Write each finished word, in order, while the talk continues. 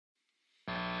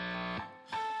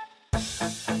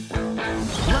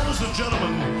Ladies and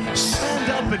gentlemen,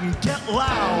 stand up and get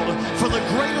loud for the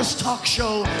greatest talk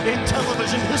show in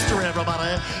television history,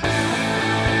 everybody.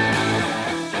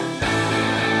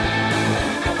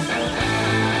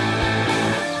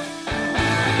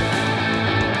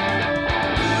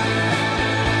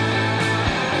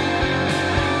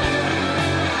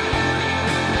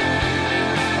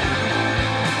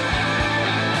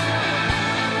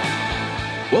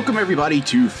 Welcome everybody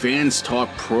to Fans Talk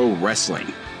Pro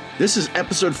Wrestling. This is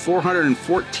episode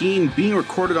 414 being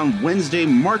recorded on Wednesday,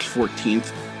 March 14th,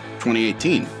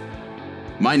 2018.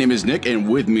 My name is Nick, and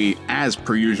with me, as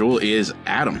per usual, is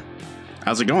Adam.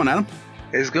 How's it going, Adam?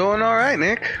 It's going all right,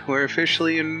 Nick. We're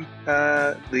officially in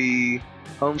the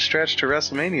home stretch to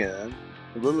WrestleMania.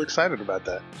 I'm a little excited about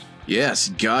that. Yes,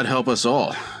 God help us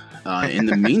all. In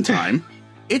the meantime,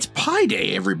 it's Pie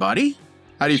Day, everybody.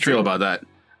 How do you feel about that?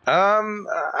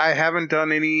 I haven't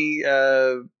done any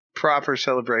proper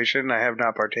celebration. I have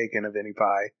not partaken of any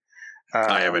pie.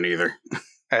 I haven't either.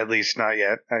 At least not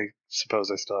yet. I suppose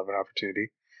I still have an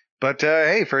opportunity. But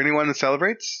hey, for anyone that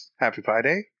celebrates, happy Pie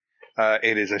Day.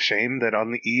 It is a shame that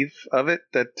on the eve of it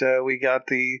that we got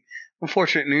the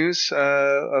unfortunate news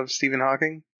of Stephen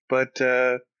Hawking. But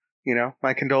you know,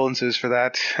 my condolences for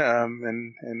that.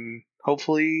 And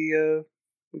hopefully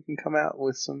we can come out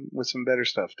with some better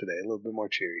stuff today, a little bit more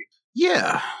cheery.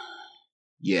 Yeah.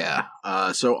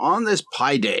 So on this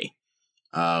Pie Day,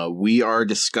 we are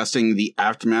discussing the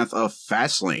aftermath of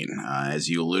Fastlane. As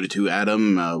you alluded to,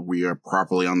 Adam, we are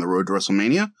properly on the road to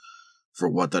WrestleMania, for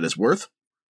what that is worth.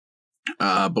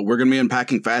 But we're going to be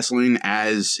unpacking Fastlane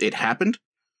as it happened.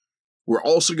 We're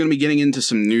also going to be getting into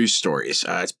some news stories.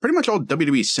 It's pretty much all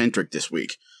WWE-centric this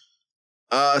week.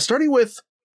 Starting with,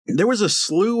 there was a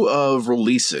slew of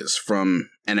releases from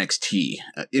NXT.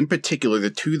 In particular,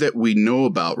 the two that we know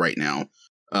about right now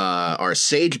are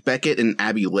Sage Beckett and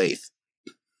Abby Lath.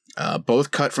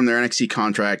 Both cut from their NXT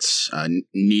contracts.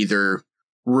 Neither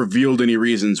revealed any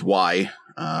reasons why,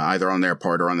 either on their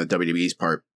part or on the WWE's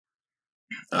part.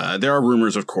 There are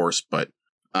rumors, of course, but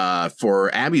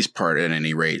for Abby's part, at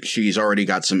any rate, she's already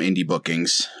got some indie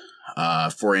bookings.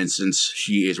 For instance,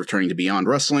 she is returning to Beyond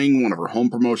Wrestling, one of her home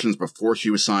promotions, before she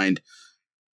was signed.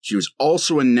 She was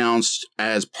also announced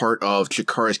as part of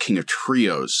Chikara's King of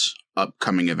Trios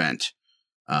upcoming event,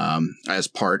 as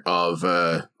part of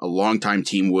a longtime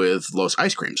team with Los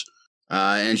Ice Creams.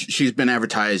 And she's been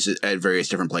advertised at various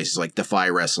different places like Defy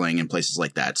Wrestling and places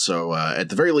like that. So at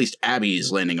the very least,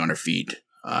 Abby's landing on her feet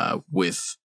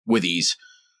with ease.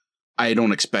 I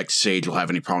don't expect Sage will have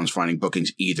any problems finding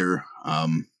bookings either.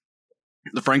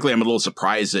 Frankly, I'm a little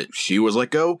surprised that she was let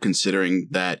go, considering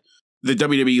that the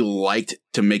WWE liked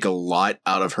to make a lot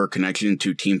out of her connection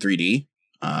to Team 3D,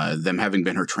 them having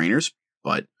been her trainers,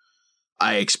 but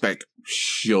I expect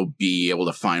she'll be able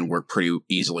to find work pretty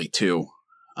easily too.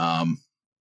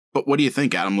 But what do you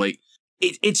think, Adam? Like,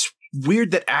 it's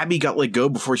weird that Abby got let go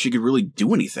before she could really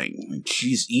do anything. Like,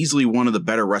 she's easily one of the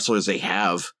better wrestlers they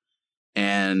have,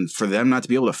 and for them not to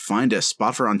be able to find a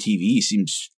spot for her on TV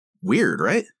seems weird,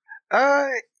 right?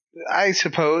 I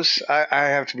suppose. I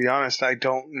have to be honest, I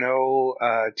don't know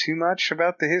too much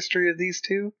about the history of these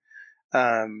two.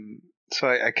 So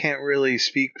I can't really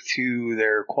speak to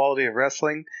their quality of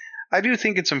wrestling. I do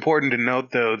think it's important to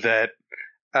note, though, that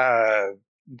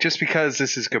just because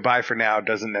this is goodbye for now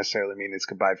doesn't necessarily mean it's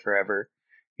goodbye forever.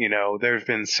 You know, there's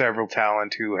been several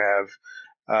talent who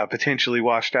have potentially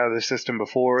washed out of the system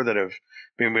before that have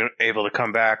been able to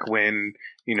come back when,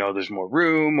 you know, there's more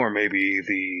room, or maybe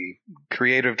the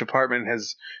creative department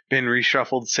has been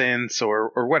reshuffled since,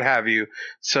 or what have you.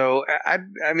 So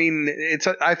I mean,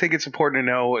 I think it's important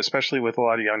to know, especially with a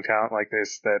lot of young talent like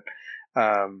this, that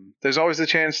there's always a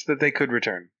chance that they could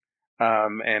return.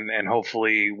 And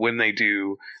hopefully when they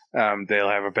do, they'll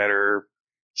have a better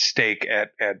stake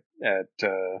at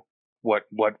what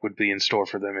would be in store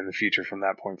for them in the future from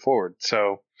that point forward.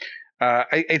 So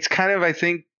it's kind of, I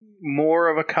think, more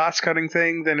of a cost-cutting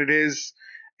thing than it is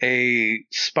a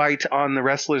spite on the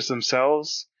wrestlers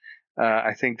themselves.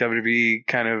 I think WWE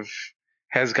kind of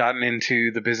has gotten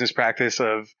into the business practice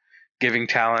of giving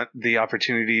talent the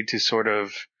opportunity to sort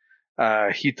of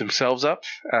heat themselves up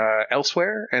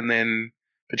elsewhere, and then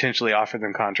potentially offer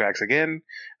them contracts again.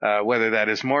 Whether that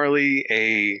is morally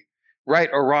a right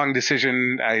or wrong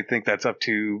decision, I think that's up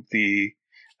to the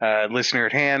listener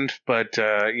at hand. But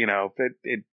you know,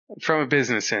 it from a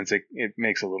business sense, it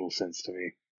makes a little sense to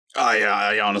me.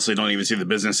 I honestly don't even see the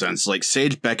business sense. Like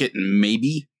Sage Beckett,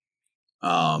 maybe,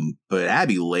 but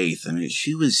Abby Lath, I mean,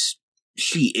 she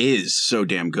is so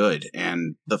damn good,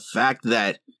 and the fact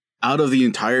that out of the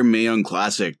entire Mae Young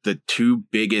Classic, the two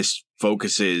biggest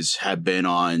focuses have been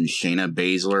on Shayna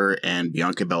Baszler and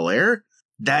Bianca Belair.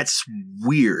 That's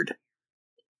weird.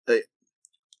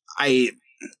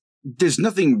 There's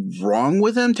nothing wrong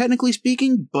with them, technically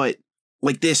speaking, but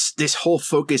like this whole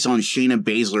focus on Shayna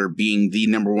Baszler being the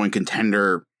number one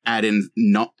contender ad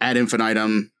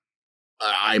infinitum,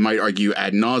 I might argue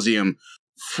ad nauseum,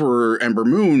 for Ember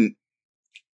Moon,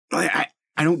 I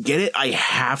don't get it. I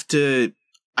have to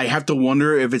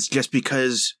wonder if it's just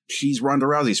because she's Ronda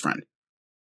Rousey's friend.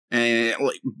 And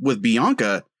like, with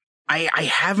Bianca, I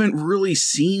haven't really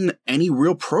seen any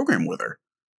real program with her.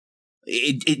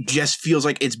 It just feels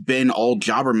like it's been all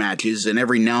jobber matches, and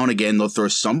every now and again they'll throw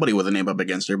somebody with a name up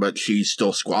against her, but she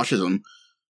still squashes them.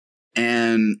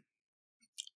 And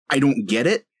I don't get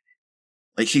it.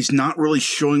 Like, she's not really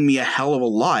showing me a hell of a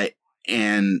lot,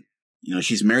 and you know,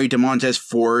 she's married to Montez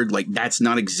Ford. Like, that's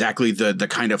not exactly the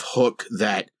kind of hook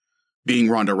that being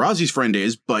Ronda Rousey's friend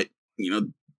is, but you know,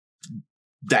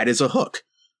 that is a hook.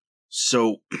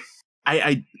 So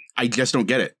I just don't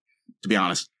get it, to be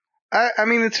honest. I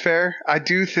mean, it's fair. I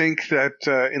do think that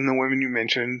in the women you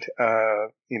mentioned,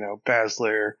 you know,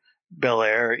 Baszler,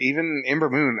 Belair, even Ember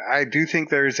Moon, I do think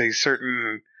there's a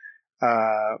certain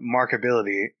market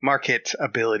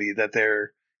ability that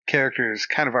their characters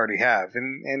kind of already have.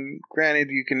 And granted,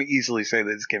 you can easily say that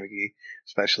it's gimmicky,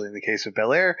 especially in the case of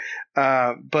Belair.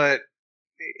 But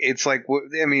it's like,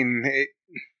 I mean,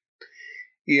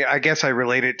 yeah, I guess I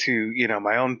relate it to, you know,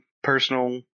 my own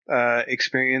personal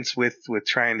experience with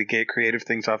trying to get creative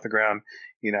things off the ground.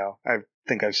 You know, I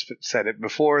think I've said it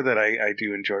before that I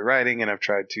do enjoy writing, and I've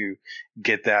tried to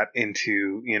get that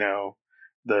into, you know,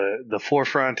 the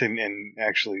forefront and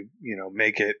actually, you know,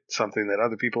 make it something that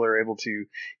other people are able to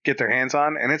get their hands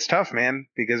on. And it's tough, man,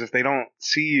 because if they don't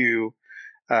see you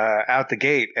out the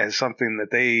gate as something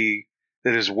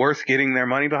that is worth getting their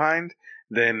money behind,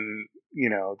 then, you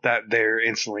know, that they're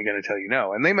instantly going to tell you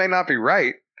no. And they may not be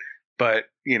right, but,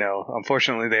 you know,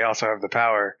 unfortunately they also have the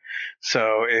power.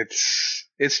 So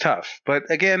it's tough. But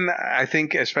again, I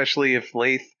think especially if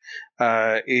Lath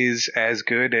is as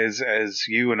good as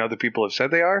you and other people have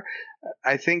said they are,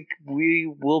 I think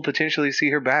we will potentially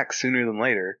see her back sooner than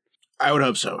later. I would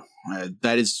hope so.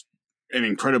 That is an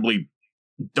incredibly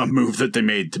dumb move that they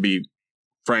made, to be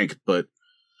frank, but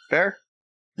fair.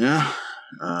 Yeah.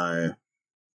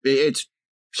 It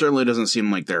certainly doesn't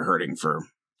seem like they're hurting for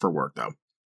work, though.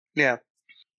 Yeah.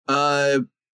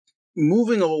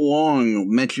 Moving along,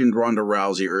 mentioned Ronda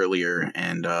Rousey earlier,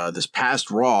 and this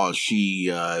past Raw, she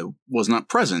was not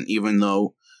present, even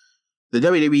though the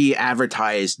WWE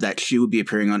advertised that she would be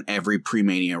appearing on every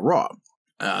pre-Mania Raw.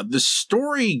 The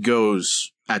story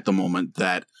goes at the moment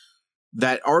that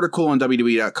article on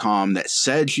WWE.com that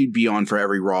said she'd be on for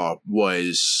every Raw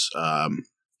was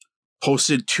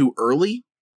posted too early.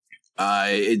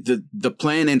 The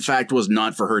plan, in fact, was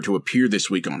not for her to appear this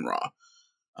week on Raw.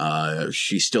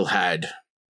 She still had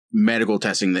medical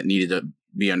testing that needed to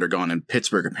be undergone in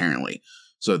Pittsburgh, apparently.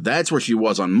 So that's where she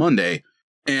was on Monday.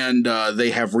 And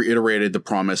they have reiterated the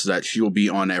promise that she will be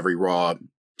on every Raw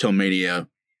till Mania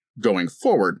going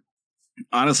forward.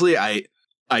 Honestly, I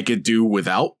could do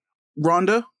without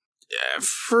Ronda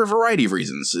for a variety of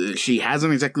reasons. She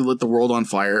hasn't exactly lit the world on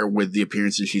fire with the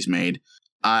appearances she's made.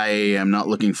 I am not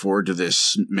looking forward to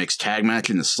this mixed tag match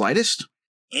in the slightest.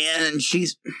 And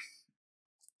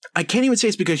I can't even say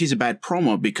it's because she's a bad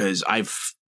promo, because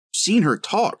I've seen her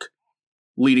talk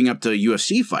leading up to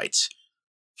UFC fights.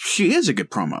 She is a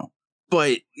good promo.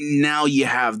 But now you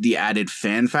have the added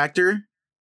fan factor,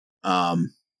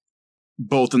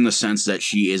 both in the sense that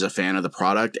she is a fan of the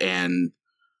product, and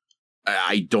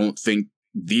I don't think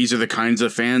these are the kinds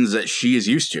of fans that she is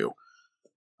used to.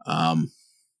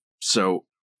 So,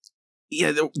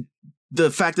 yeah,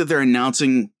 the fact that they're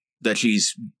announcing that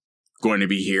she's going to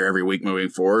be here every week moving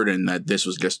forward, and that this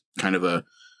was just kind of a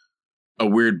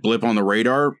weird blip on the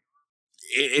radar,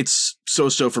 it's so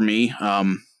for me.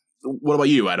 What about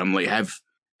you, Adam? Like,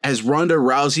 has Ronda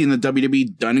Rousey in the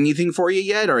WWE done anything for you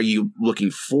yet? Are you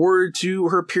looking forward to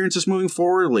her appearances moving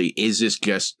forward? Like, is this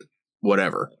just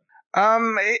whatever?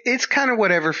 It's kind of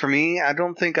whatever for me. I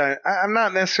don't think I'm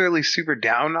not necessarily super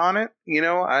down on it. You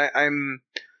know, I'm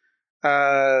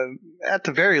at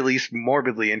the very least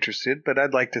morbidly interested, but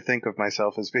I'd like to think of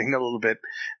myself as being a little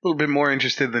bit more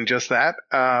interested than just that.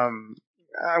 I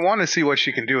want to see what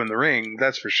she can do in the ring,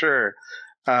 that's for sure.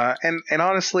 And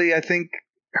honestly, I think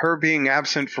her being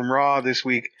absent from Raw this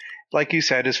week, like you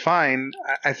said, is fine.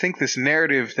 I think this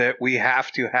narrative that we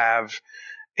have to have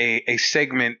a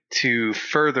segment to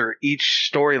further each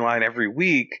storyline every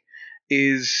week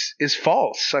is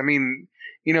false. I mean,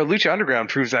 Lucha Underground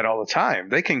proves that all the time.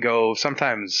 They can go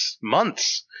sometimes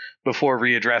months before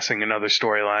readdressing another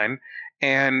storyline,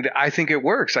 and I think it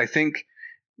works. I think,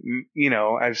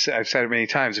 I've said it many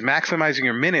times, maximizing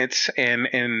your minutes and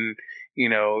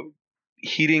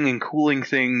heating and cooling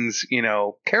things,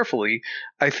 carefully,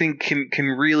 I think can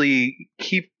really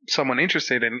keep someone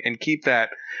interested and keep that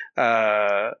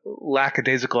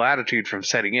lackadaisical attitude from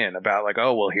setting in about like,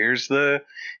 oh, well, here's the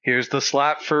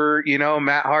slot for,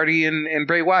 Matt Hardy and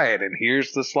Bray Wyatt, and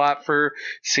here's the slot for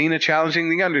Cena challenging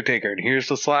The Undertaker, and here's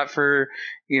the slot for,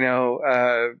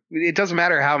 it doesn't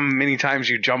matter how many times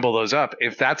you jumble those up.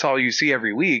 If that's all you see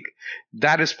every week,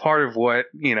 that is part of what,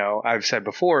 I've said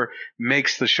before,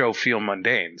 makes the show feel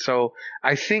mundane. So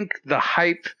I think the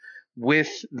hype with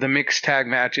the mixed tag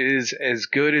match is as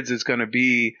good as it's going to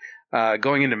be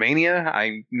going into Mania.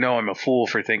 I know I'm a fool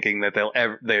for thinking that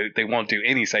they won't do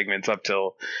any segments up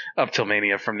till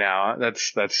Mania from now.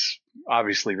 That's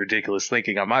obviously ridiculous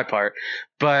thinking on my part,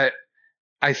 but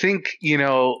I think,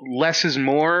 less is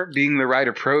more being the right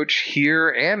approach here,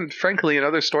 and frankly in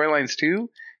other storylines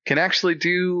too, can actually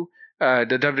do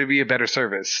the WWE a better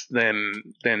service than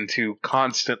to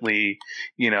constantly,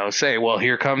 say, well,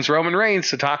 here comes Roman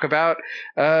Reigns to talk about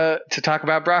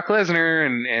Brock Lesnar,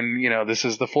 and this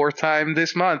is the fourth time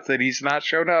this month that he's not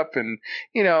shown up, and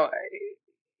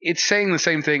it's saying the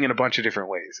same thing in a bunch of different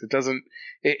ways.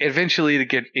 Eventually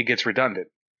it gets redundant.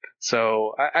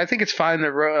 So I think it's fine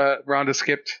that Ronda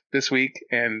skipped this week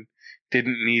and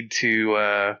didn't need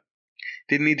to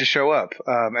show up.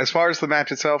 As far as the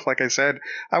match itself, like I said,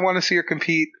 I want to see her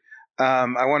compete.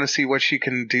 I want to see what she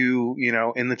can do,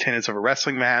 in the tenets of a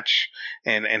wrestling match,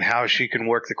 and how she can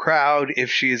work the crowd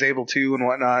if she is able to and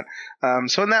whatnot.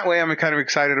 So in that way, I'm kind of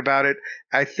excited about it.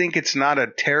 I think it's not a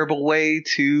terrible way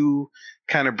to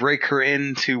kind of break her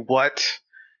into what,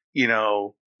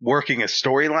 working a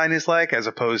storyline is like, as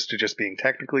opposed to just being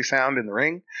technically sound in the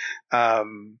ring.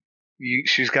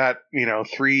 She's got,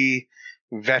 3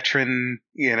 veteran,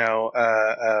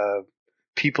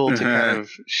 people to kind of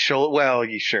show it. Well,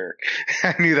 sure.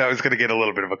 I knew that was going to get a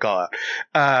little bit of a call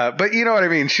out. But you know what I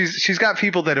mean? She's got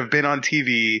people that have been on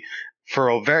TV for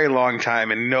a very long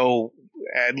time and know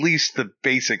at least the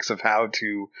basics of how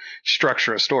to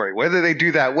structure a story. Whether they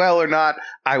do that well or not,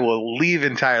 I will leave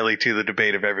entirely to the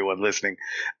debate of everyone listening.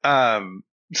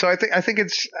 So I think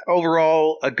it's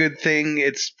overall a good thing.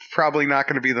 It's probably not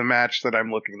going to be the match that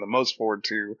I'm looking the most forward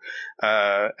to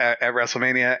at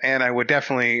WrestleMania. And I would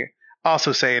definitely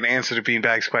also say, in answer to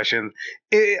Beanbag's question,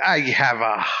 I have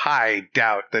a high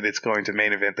doubt that it's going to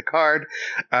main event the card.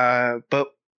 But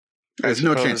there's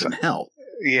no chance in hell.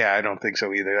 Yeah, I don't think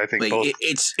so either. I think like, both.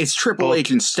 It's Triple H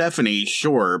and Stephanie,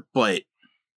 sure, but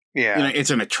yeah,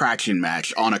 it's an attraction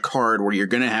match on a card where you're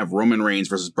going to have Roman Reigns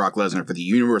versus Brock Lesnar for the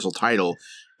Universal title,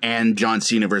 and John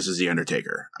Cena versus The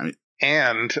Undertaker. I mean,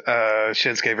 and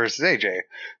Shinsuke versus AJ.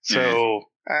 So,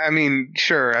 I mean,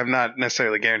 sure, I'm not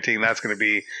necessarily guaranteeing that's going to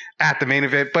be at the main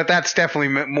event, but that's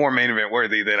definitely more main event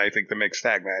worthy than I think the mixed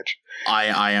tag match.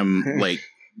 I am like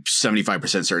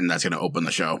 75% certain that's going to open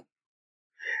the show.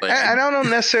 I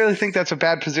don't necessarily think that's a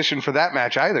bad position for that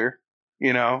match either.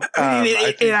 I mean,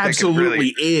 it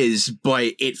absolutely is,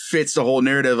 but it fits the whole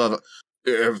narrative of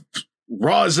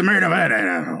Raw is the main event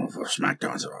and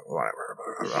SmackDown's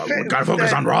whatever. Got to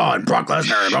focus on Raw and Brock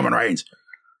Lesnar and Roman Reigns.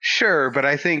 Sure, but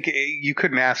I think you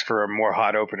couldn't ask for a more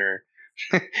hot opener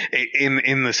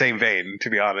in the same vein, to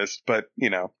be honest. But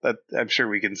I'm sure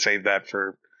we can save that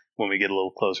for when we get a little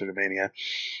closer to Mania.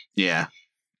 Yeah.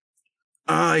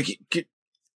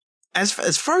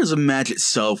 As far as the match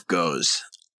itself goes,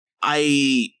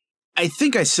 I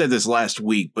think I said this last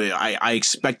week, but I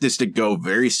expect this to go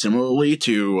very similarly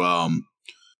to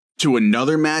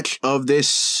another match of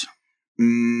this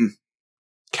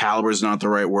caliber is not the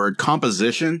right word,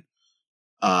 composition.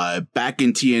 Back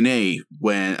in TNA,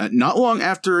 when not long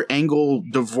after Angle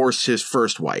divorced his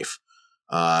first wife,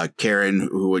 Karen,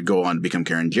 who would go on to become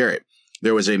Karen Jarrett,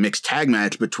 there was a mixed tag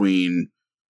match between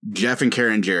Jeff and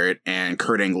Karen Jarrett and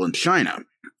Kurt Angle and Chyna.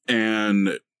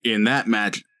 And in that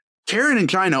match, Karen and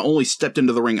Chyna only stepped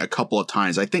into the ring a couple of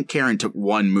times. I think Karen took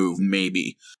one move,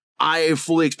 maybe. I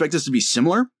fully expect this to be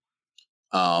similar.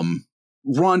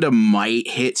 Ronda might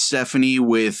hit Stephanie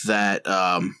with that,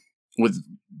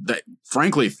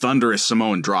 frankly, thunderous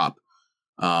Samoan drop.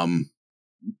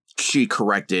 She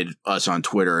corrected us on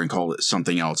Twitter and called it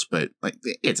something else, but like,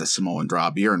 it's a Samoan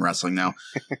drop. You're in wrestling now.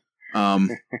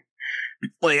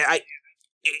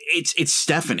 It's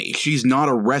Stephanie. She's not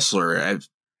a wrestler,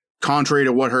 contrary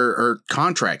to what her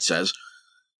contract says.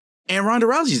 And Ronda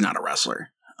Rousey's not a wrestler.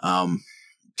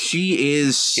 She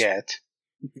is yet.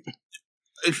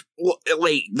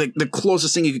 like the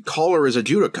closest thing you could call her is a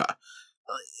judoka.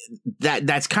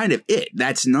 That's kind of it.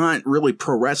 That's not really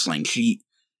pro wrestling.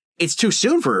 It's too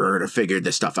soon for her to figure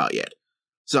this stuff out yet.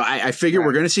 So I figure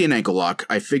we're going to see an ankle lock.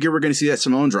 I figure we're going to see that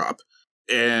Samoan drop.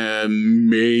 And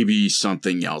maybe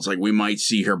something else. Like we might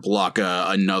see her block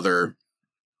another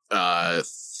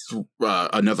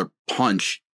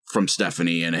punch from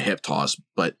Stephanie and a hip toss.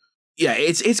 But yeah,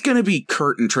 it's going to be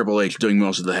Kurt and Triple H doing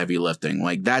most of the heavy lifting.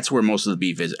 Like that's where most of the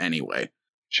beef is anyway.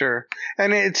 Sure.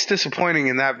 And it's disappointing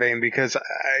in that vein because,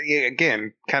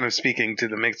 again, kind of speaking to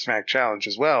the Mixed Match Challenge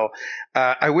as well,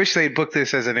 I wish they'd booked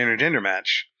this as an intergender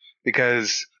match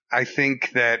because I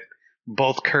think that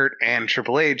both Kurt and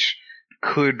Triple H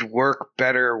could work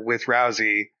better with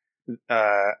Rousey,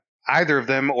 either of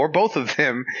them or both of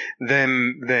them,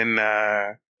 than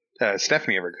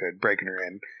Stephanie ever could, breaking her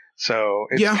in. So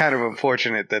it's kind of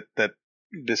unfortunate that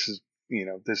this is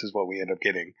what we end up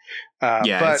getting.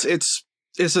 But it's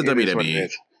a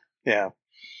WWE. Yeah.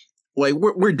 Like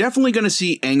we're definitely going to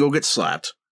see Angle get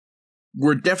slapped.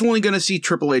 We're definitely going to see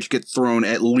Triple H get thrown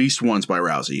at least once by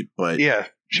Rousey. But yeah,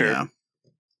 sure. Yeah.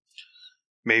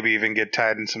 Maybe even get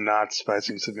tied in some knots by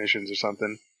some submissions or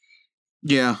something.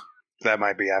 Yeah. That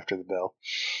might be after the bell.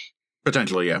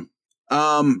 Potentially, yeah.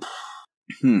 How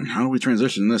do we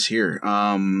transition this here?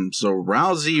 So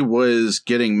Rousey was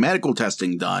getting medical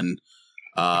testing done.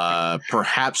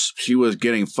 Perhaps she was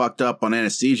getting fucked up on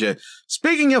anesthesia.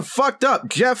 Speaking of fucked up,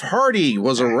 Jeff Hardy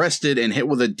was arrested and hit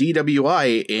with a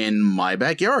DWI in my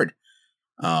backyard.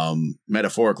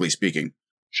 Metaphorically speaking.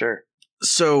 Sure.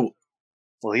 So...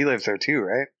 Well, he lives there too,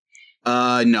 right?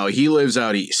 No, he lives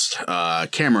out east,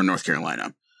 Cameron, North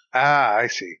Carolina. Ah, I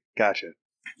see. Gotcha.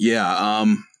 Yeah,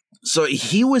 so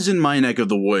he was in my neck of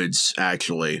the woods,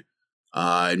 actually.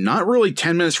 Not really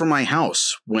 10 minutes from my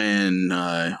house when,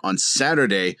 on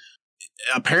Saturday,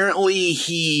 apparently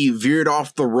he veered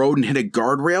off the road and hit a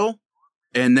guardrail,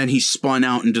 and then he spun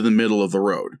out into the middle of the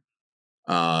road.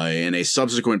 In a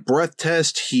subsequent breath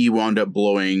test, he wound up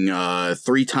blowing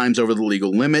 3 times over the legal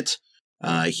limit.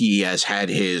 He has had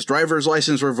his driver's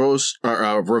license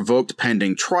revoked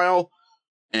pending trial,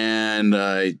 and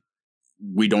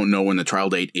we don't know when the trial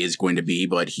date is going to be,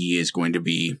 but he is going to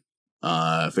be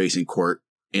facing court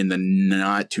in the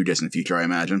not too distant future, I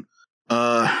imagine.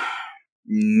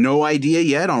 No idea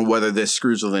yet on whether this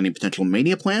screws with any potential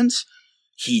Mania plans.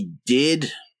 He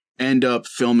did end up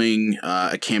filming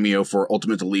a cameo for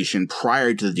Ultimate Deletion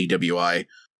prior to the DWI,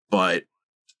 but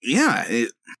yeah,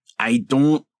 I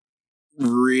don't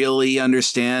really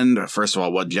understand, first of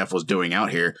all, what Jeff was doing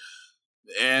out here,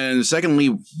 and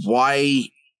secondly, why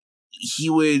he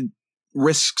would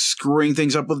risk screwing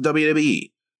things up with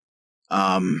WWE.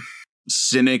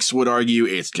 Cynics would argue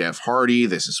it's Jeff Hardy,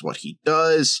 this is what he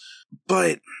does,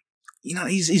 but, you know,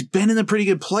 he's been in a pretty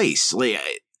good place. Like,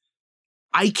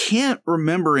 I can't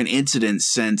remember an incident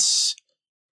since,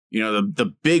 you know,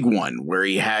 the big one where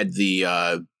he had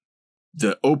the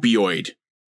opioid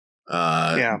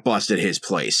busted his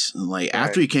place. Like,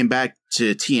 after he came back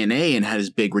to TNA and had his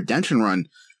big redemption run,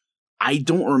 I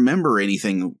don't remember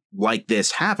anything like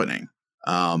this happening.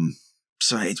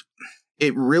 So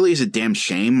it really is a damn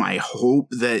shame. I hope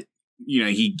that, you know,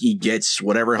 he gets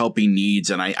whatever help he needs,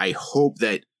 and I hope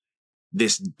that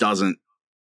this doesn't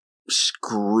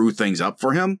screw things up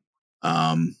for him.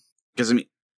 Because, I mean,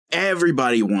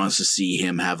 everybody wants to see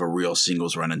him have a real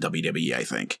singles run in WWE, I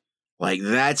think. Like,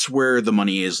 that's where the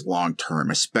money is long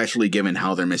term, especially given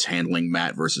how they're mishandling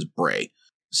Matt versus Bray.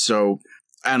 So,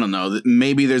 I don't know.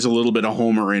 Maybe there's a little bit of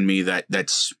Homer in me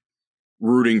that's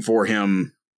rooting for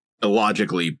him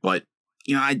illogically, but,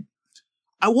 you know,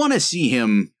 I want to see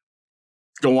him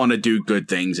go on to do good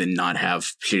things and not have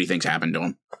shitty things happen to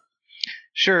him.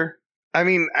 Sure. I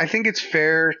mean, I think it's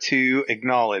fair to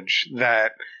acknowledge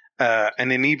that an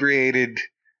inebriated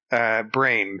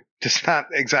brain does not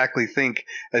exactly think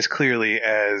as clearly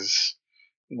as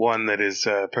one that is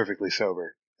perfectly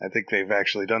sober. I think they've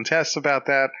actually done tests about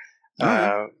that.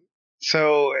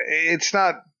 So it's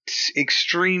not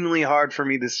extremely hard for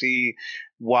me to see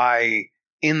why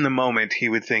in the moment he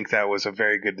would think that was a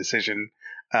very good decision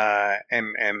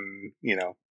and you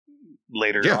know,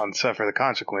 later on suffer the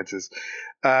consequences.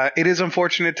 It is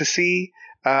unfortunate to see.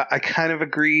 I kind of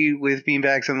agree with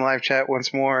Beanbags in the live chat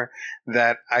once more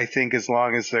that I think as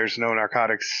long as there's no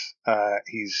narcotics,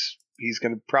 he's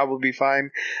going to probably be fine.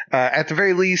 At the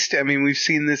very least, I mean, we've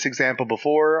seen this example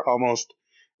before, almost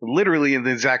literally in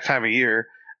the exact time of year,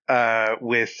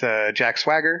 with Jack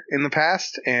Swagger in the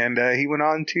past, and he went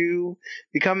on to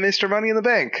become Mr. Money in the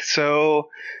Bank. So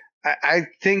I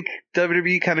think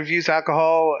WWE kind of views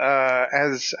alcohol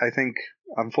as, I think,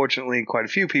 unfortunately quite a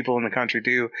few people in the country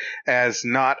do, as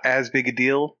not as big a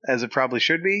deal as it probably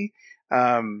should be.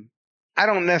 I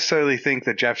don't necessarily think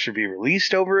that Jeff should be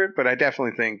released over it, but I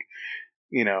definitely think,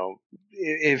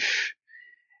 if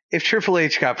Triple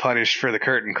H got punished for the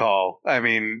curtain call, I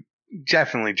mean,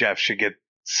 definitely Jeff should get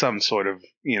some sort of,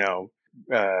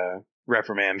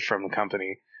 reprimand from the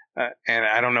company. And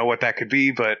I don't know what that could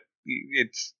be, but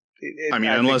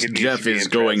unless Jeff is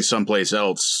going someplace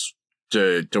else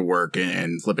to work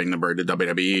and flipping the bird to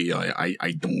WWE,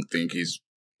 I don't think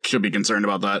should be concerned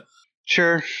about that.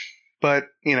 Sure. But,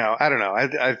 I don't know.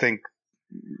 I think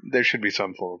there should be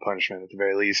some form of punishment at the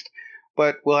very least.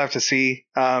 But we'll have to see.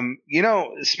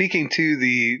 Speaking to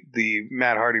the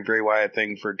Matt Hardy Bray Wyatt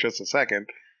thing for just a second,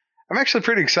 I'm actually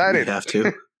pretty excited. We have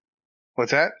to.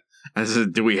 What's that? I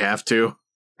said, do we have to?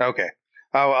 Okay.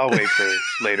 I'll wait for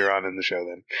later on in the show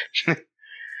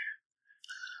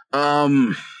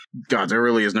then. God, there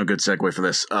really is no good segue for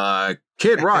this.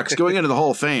 Kid Rock's going into the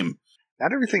Hall of Fame.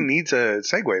 Not everything needs a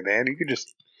segue, man. You could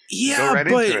just go right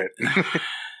into it.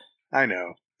 I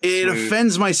know. It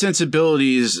offends my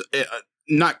sensibilities,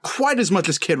 not quite as much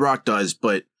as Kid Rock does,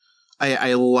 but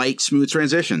I like smooth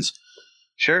transitions.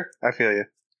 Sure, I feel you.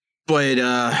 But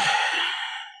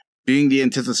being the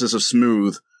antithesis of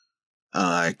smooth,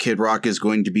 Kid Rock is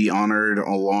going to be honored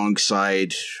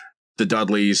alongside the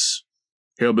Dudleys,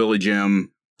 Hillbilly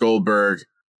Jim, Goldberg,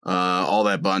 all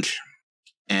that bunch.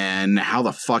 And how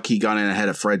the fuck he got in ahead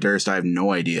of Fred Durst, I have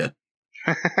no idea.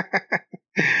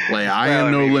 I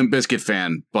am no Limp Bizkit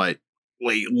fan, but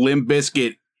Limp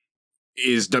Bizkit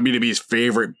is WWE's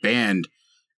favorite band,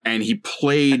 and he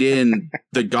played in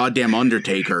the goddamn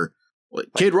Undertaker.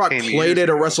 Kid Rock played at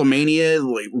a WrestleMania,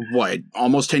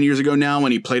 almost 10 years ago now,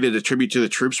 when he played at a tribute to the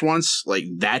troops once.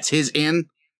 That's his in.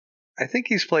 I think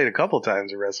he's played a couple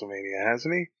times at WrestleMania,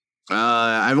 hasn't he?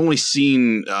 I've only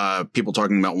seen people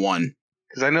talking about one.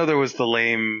 Because I know there was the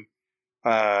lame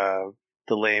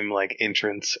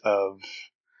entrance of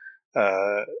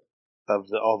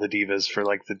all the divas for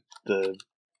the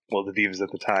divas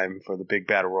at the time for the big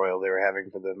battle royal they were having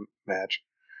for the match.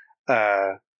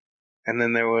 And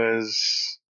then there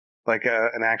was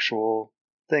an actual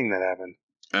thing that happened.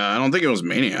 I don't think it was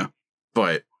Mania,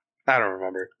 but I don't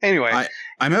remember. Anyway,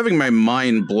 I'm having my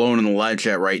mind blown in the live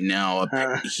chat right now.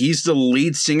 He's the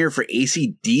lead singer for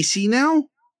AC/DC now?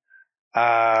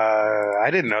 I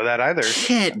didn't know that either.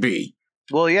 Can't be.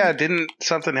 Well, yeah, didn't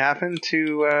something happen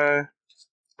to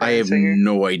I have Singer?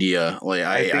 No idea.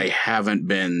 I haven't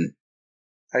been.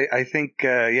 I think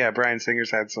Bryan Singer's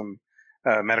had some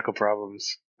medical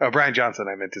problems. Oh, Brian Johnson,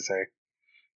 I meant to say.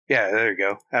 Yeah, there you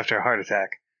go. After a heart attack.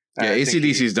 Yeah,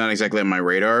 AC/DC is not exactly on my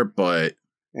radar, but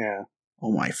yeah.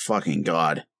 Oh my fucking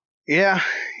god. Yeah,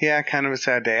 kind of a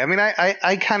sad day. I mean,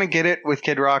 I kind of get it with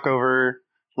Kid Rock over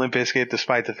Limp Bizkit,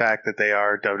 despite the fact that they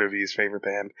are WWE's favorite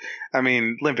band. I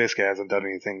mean, Limp Bizkit hasn't done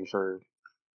anything for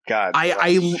God.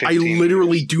 I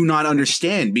literally years. Do not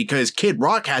understand because Kid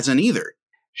Rock hasn't either.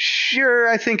 Sure,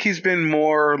 I think he's been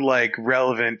more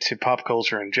relevant to pop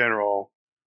culture in general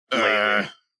lately.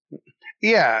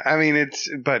 Yeah, I mean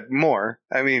but more.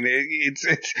 I mean it's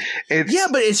yeah,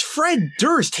 but it's Fred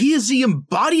Durst. He is the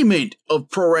embodiment of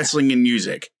pro wrestling and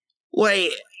music.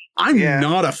 I'm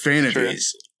not a fan of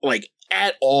his,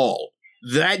 at all.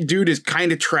 That dude is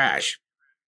kind of trash,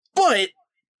 but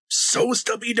so is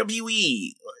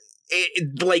WWE.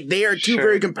 They are two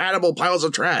very compatible piles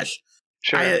of trash.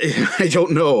 Sure. I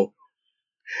don't know.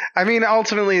 I mean,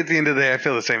 ultimately, at the end of the day, I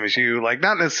feel the same as you.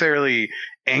 Not necessarily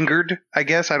angered, I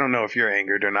guess. I don't know if you're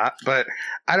angered or not, but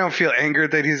I don't feel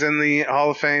angered that he's in the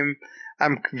Hall of Fame.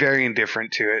 I'm very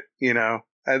indifferent to it,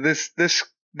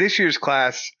 This year's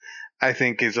class, I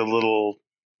think, is a little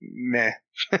meh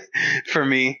for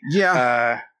me.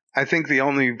 Yeah. I think the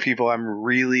only people I'm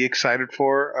really excited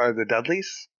for are the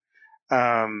Dudleys.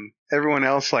 Everyone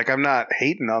else, I'm not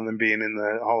hating on them being in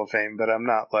the Hall of Fame, but I'm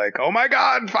not oh my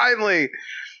God, finally.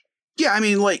 Yeah, I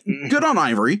mean, good on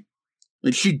Ivory.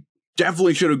 She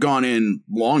definitely should have gone in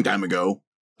a long time ago.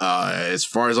 As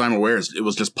far as I'm aware, it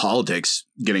was just politics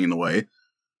getting in the way.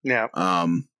 Yeah.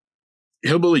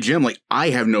 Hillbilly Jim, I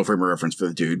have no frame of reference for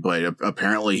the dude, but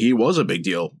apparently he was a big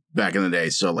deal back in the day.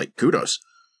 So, kudos.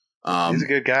 He's a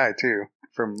good guy too,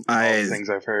 from all the things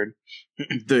I've heard.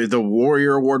 The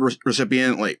Warrior Award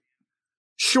recipient,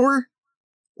 sure.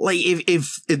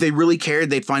 If they really cared,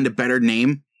 they'd find a better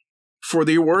name for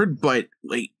the award. But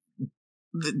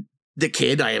the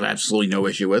kid, I have absolutely no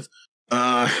issue with.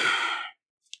 No,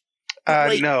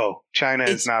 China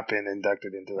has not been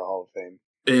inducted into the Hall of Fame.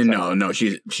 No,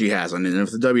 she hasn't. And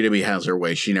if the WWE has her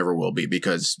way, she never will be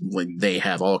because they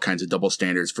have all kinds of double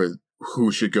standards for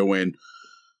who should go in.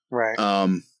 Right.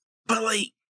 But like,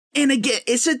 and again,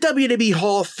 it's a WWE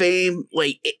Hall of Fame.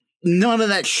 Like, none of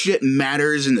that shit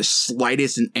matters in the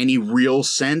slightest in any real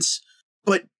sense.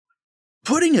 But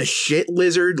putting a shit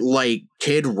lizard like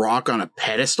Kid Rock on a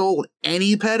pedestal,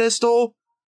 any pedestal,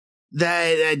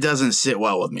 that doesn't sit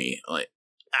well with me. Like,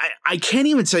 I can't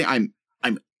even say I'm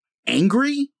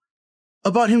angry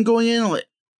about him going in. Like,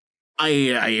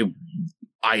 I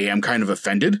am kind of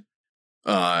offended,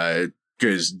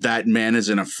 because that man is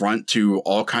an affront to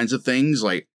all kinds of things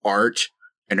like art,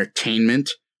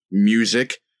 entertainment,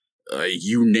 music,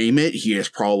 you name it. He has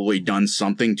probably done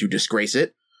something to disgrace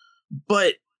it.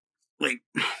 But like,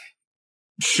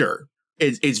 sure,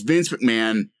 it's Vince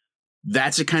McMahon.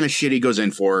 That's the kind of shit he goes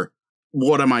in for.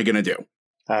 What am I gonna do?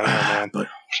 I don't know, man. But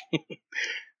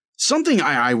something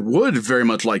I would very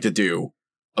much like to do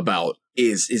about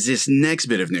is this next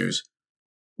bit of news,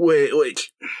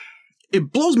 which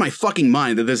it blows my fucking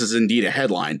mind that this is indeed a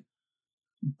headline.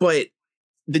 But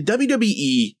the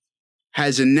WWE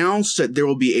has announced that there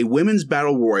will be a women's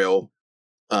battle royal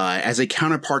as a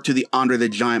counterpart to the Andre the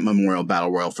Giant Memorial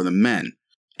Battle Royal for the men.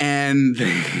 And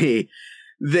they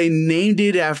named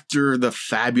it after the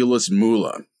fabulous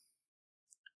Moolah.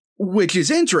 Which is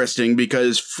interesting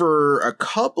because for a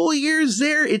couple of years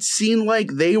there, it seemed like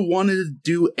they wanted to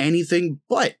do anything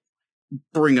but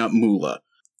bring up Moolah.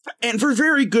 And for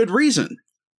very good reason.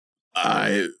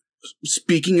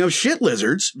 Speaking of shit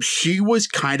lizards, she was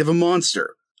kind of a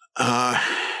monster.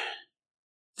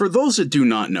 For those that do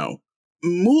not know,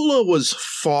 Moolah was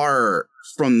far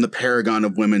from the paragon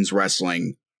of women's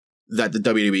wrestling that the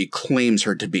WWE claims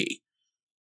her to be.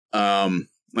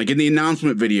 Like in the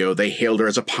announcement video, they hailed her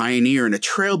as a pioneer and a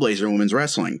trailblazer in women's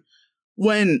wrestling.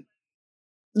 When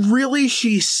really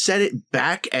she set it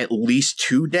back at least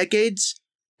 2 decades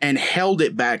and held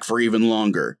it back for even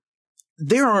longer.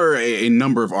 There are a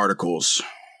number of articles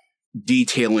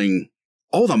detailing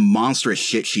all the monstrous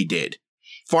shit she did.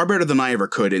 Far better than I ever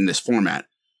could in this format.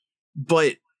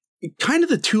 But kind of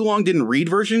the too long didn't read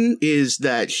version is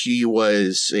that she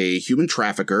was a human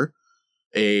trafficker,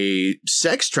 a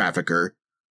sex trafficker,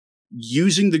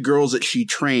 using the girls that she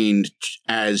trained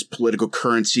as political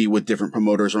currency with different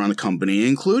promoters around the company,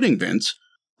 including Vince.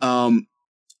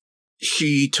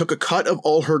 She took a cut of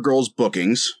all her girls'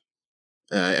 bookings,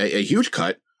 a huge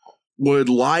cut, would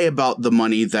lie about the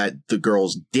money that the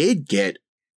girls did get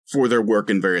for their work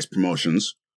in various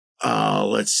promotions.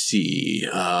 Let's see.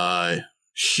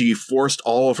 She forced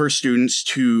all of her students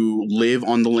to live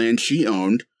on the land she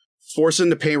owned, forced them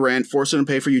to pay rent, forced them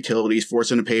to pay for utilities, forced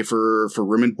them to pay for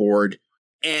room and board.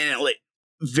 And like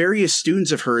various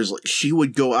students of hers, like, she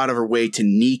would go out of her way to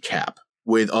kneecap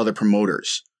with other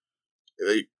promoters,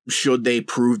 should they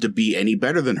prove to be any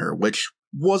better than her, which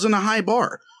wasn't a high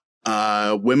bar.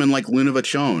 Women like Luna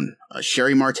Vachon,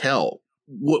 Sherry Martel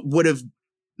would have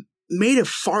made a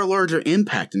far larger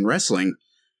impact in wrestling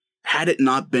had it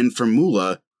not been for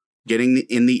Moolah getting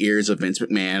in the ears of Vince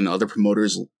McMahon and other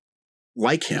promoters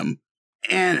like him.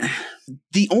 And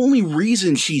the only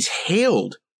reason she's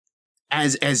hailed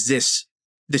as this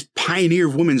pioneer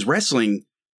of women's wrestling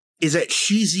is that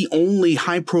she's the only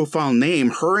high-profile name,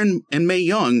 her and Mae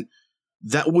Young,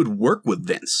 that would work with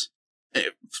Vince.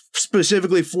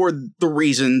 Specifically for the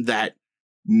reason that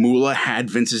Moolah had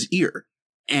Vince's ear.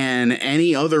 And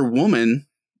any other woman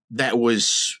that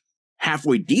was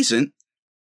halfway decent,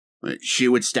 she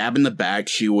would stab in the back,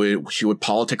 she would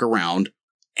politic around,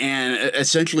 and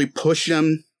essentially push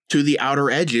them to the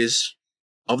outer edges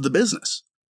of the business.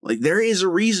 Like, there is a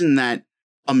reason that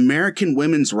American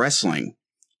women's wrestling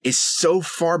is so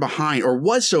far behind, or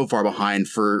was so far behind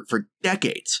for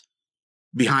decades,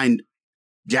 behind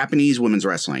Japanese women's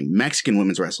wrestling, Mexican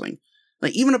women's wrestling,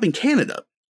 like even up in Canada.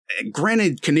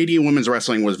 Granted, Canadian women's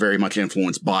wrestling was very much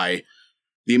influenced by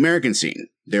the American scene.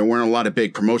 There weren't a lot of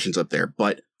big promotions up there,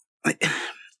 but like,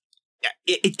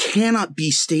 it cannot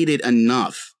be stated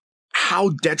enough how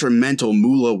detrimental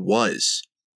Moolah was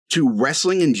to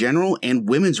wrestling in general and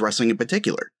women's wrestling in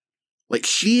particular. Like,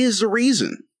 she is the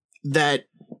reason that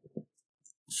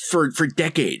for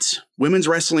decades, women's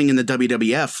wrestling in the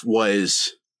WWF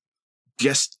was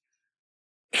just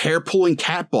hair-pulling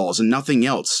catballs and nothing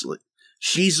else.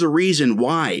 She's the reason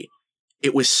why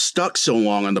it was stuck so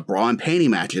long on the bra and panty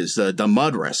matches, the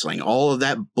mud wrestling, all of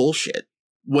that bullshit.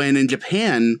 When in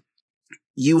Japan,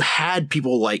 you had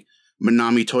people like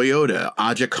Manami Toyota,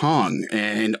 Aja Kong,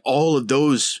 and all of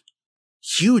those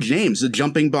huge names, the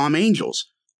Jumping Bomb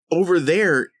Angels. Over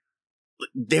there,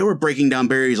 they were breaking down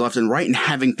barriers left and right and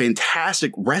having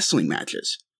fantastic wrestling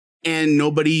matches. And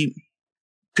nobody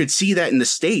could see that in the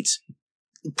States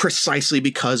precisely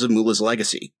because of Moolah's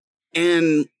legacy.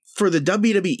 And for the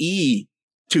WWE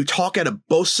to talk out of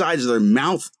both sides of their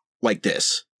mouth like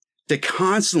this, to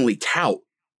constantly tout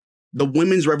the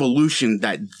women's revolution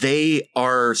that they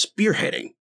are spearheading,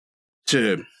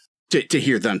 to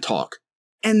hear them talk.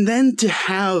 And then to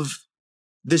have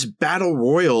this battle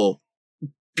royal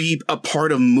be a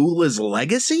part of Moolah's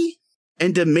legacy,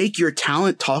 and to make your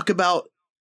talent talk about,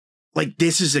 like,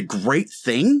 this is a great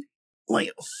thing?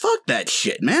 Like, fuck that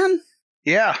shit, man.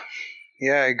 Yeah, I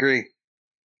agree.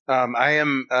 I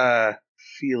am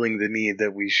feeling the need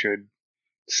that we should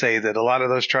say that a lot of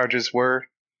those charges were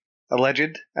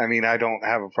alleged. I mean, I don't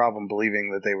have a problem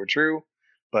believing that they were true,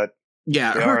 but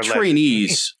yeah, her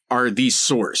trainees are the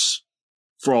source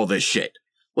for all this shit.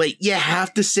 Like, you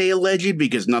have to say alleged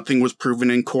because nothing was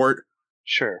proven in court.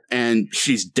 Sure. And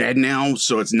she's dead now,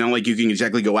 so it's not like you can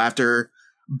exactly go after her.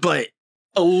 But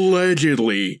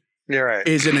allegedly, you're right,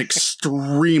 is an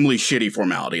extremely shitty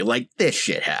formality. Like, this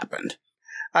shit happened.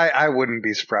 I wouldn't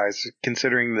be surprised,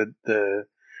 considering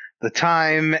the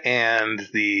time and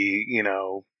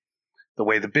the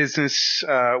way the business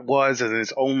was, and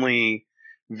it's only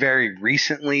very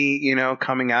recently,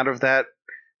 coming out of that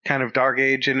kind of dark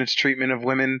age in its treatment of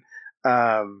women,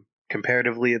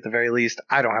 comparatively at the very least.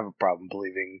 I don't have a problem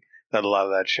believing that a lot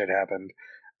of that shit happened.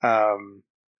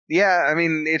 Yeah, I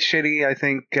mean, it's shitty. I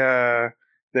think there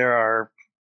are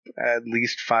at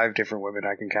least 5 different women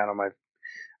I can count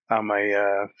on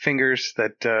my fingers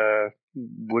that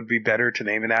would be better to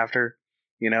name it after.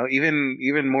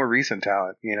 Even more recent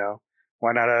talent.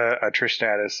 Why not a Trish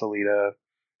Stratus, Salita?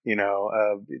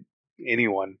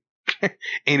 Anyone,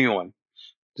 anyone.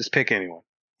 Just pick anyone.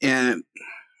 And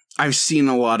I've seen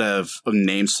a lot of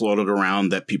names floated around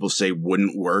that people say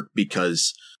wouldn't work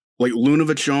because, like, Luna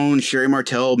Vachon, Sherry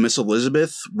Martel, Miss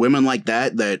Elizabeth, women like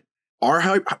that are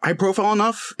high profile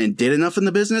enough and did enough in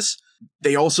the business,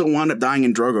 they also wound up dying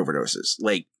in drug overdoses.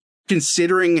 Like,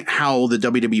 considering how the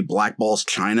WWE blackballs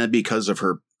China because of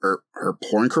her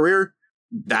porn career,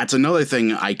 that's another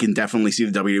thing I can definitely see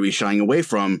the WWE shying away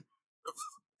from.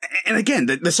 And again,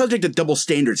 the subject of double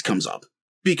standards comes up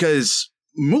because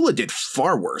Moolah did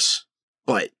far worse.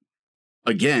 But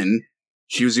again,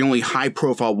 she was the only high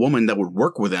profile woman that would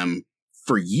work with them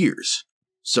for years.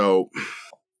 So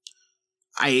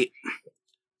I'm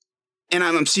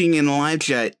seeing in the live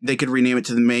chat, they could rename it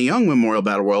to the Mae Young Memorial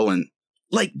Battle Royal. And,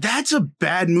 like, that's a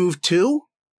bad move, too.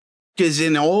 Because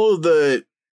in all of the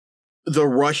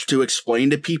rush to explain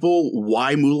to people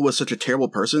why Moolah was such a terrible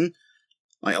person,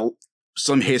 like,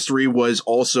 some history was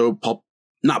also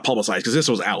not publicized, because this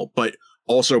was out, but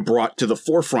also brought to the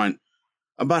forefront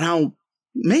about how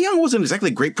Mae Young wasn't exactly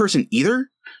a great person either.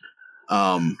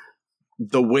 The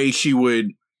way she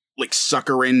would, like,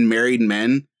 sucker in married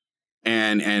men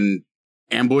and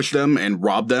ambush them and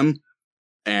rob them,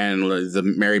 and the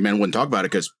married men wouldn't talk about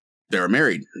it because they were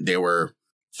married. They were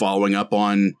following up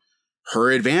on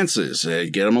her advances,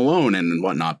 get them alone and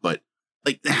whatnot. But,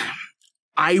 like,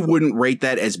 I wouldn't rate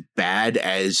that as bad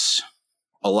as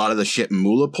a lot of the shit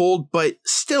Moolah pulled, but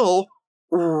still,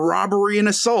 robbery and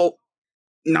assault,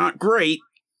 not great.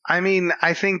 I mean,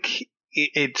 I think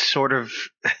it sort of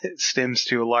stems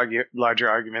to a larger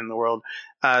argument in the world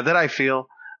that I feel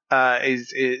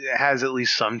it has at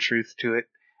least some truth to it,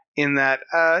 in that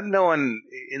no one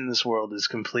in this world is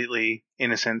completely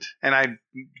innocent. And I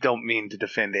don't mean to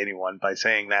defend anyone by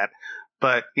saying that,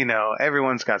 but,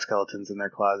 everyone's got skeletons in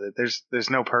their closet. There's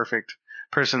no perfect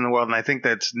person in the world. And I think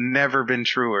that's never been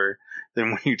truer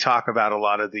than when you talk about a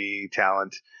lot of the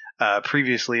talent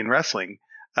previously in wrestling.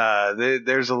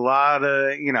 There's a lot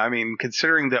of,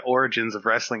 considering the origins of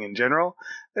wrestling in general,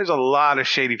 there's a lot of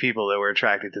shady people that were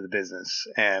attracted to the business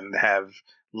and have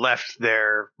left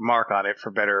their mark on it for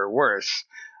better or worse.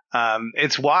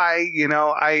 It's why,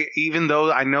 even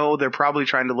though I know they're probably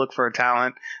trying to look for a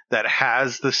talent that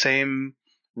has the same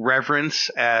reverence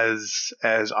as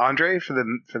Andre for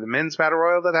the men's battle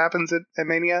royal that happens at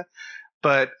Mania,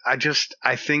 but I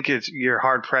think you're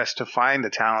hard pressed to find a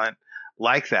talent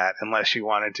like that unless you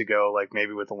wanted to go, like,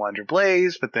 maybe with Alundra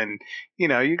Blaze, but then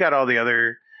you got all the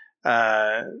other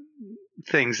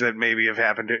things that maybe have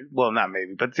happened not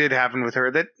maybe, but did happen with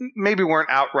her that maybe weren't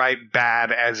outright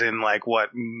bad, as in like what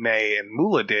May and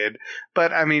Moolah did,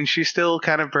 but I mean, she still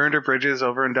kind of burned her bridges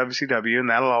over in WCW, and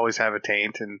that'll always have a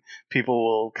taint, and people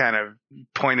will kind of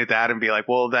point at that and be like,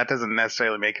 well, that doesn't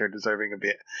necessarily make her deserving of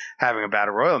having a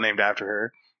battle royal named after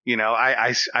her.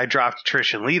 I dropped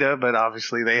Trish and Lita, but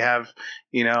obviously they have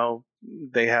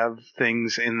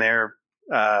things in their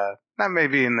not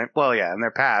maybe in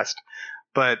their past,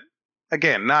 but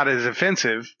again, not as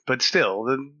offensive, but still,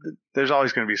 there's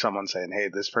always going to be someone saying, hey,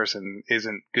 this person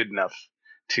isn't good enough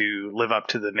to live up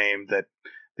to the name that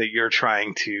that you're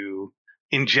trying to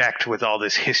inject with all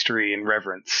this history and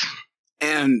reverence.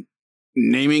 And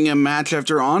naming a match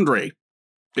after Andre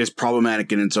is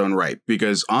problematic in its own right,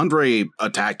 because Andre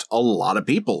attacked a lot of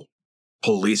people,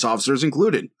 police officers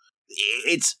included.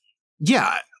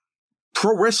 Yeah,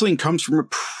 pro wrestling comes from a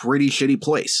pretty shitty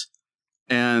place.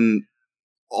 And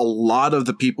a lot of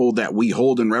the people that we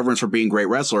hold in reverence for being great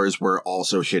wrestlers were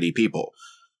also shitty people.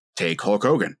 Take Hulk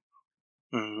Hogan.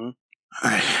 Mm-hmm.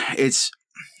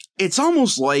 It's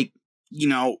almost like,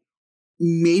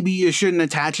 maybe you shouldn't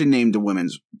attach a name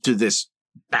to this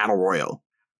battle royal.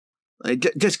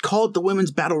 Just call it the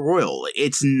Women's Battle Royal.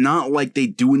 It's not like they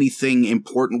do anything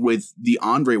important with the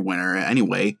Andre winner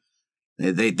anyway.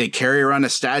 They carry around a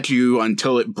statue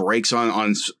until it breaks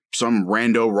on some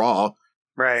rando Raw.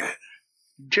 Right.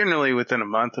 Generally within a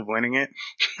month of winning it.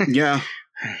 Yeah.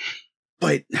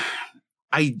 But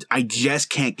I just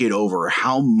can't get over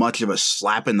how much of a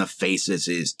slap in the face this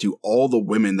is to all the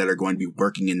women that are going to be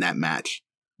working in that match,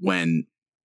 when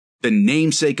the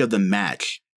namesake of the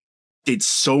match did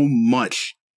so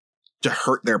much to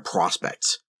hurt their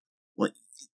prospects. Like,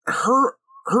 her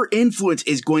influence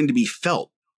is going to be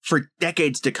felt for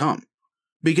decades to come,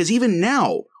 because even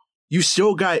now you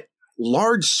still got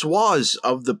large swaths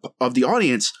of the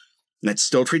audience that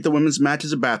still treat the women's match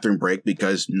as a bathroom break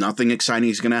because nothing exciting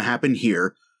is going to happen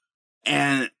here.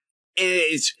 And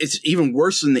it's even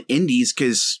worse than the indies,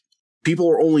 because people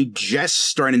are only just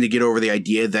starting to get over the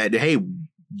idea that, hey,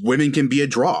 women can be a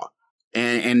draw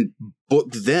and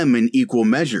book them in equal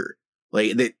measure.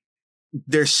 Like, that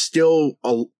there's still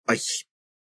a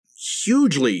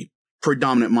hugely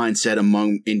predominant mindset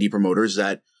among indie promoters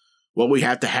that, well, we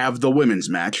have to have the women's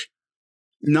match.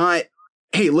 Not,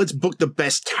 hey, let's book the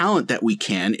best talent that we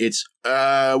can. It's,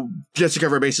 just to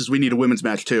cover our bases, we need a women's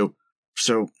match too.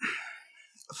 So,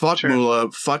 fuck Sure.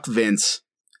 Moolah, fuck Vince.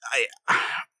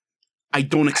 I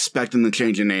don't expect them to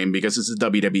change the name because it's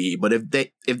the WWE, but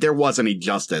if there was any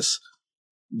justice,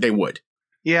 they would.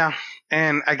 Yeah,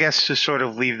 and I guess to sort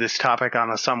of leave this topic on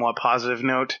a somewhat positive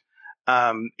note,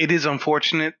 it is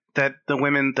unfortunate that the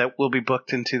women that will be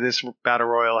booked into this Battle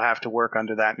Royal have to work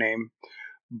under that name.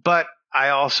 But I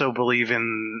also believe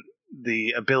in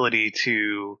the ability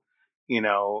to,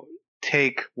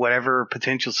 take whatever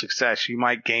potential success you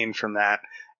might gain from that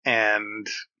and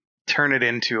turn it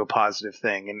into a positive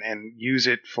thing and use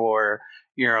it for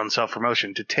your own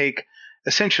self-promotion, to take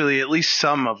essentially at least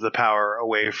some of the power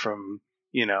away from,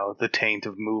 the taint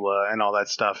of Moolah and all that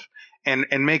stuff, and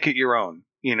make it your own,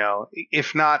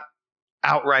 if not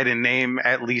outright in name,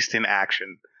 at least in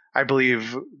action. I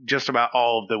believe just about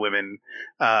all of the women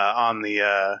on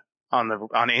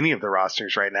any of the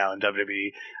rosters right now in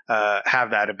WWE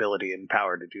have that ability and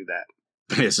power to do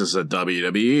that. This is a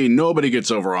WWE. Nobody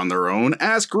gets over on their own.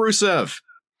 Ask Rusev.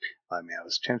 I mean, I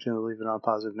was tempted to leave it on a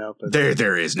positive note, but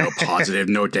There is no positive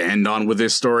note to end on with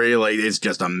this story. Like, it's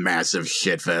just a massive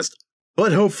shitfest.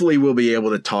 But hopefully we'll be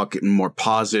able to talk in more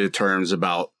positive terms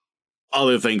about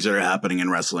other things that are happening in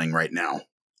wrestling right now.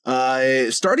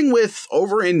 Starting with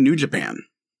over in New Japan.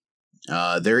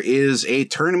 There is a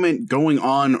tournament going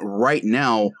on right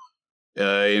now.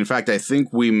 In fact, I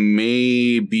think we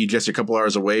may be just a couple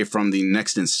hours away from the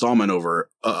next installment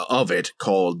of it,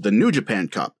 called the New Japan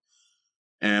Cup.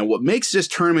 And what makes this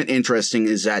tournament interesting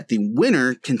is that the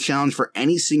winner can challenge for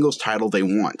any singles title they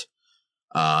want.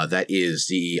 That is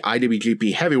the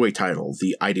IWGP Heavyweight title,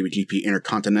 the IWGP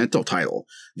Intercontinental title,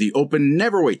 the Open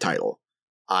Neverweight title.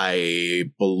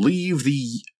 I believe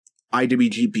the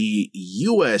IWGP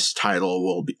US title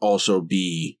will also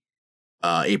be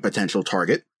a potential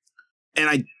target. And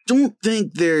I don't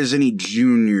think there's any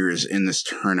juniors in this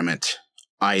tournament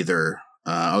either.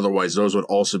 Otherwise, those would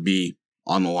also be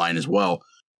on the line as well.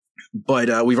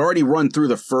 But we've already run through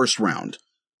the first round,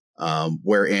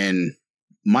 wherein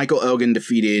Michael Elgin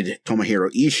defeated Tomohiro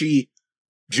Ishii,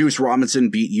 Juice Robinson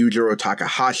beat Yujiro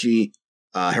Takahashi,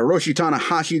 Hiroshi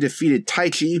Tanahashi defeated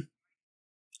Taichi,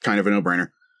 kind of a no-brainer.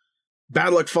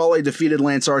 Bad Luck Fale defeated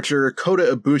Lance Archer,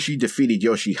 Kota Ibushi defeated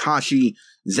Yoshihashi,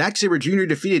 Zack Sabre Jr.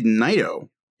 defeated Naito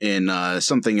in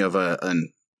something of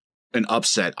an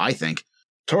upset, I think.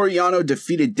 Toru Yano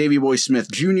defeated Davey Boy Smith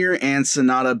Jr., and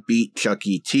Sonata beat Chuck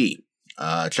E.T.,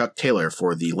 Chuck Taylor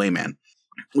for the layman.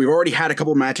 We've already had a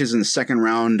couple matches in the second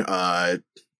round,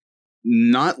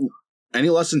 not any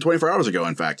less than 24 hours ago,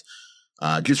 in fact.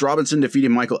 Juice Robinson defeated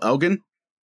Michael Elgin.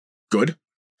 Good.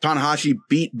 Tanahashi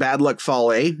beat Bad Luck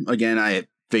Fale. Again, I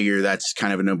figure that's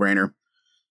kind of a no-brainer.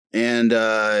 And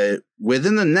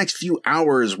within the next few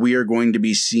hours, we are going to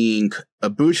be seeing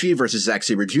Ibushi versus Zack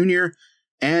Sabre Jr.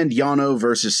 and Yano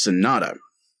versus Sonata.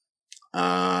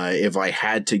 If I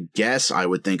had to guess, I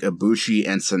would think Ibushi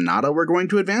and Sonata were going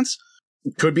to advance.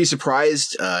 Could be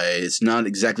surprised. It's not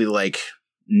exactly like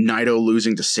Naito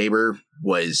losing to Sabre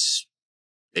was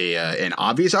an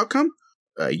obvious outcome.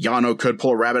 Yano could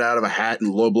pull a rabbit out of a hat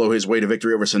and low blow his way to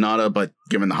victory over Sonata, but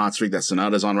given the hot streak that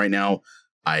Sonata's on right now,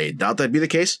 I doubt that'd be the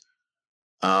case.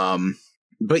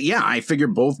 But yeah, I figure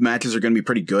both matches are going to be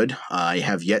pretty good. I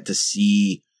have yet to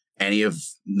see any of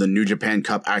the New Japan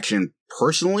Cup action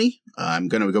personally. I'm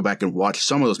going to go back and watch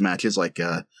some of those matches, like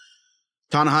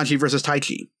Tanahashi versus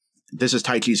Taichi. This is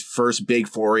Taichi's first big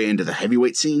foray into the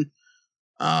heavyweight scene.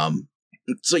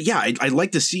 So yeah, I'd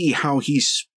like to see how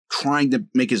he's trying to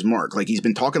make his mark. Like, he's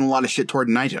been talking a lot of shit toward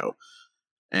Naito.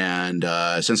 And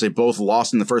since they both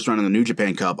lost in the first round of the New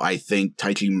Japan Cup, I think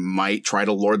Taichi might try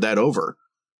to lord that over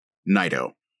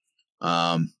Naito.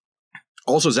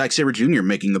 Also, Zack Sabre Jr.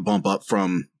 making the bump up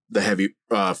from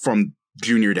from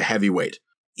junior to heavyweight.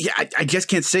 Yeah, I just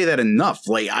can't say that enough.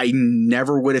 Like, I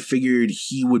never would have figured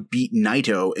he would beat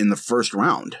Naito in the first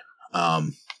round.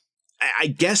 I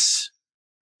guess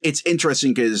it's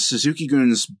interesting because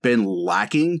Suzuki-gun's been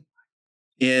lacking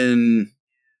in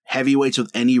heavyweights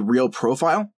with any real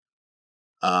profile.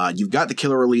 You've got the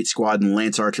Killer Elite Squad and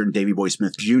Lance Archer and Davey Boy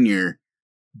Smith Jr.,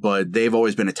 but they've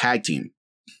always been a tag team.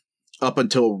 Up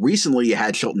until recently, you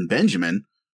had Shelton Benjamin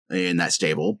in that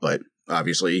stable, but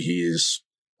obviously he's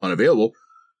unavailable.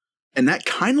 And that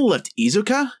kind of left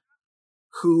Iizuka,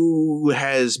 who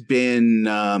has been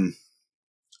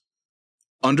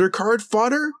undercard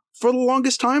fodder for the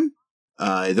longest time.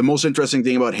 The most interesting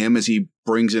thing about him is he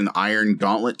brings an iron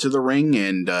gauntlet to the ring,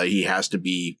 and he has to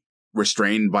be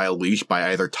restrained by a leash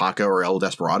by either Taka or El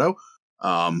Desperado.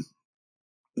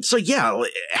 So yeah,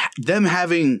 them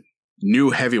having new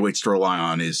heavyweights to rely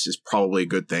on is probably a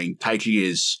good thing. Taichi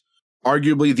is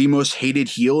arguably the most hated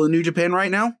heel in New Japan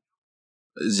right now.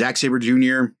 Zack Sabre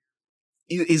Jr.,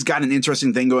 he's got an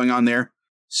interesting thing going on there.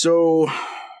 So,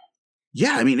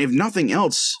 yeah, I mean, if nothing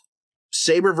else,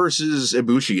 Sabre versus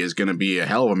Ibushi is going to be a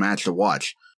hell of a match to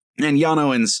watch. And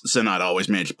Yano and Sonata always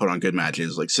manage to put on good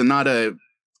matches. Like, Sonata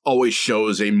always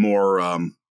shows a more,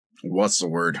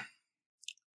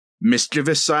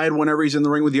 mischievous side whenever he's in the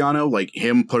ring with Yano. Like,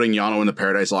 him putting Yano in the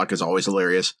Paradise Lock is always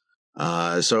hilarious.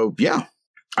 So, yeah.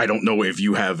 I don't know if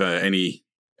you have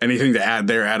anything to add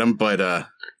there, Adam, but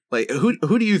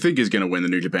who do you think is going to win the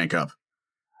New Japan Cup?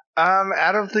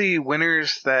 Out of the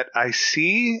winners that I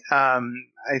see, I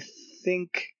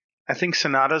think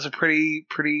Sonata's a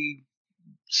pretty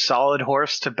solid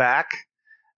horse to back.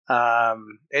 I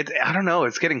don't know.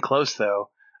 It's getting close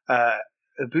though.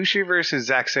 Ibushi versus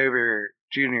Zack Sabre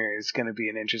Jr. is going to be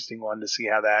an interesting one to see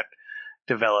how that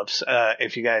develops.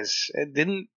 If you guys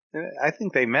didn't, I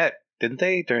think they met, didn't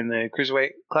they, during the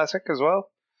Cruiserweight Classic as well?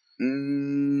 I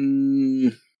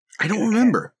don't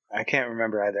remember. I can't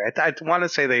remember either. I want to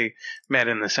say they met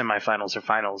in the semifinals or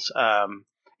finals.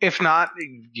 If not,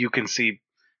 you can see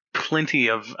plenty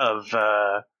of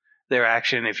their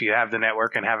action if you have the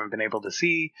network and haven't been able to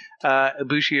see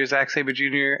Ibushi or Zack Sabre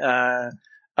Jr.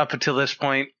 Up until this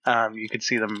point. You could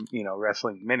see them,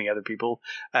 wrestling many other people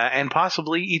and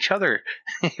possibly each other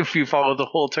if you follow the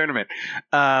whole tournament.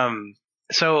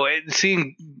 So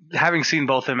having seen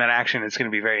both of them in action, it's going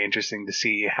to be very interesting to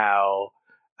see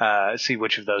see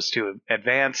which of those two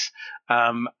advance.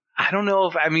 I don't know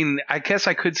I guess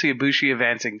I could see Ibushi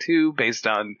advancing too, based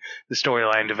on the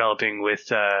storyline developing with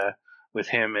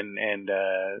him and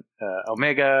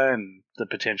Omega, and the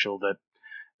potential that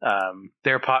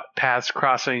their paths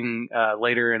crossing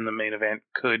later in the main event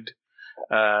could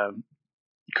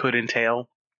entail.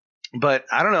 But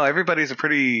I don't know. Everybody's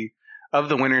of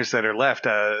the winners that are left,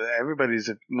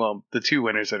 the two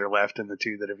winners that are left and the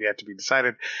two that have yet to be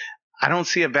decided, I don't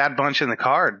see a bad bunch in the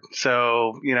card.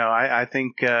 So, I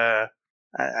think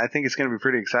it's going to be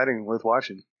pretty exciting, worth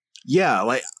watching. Yeah,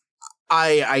 like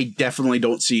I definitely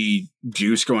don't see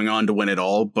Juice going on to win it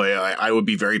all, but I would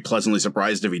be very pleasantly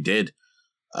surprised if he did.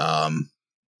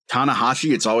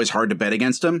 Tanahashi, it's always hard to bet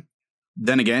against him.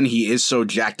 Then again, he is so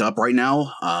jacked up right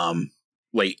now.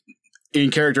 Like, in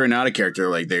character and out of character,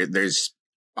 like there's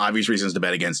obvious reasons to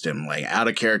bet against him. Like, out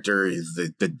of character,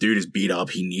 the dude is beat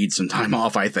up. He needs some time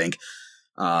off, I think.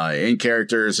 In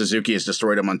character, Suzuki has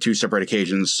destroyed him on 2 separate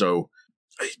occasions. So,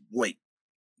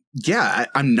 yeah,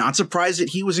 I'm not surprised that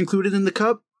he was included in the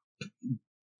Cup,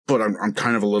 but I'm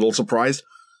kind of a little surprised.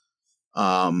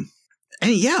 And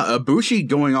yeah, Ibushi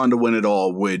going on to win it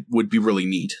all would be really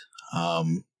neat.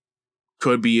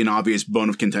 Could be an obvious bone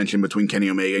of contention between Kenny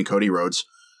Omega and Cody Rhodes.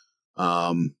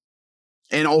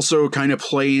 And also kind of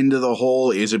play into the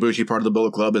whole, is Ibushi part of the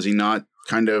Bullet Club? Is he not,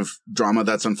 kind of drama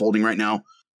that's unfolding right now?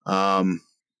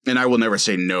 And I will never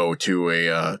say no to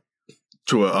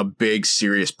a big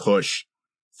serious push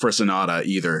for Sonata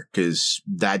either, because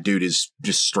that dude is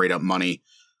just straight up money.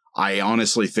 I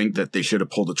honestly think that they should have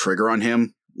pulled the trigger on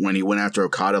him when he went after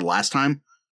Okada last time.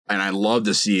 And I'd love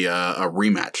to see a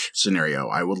rematch scenario.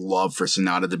 I would love for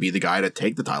Sonata to be the guy to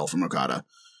take the title from Okada,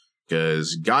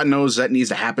 because God knows that needs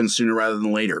to happen sooner rather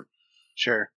than later.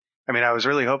 Sure. I mean, I was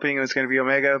really hoping it was going to be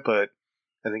Omega, but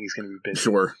I think he's going to be busy.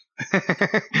 Sure.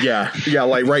 Yeah,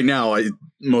 like right now,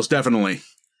 most definitely.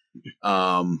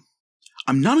 I'm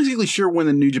not exactly sure when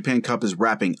the New Japan Cup is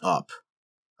wrapping up.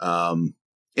 And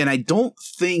I don't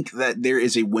think that there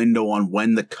is a window on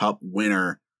when the Cup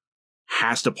winner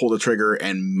has to pull the trigger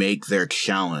and make their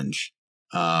challenge.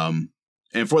 And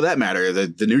for that matter,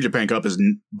 the New Japan Cup is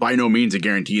by no means a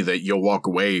guarantee that you'll walk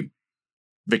away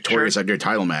victorious at your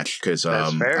title match. Because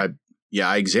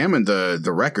I examined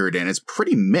the record, and it's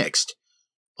pretty mixed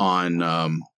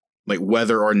on like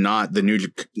whether or not the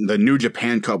New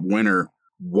Japan Cup winner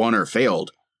won or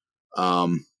failed.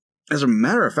 As a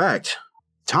matter of fact,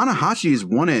 Tanahashi's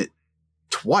won it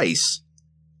twice.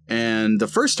 And the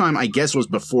first time, I guess, was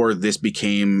before this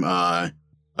became a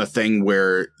thing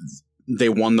where they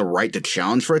won the right to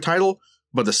challenge for a title.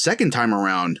 But the second time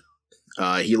around,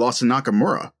 he lost to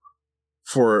Nakamura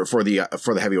for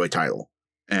the heavyweight title.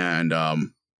 And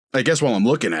I guess while I'm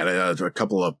looking at it, a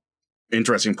couple of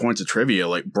interesting points of trivia,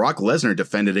 like Brock Lesnar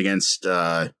defended against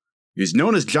he was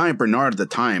known as Giant Bernard at the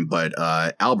time, but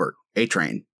Albert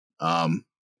A-Train,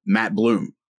 Matt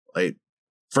Bloom, like.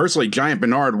 Firstly, Giant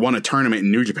Bernard won a tournament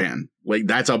in New Japan. Like,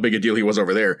 that's how big a deal he was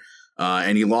over there.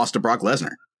 And he lost to Brock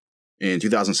Lesnar in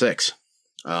 2006.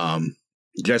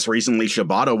 Just recently,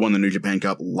 Shibata won the New Japan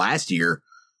Cup last year,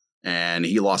 and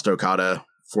he lost to Okada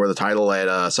for the title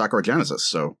at Sakura Genesis.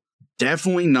 So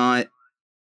definitely not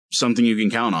something you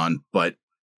can count on, but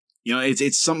you know,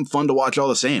 it's something fun to watch all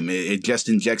the same. It just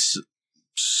injects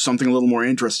something a little more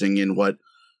interesting in what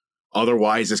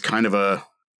otherwise is kind of a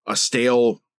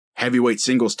stale heavyweight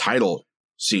singles title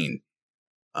scene,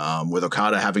 with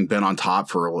Okada having been on top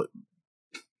for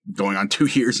going on 2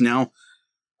 years now.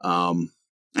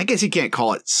 I guess you can't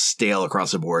call it stale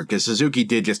across the board, because Suzuki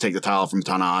did just take the title from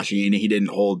Tanahashi, and he didn't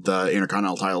hold the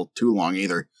Intercontinental title too long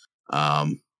either.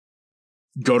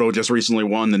 Goto just recently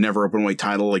won the never openweight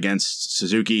title against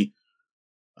Suzuki,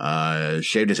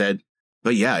 shaved his head.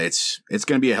 But yeah, it's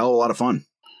going to be a hell of a lot of fun.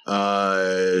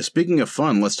 Speaking of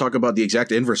fun, let's talk about the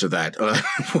exact inverse of that.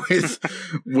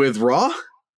 With Raw,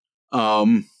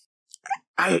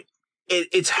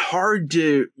 it's hard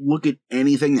to look at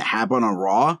anything that happened on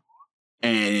Raw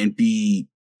and be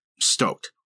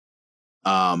stoked.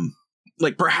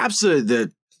 Like perhaps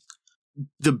the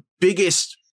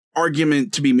biggest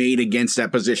argument to be made against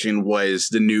that position was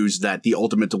the news that the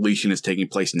Ultimate Deletion is taking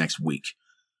place next week.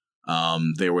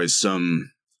 There was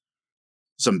some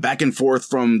back and forth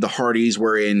from the Hardys,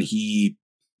 wherein he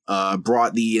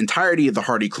brought the entirety of the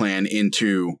Hardy clan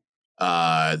into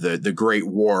the Great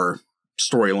War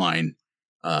storyline.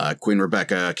 Queen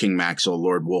Rebecca, King Maxwell,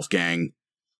 Lord Wolfgang,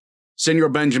 Senor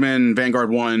Benjamin, Vanguard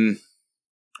 1.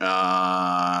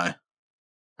 I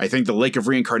think the Lake of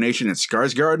Reincarnation and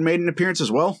Skarsgård made an appearance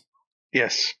as well.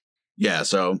 Yes. Yeah,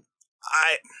 so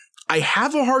I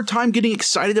have a hard time getting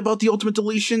excited about the Ultimate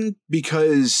Deletion,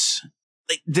 because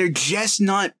they're just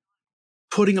not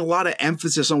putting a lot of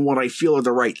emphasis on what I feel are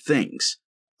the right things.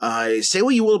 Say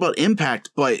what you will about Impact,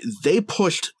 but they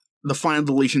pushed the Final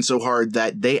Deletion so hard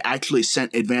that they actually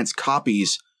sent advanced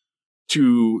copies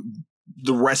to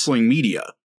the wrestling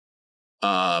media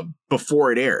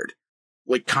before it aired.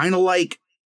 Like, kind of like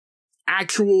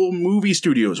actual movie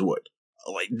studios would.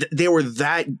 Like, they were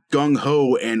that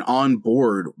gung-ho and on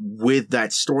board with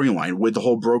that storyline, with the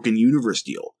whole Broken Universe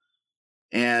deal.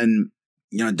 And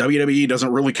you know, WWE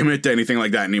doesn't really commit to anything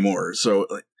like that anymore. So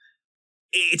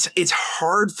it's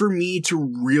hard for me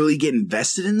to really get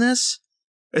invested in this,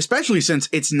 especially since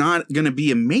it's not going to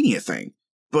be a Mania thing.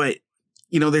 But,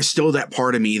 you know, there's still that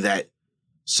part of me that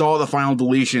saw the Final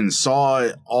Deletion, saw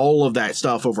all of that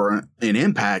stuff over in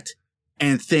Impact,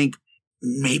 and think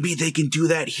maybe they can do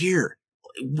that here.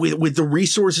 With the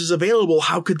resources available,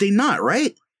 how could they not,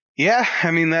 right? Yeah,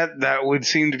 I mean, that would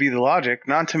seem to be the logic.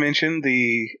 Not to mention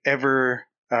the ever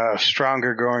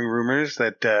stronger growing rumors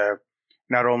that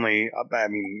not only, I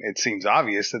mean, it seems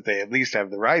obvious that they at least have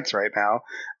the rights right now.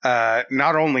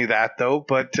 Not only that, though,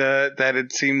 but that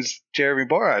it seems Jeremy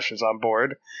Borash is on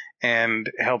board and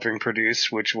helping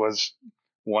produce, which was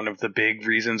one of the big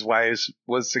reasons why it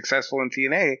was successful in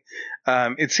TNA.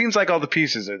 It seems like all the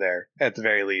pieces are there, at the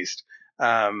very least.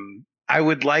 I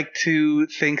would like to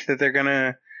think that they're going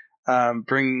to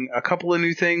bring a couple of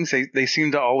new things. They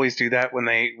seem to always do that when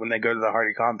they go to the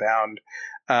Hardy compound.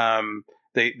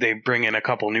 They bring in a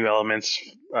couple new elements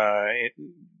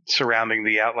surrounding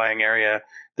the outlying area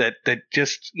that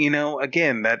just,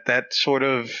 again, that sort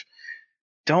of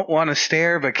don't want to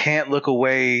stare but can't look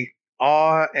away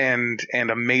awe and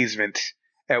amazement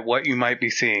at what you might be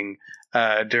seeing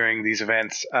during these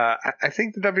events. I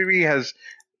think the WWE has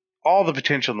all the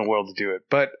potential in the world to do it,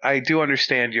 but I do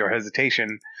understand your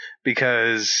hesitation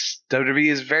because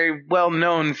WWE is very well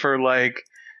known for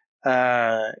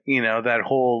that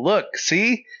whole look,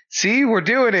 see, we're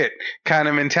doing it kind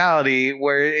of mentality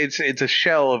where it's a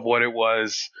shell of what it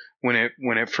was when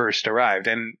it first arrived.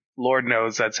 And Lord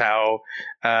knows that's how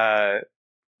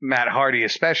Matt Hardy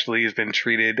especially has been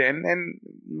treated, and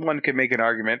one could make an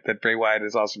argument that Bray Wyatt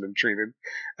has also been treated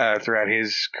throughout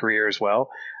his career as well.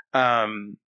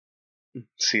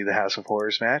 See the House of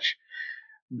Horrors match,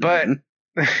 but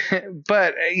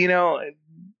but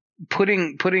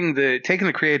taking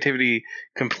the creativity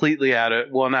completely out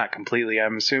of, well, not completely,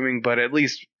 I'm assuming, but at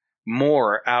least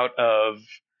more out of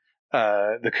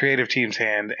the creative team's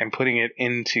hand and putting it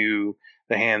into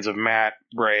the hands of Matt,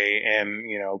 Bray, and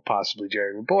possibly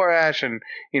Jerry Borash, and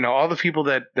all the people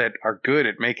that are good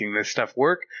at making this stuff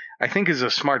work, I think is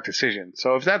a smart decision.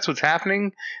 So if that's what's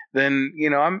happening, then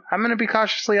I'm going to be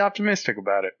cautiously optimistic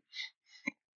about it.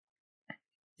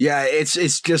 Yeah,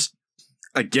 it's just,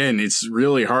 again, it's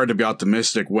really hard to be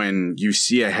optimistic when you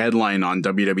see a headline on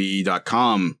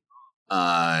WWE.com,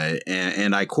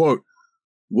 and I quote,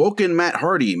 "Woken Matt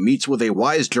Hardy meets with a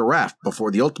wise giraffe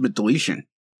before the ultimate deletion."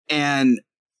 And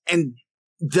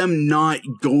them not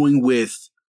going with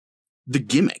the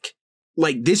gimmick.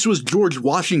 Like, this was George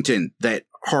Washington that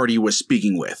Hardy was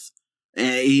speaking with.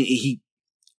 And he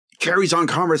carries on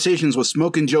conversations with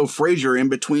Smokin' Joe Frazier in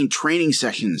between training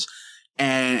sessions.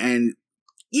 And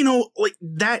like,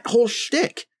 that whole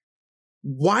shtick.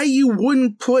 Why you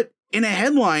wouldn't put in a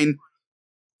headline,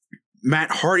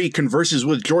 Matt Hardy converses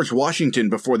with George Washington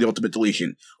before the ultimate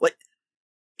deletion? Like,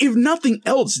 if nothing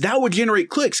else, that would generate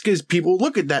clicks because people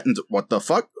look at that and what the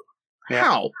fuck? Yeah.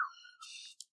 How?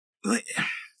 It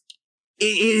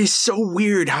is so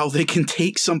weird how they can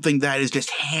take something that is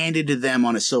just handed to them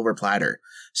on a silver platter.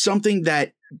 Something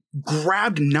that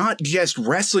grabbed not just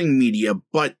wrestling media,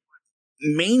 but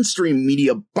mainstream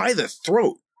media by the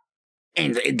throat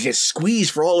and it just squeezed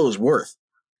for all it was worth.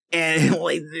 And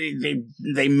like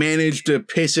they managed to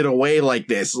piss it away like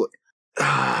this.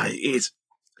 It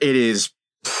is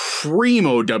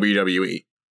primo WWE.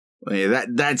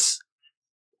 That's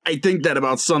I think that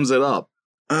about sums it up.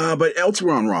 But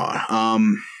elsewhere on Raw,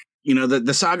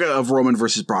 the saga of Roman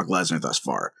versus Brock Lesnar thus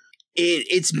far,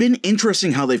 it's been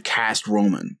interesting how they've cast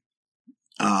Roman.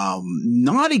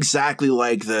 Not exactly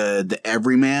like the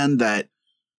everyman that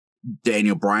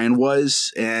Daniel Bryan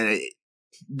was, and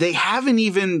they haven't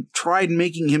even tried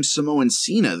making him Samoan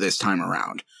Cena this time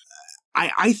around.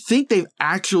 I think they've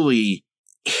actually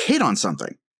hit on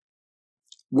something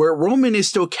where Roman is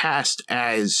still cast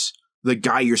as the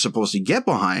guy you're supposed to get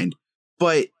behind,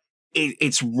 but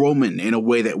it's Roman in a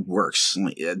way that works.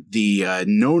 The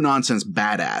no-nonsense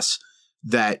badass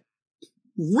that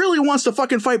really wants to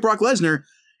fucking fight Brock Lesnar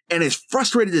and is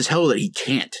frustrated as hell that he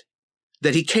can't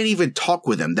even talk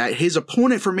with him, that his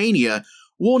opponent for Mania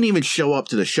won't even show up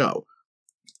to the show.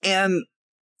 And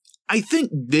I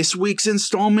think this week's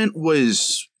installment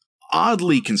was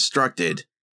oddly constructed.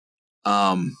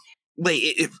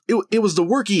 It was the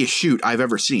workiest shoot I've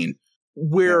ever seen,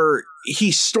 where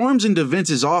he storms into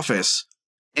Vince's office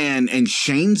and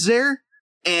Shane's there,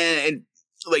 and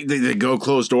like they go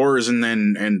close doors,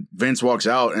 and Vince walks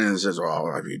out and says,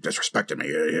 "Oh, you disrespected me.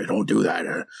 You don't do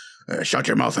that. Shut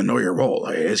your mouth and know your role."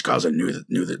 His cousin knew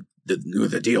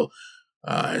the deal.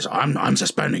 So I'm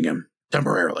suspending him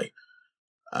temporarily.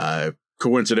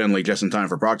 Coincidentally, just in time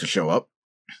for Brock to show up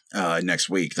next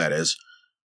week. That is,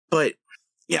 but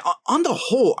yeah, on the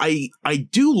whole, I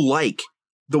do like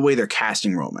the way they're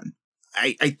casting Roman.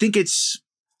 I think it's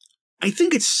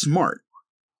smart.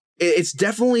 It's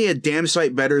definitely a damn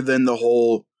sight better than the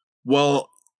whole, well,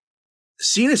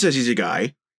 Cena says he's a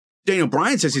guy, Daniel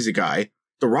Bryan says he's a guy,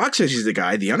 The Rock says he's a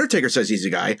guy, The Undertaker says he's a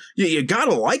guy. You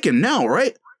gotta like him now,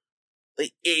 right?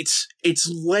 It's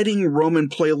letting Roman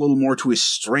play a little more to his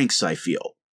strengths, I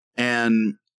feel.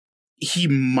 And he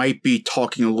might be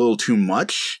talking a little too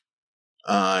much,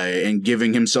 and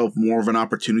giving himself more of an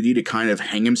opportunity to kind of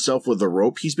hang himself with the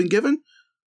rope he's been given.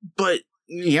 But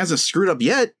he hasn't screwed up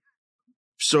yet.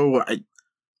 So,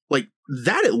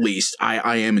 that at least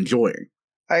I am enjoying.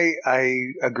 I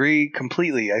agree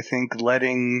completely. I think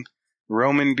letting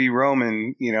Roman be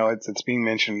Roman, it's being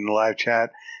mentioned in the live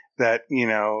chat, that,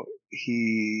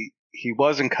 he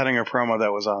wasn't cutting a promo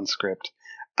that was on script.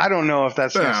 I don't know if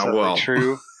that's necessarily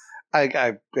true. I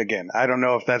don't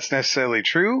know if that's necessarily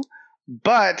true,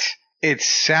 but it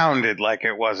sounded like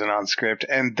it wasn't on script,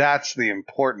 and that's the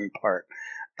important part.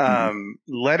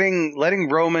 Letting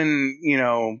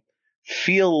Roman,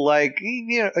 feel like,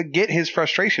 get his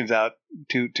frustrations out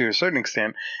to a certain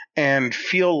extent and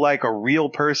feel like a real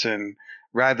person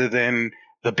rather than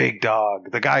the big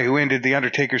dog, the guy who ended the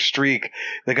Undertaker's streak,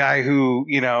 the guy who,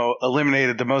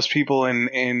 eliminated the most people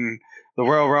in the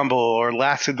Royal Rumble or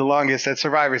lasted the longest at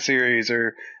Survivor Series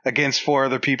or against 4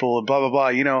 other people, blah,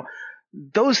 blah, blah.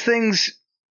 Those things,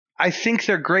 I think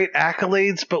they're great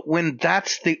accolades, but when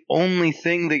that's the only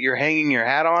thing that you're hanging your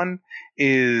hat on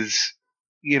is,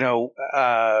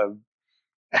 how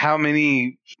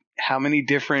many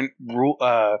different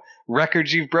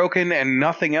records you've broken and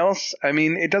nothing else. I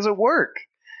mean, it doesn't work.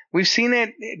 We've seen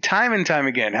it time and time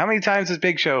again. How many times has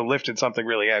Big Show lifted something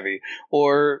really heavy,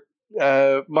 or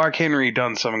Mark Henry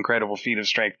done some incredible feat of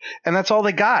strength, and that's all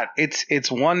they got?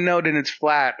 It's one note and it's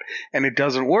flat, and it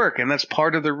doesn't work. And that's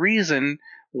part of the reason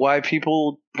why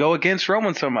people go against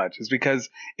Roman so much, is because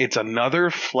it's another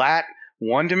flat,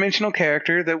 one-dimensional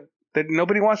character that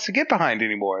nobody wants to get behind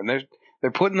anymore, and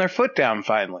they're putting their foot down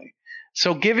finally.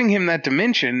 So giving him that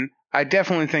dimension, I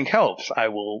definitely think helps. I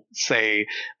will say,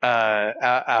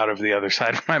 out of the other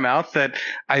side of my mouth, that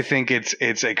I think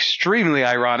it's extremely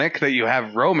ironic that you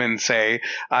have Roman say,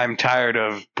 "I'm tired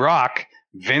of Brock,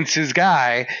 Vince's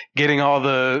guy, getting all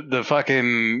the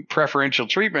fucking preferential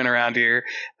treatment around here."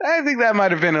 I think that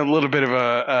might have been a little bit of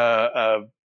a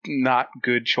not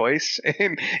good choice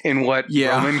in what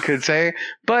Roman could say.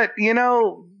 But,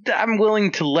 I'm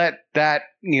willing to let that,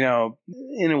 in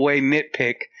a way,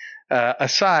 nitpick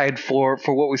aside for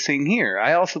what we're seeing here.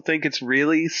 I also think it's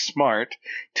really smart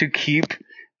to keep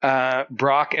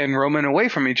Brock and Roman away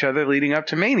from each other leading up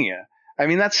to Mania. I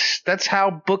mean, that's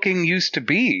how booking used to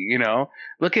be,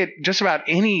 Look at just about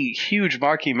any huge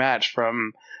marquee match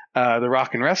from the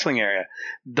rock and wrestling area.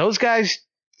 Those guys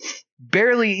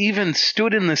barely even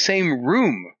stood in the same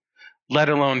room, let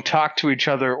alone talked to each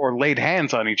other or laid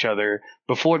hands on each other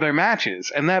before their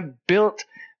matches. And that built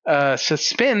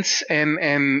suspense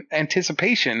and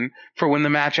anticipation for when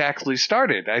the match actually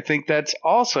started. I think that's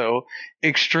also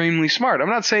extremely smart. I'm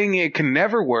not saying it can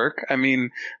never work. I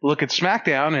mean, look at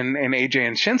SmackDown and AJ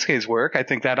and Shinsuke's work. I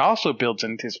think that also builds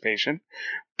anticipation.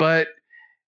 But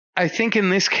I think in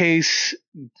this case,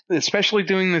 especially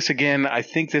doing this again, I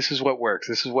think this is what works.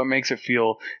 This is what makes it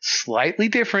feel slightly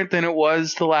different than it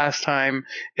was the last time.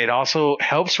 It also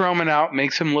helps Roman out,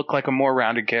 makes him look like a more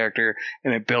rounded character,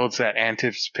 and it builds that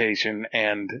anticipation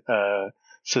and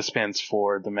suspense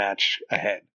for the match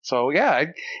ahead. So yeah,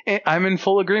 I'm in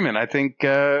full agreement. I think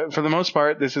for the most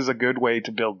part, this is a good way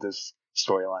to build this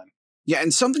storyline. Yeah,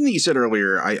 and something that you said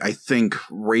earlier, I think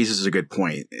raises a good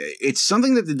point. It's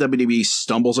something that the WWE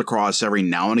stumbles across every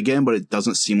now and again, but it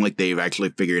doesn't seem like they've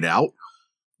actually figured out,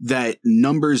 that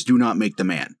numbers do not make the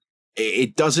man.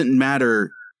 It doesn't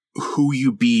matter who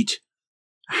you beat,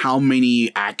 how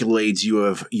many accolades you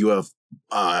have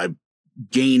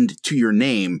gained to your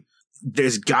name.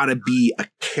 There's got to be a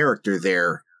character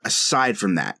there aside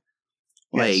from that.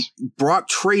 Like, yes. Brock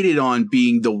traded on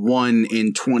being the 1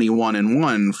 in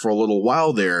 21-1 for a little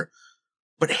while there,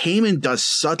 but Heyman does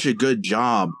such a good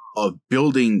job of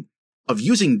using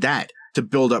that to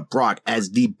build up Brock as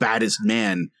the baddest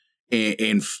man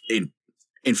in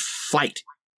fight.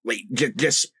 Like,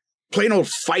 just plain old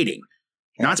fighting.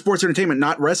 Yeah. Not sports entertainment,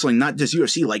 not wrestling, not just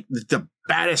UFC, like the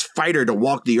baddest fighter to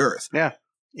walk the earth. Yeah.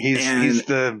 He's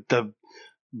the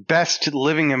best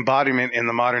living embodiment in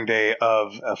the modern day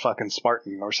of a fucking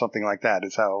Spartan or something like that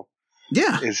is how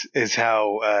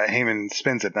Heyman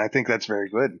spins it. And I think that's very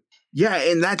good. Yeah.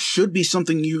 And that should be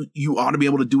something you ought to be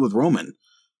able to do with Roman.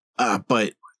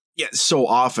 But yeah, so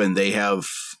often they've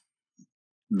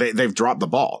dropped the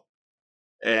ball,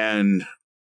 and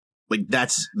like,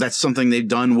 that's something they've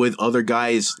done with other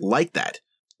guys like that.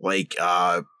 Like,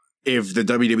 if the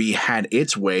WWE had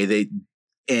its way,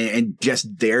 and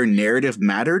just their narrative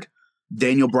mattered,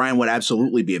 Daniel Bryan would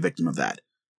absolutely be a victim of that.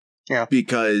 Yeah.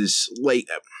 Because, like,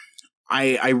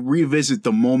 I revisit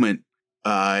the moment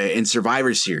in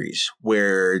Survivor Series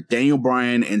where Daniel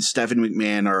Bryan and Stephanie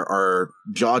McMahon are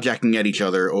jaw-jacking at each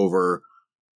other over,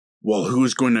 well,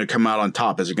 who's going to come out on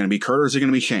top? Is it going to be Kurt or is it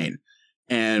going to be Shane?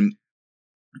 And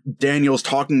Daniel's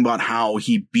talking about how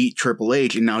he beat Triple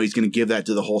H and now he's going to give that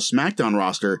to the whole SmackDown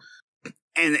roster.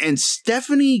 And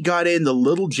Stephanie got in the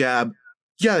little jab.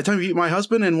 Yeah, the time you beat my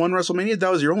husband and won WrestleMania, that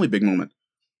was your only big moment.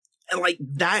 like,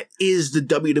 that is the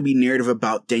WWE narrative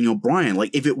about Daniel Bryan.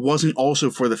 Like, if it wasn't also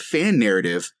for the fan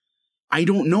narrative, I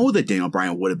don't know that Daniel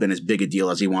Bryan would have been as big a deal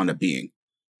as he wound up being.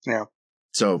 Yeah.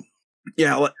 So,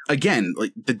 yeah, again,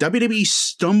 like, the WWE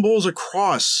stumbles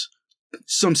across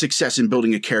some success in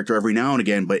building a character every now and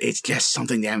again, but it's just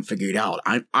something they haven't figured out.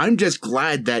 I'm just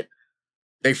glad that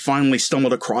they finally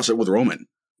stumbled across it with Roman.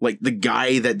 Like, the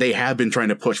guy that they have been trying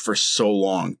to push for so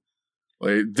long.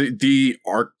 Like, the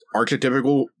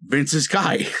archetypical Vince's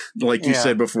guy, like you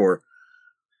said before.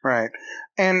 Right.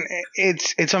 And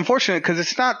it's unfortunate because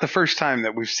it's not the first time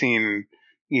that we've seen,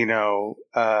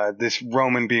 this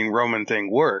Roman being Roman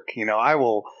thing work. I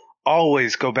will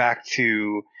always go back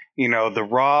to, the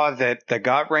Raw that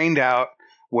got rained out,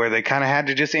 where they kind of had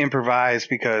to just improvise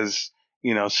because,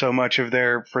 so much of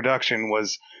their production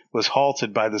was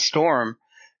halted by the storm.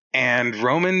 And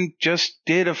Roman just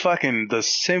did the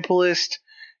simplest,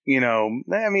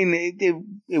 it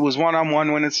was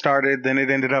one-on-one when it started, then it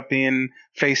ended up being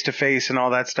face-to-face and all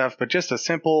that stuff, but just a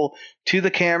simple to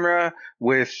the camera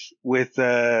with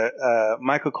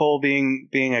Michael Cole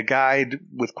being a guide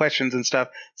with questions and stuff,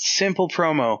 simple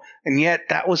promo. And yet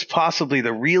that was possibly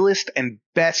the realest and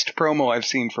best promo I've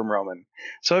seen from Roman.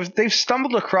 So if they've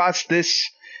stumbled across this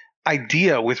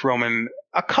idea with Roman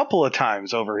a couple of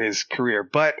times over his career,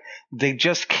 but they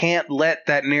just can't let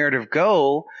that narrative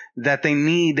go that they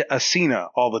need a Cena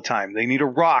all the time. They need a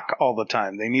Rock all the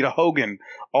time. They need a Hogan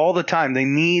all the time. They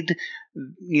need,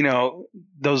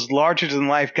 those larger than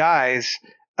life guys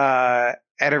at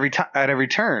every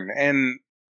turn. And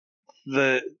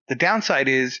the downside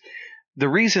is the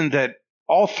reason that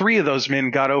all three of those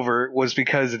men got over was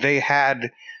because they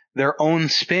had their own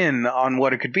spin on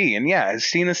what it could be. And yeah, is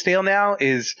Cena stale now?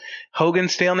 Is Hogan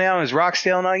stale now? Is Rock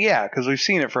stale now? Yeah, because we've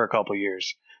seen it for a couple of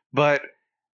years. But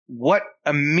what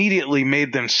immediately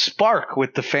made them spark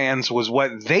with the fans was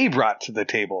what they brought to the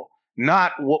table,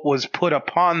 not what was put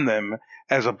upon them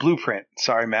as a blueprint.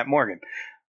 Sorry, Matt Morgan.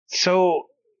 So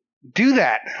do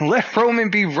that. Let Roman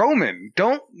be Roman.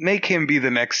 Don't make him be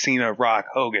the next Cena, Rock,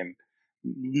 Hogan.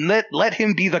 Let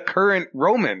him be the current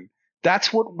Roman.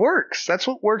 That's what works. That's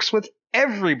what works with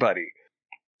everybody.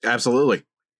 Absolutely.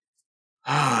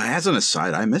 As an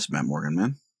aside, I miss Matt Morgan,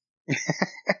 man.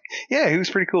 Yeah, he was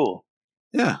pretty cool.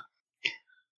 Yeah.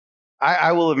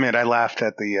 I will admit, I laughed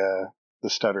at the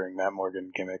stuttering Matt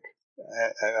Morgan gimmick.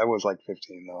 I was like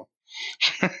 15, though.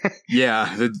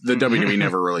 Yeah, the WWE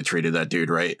never really treated that dude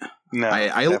right. No.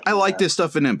 I like this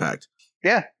stuff in Impact.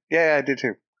 Yeah, I did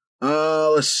too.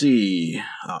 Let's see.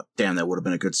 Oh, damn, that would have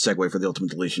been a good segue for the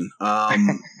Ultimate Deletion. But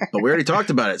we already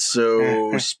talked about it.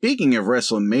 So, speaking of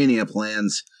WrestleMania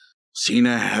plans,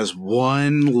 Cena has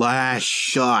one last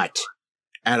shot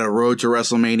at a road to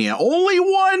WrestleMania. Only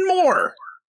one more!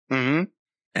 Mm-hmm.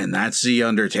 And that's The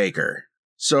Undertaker.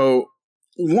 So,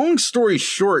 long story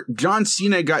short, John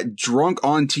Cena got drunk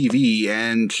on TV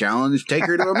and challenged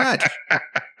Taker to a match.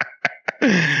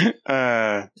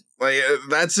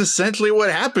 That's essentially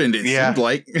what happened, it seemed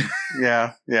like.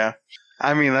 Yeah.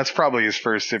 I mean, that's probably his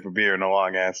first sip of beer in a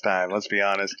long-ass time, let's be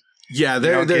honest. Yeah,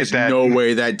 there's no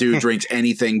way that dude drinks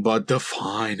anything but the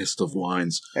finest of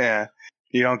wines. Yeah,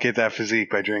 you don't get that physique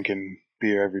by drinking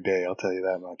beer every day, I'll tell you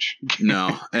that much.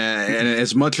 No, and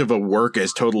as much of a work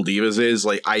as Total Divas is,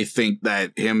 like, I think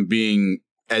that him being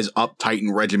as uptight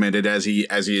and regimented as he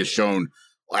has shown,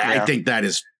 I think that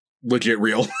is legit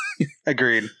real.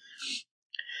 Agreed.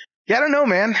 Yeah, I don't know,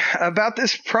 man, about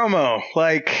this promo.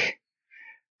 Like,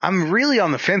 I'm really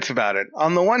on the fence about it.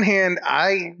 On the one hand,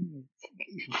 I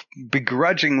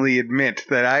begrudgingly admit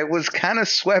that I was kind of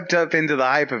swept up into the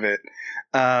hype of it,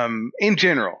 in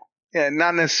general. Yeah,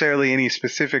 not necessarily any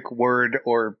specific word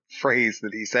or phrase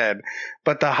that he said,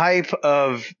 but the hype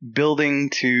of building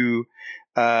to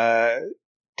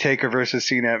Taker versus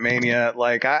Cena at Mania,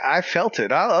 like I felt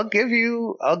it. I'll give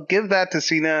that to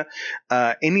Cena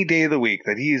any day of the week,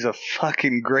 that he's a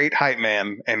fucking great hype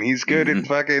man and he's good at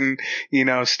fucking,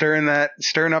 stirring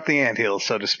up the anthill,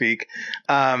 so to speak.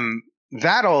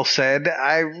 That all said,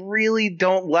 I really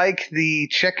don't like the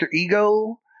check your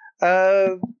ego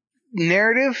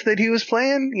narrative that he was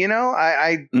playing.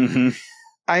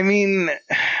 I mean,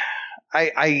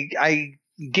 I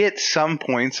get some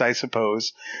points, I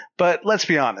suppose, but let's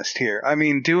be honest here. I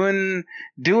mean, doing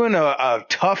a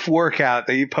tough workout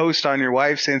that you post on your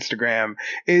wife's Instagram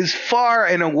is far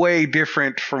and away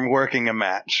different from working a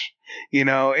match.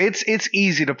 It's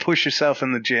easy to push yourself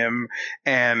in the gym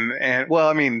and well,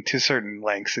 I mean, to certain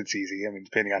lengths, it's easy. I mean,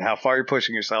 depending on how far you're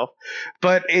pushing yourself,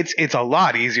 but it's a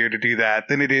lot easier to do that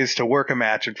than it is to work a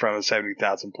match in front of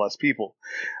 70,000 plus people.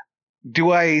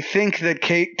 Do I think that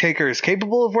Taker is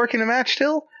capable of working a match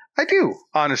still? I do,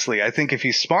 honestly. I think if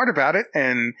he's smart about it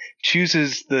and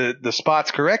chooses the spots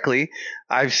correctly,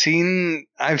 I've seen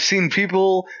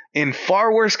people in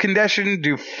far worse condition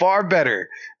do far better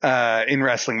in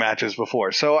wrestling matches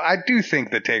before. So I do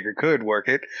think that Taker could work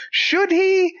it. Should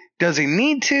he? Does he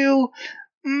need to?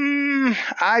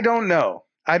 I don't know.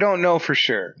 I don't know for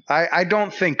sure. I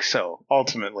don't think so,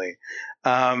 ultimately.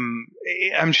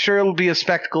 I'm sure it'll be a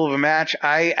spectacle of a match.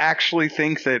 I actually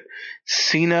think that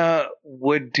Cena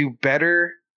would do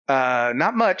better,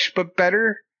 not much, but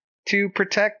better to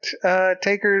protect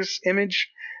Taker's image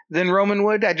than Roman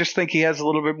would. I just think he has a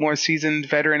little bit more seasoned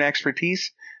veteran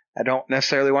expertise. I don't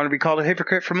necessarily want to be called a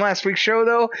hypocrite from last week's show,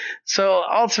 though. So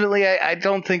ultimately, I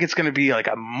don't think it's going to be like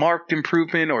a marked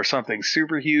improvement or something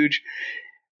super huge.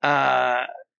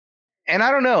 And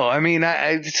I don't know. I mean,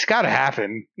 it's got to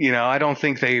happen. I don't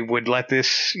think they would let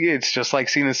this. It's just like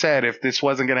Cena said. If this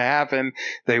wasn't going to happen,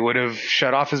 they would have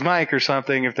shut off his mic or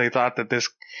something if they thought that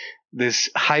this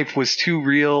hype was too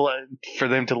real for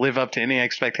them to live up to any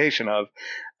expectation of.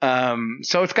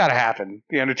 So it's got to happen.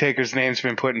 The Undertaker's name's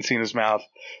been put in Cena's mouth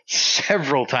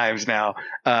several times now,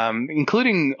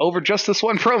 including over just this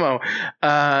one promo.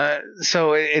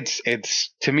 So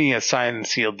it's to me a signed and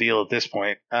sealed deal at this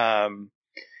point.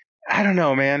 I don't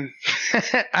know, man.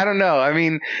 I don't know. I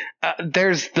mean,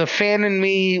 there's the fan in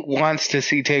me wants to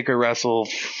see Taker wrestle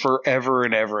forever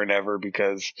and ever and ever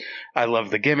because I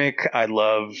love the gimmick. I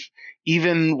love,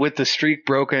 even with the streak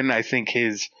broken, I think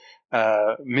his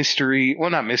mystery,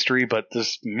 well, not mystery, but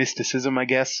this mysticism, I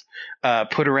guess,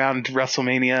 put around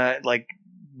WrestleMania, like,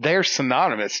 they're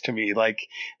synonymous to me. Like,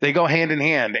 they go hand in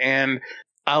hand. And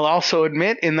I'll also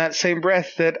admit in that same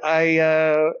breath that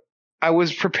I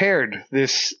was prepared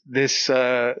this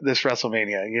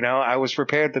WrestleMania. I was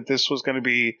prepared that this was going to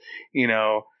be,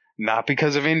 not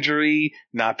because of injury,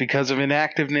 not because of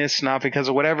inactiveness, not because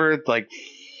of whatever, like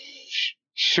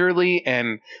surely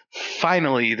and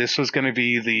finally this was going to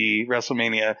be the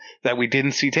WrestleMania that we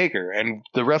didn't see Taker, and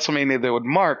the WrestleMania that would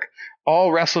mark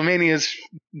all WrestleManias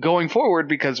going forward,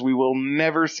 because we'll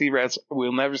never see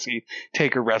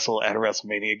Taker wrestle at a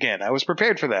WrestleMania again. I was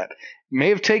prepared for that. May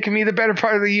have taken me the better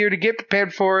part of the year to get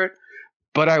prepared for it,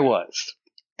 but I was.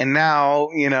 And now,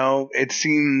 it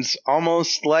seems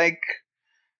almost like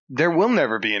there will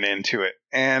never be an end to it.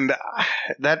 And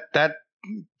that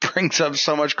brings up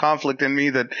so much conflict in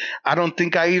me that I don't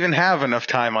think I even have enough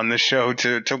time on this show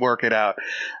to work it out.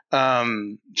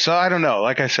 So I don't know.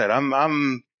 Like I said,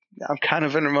 I'm kind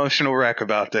of an emotional wreck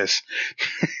about this.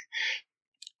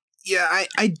 Yeah,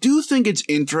 I do think it's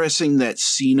interesting that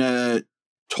Cena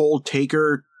told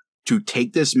Taker to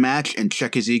take this match and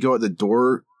check his ego at the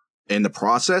door in the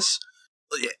process,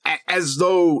 as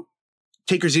though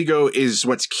Taker's ego is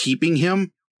what's keeping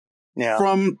him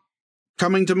from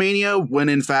coming to Mania, when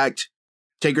in fact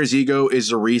Taker's ego is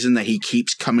the reason that he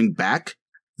keeps coming back,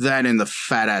 that and the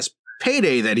fat-ass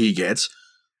payday that he gets.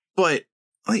 But,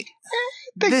 like,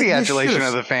 big adulation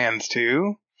of the fans,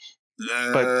 too.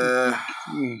 But,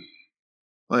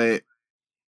 like,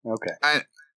 okay.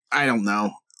 I don't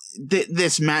know.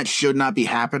 This match should not be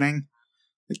happening.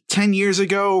 10 years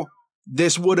ago,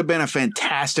 this would have been a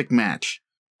fantastic match.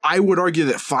 I would argue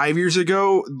that 5 years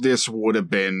ago, this would have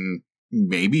been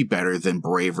maybe better than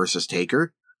Bray versus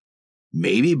Taker.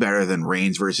 Maybe better than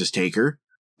Reigns versus Taker.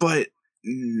 But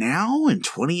now in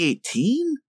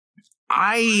 2018,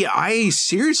 I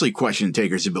seriously question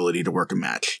Taker's ability to work a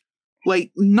match.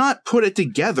 Like, not put it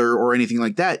together or anything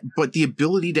like that, but the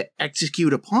ability to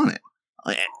execute upon it.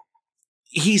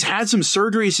 He's had some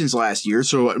surgery since last year,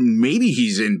 so maybe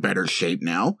he's in better shape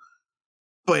now.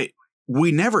 But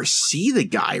we never see the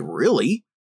guy, really.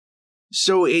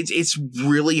 So it's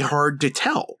really hard to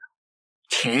tell.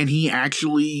 Can he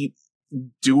actually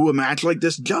do a match like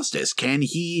this justice? Can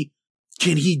he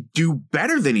do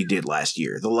better than he did last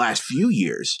year, the last few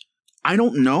years? I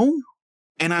don't know.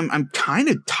 And I'm kind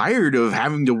of tired of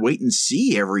having to wait and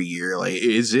see every year. Like,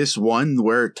 is this one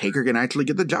where Taker can actually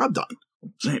get the job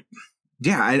done?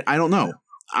 Yeah, I don't know.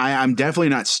 I'm definitely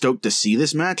not stoked to see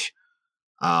this match.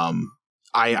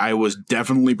 I was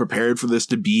definitely prepared for this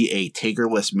to be a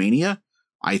Taker-less Mania.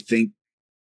 I think,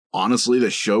 honestly,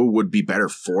 the show would be better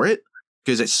for it,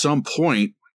 because at some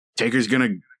point, Taker's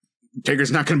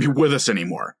not gonna be with us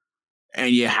anymore.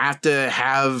 And you have to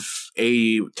have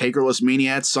a Taker-less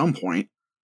Mania at some point.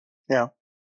 Yeah.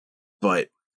 But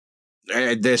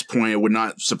at this point, it would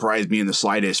not surprise me in the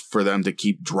slightest for them to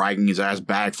keep dragging his ass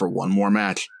back for one more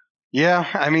match. Yeah,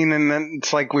 I mean, and then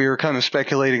it's like we were kind of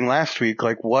speculating last week,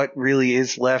 like what really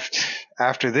is left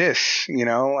after this,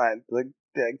 I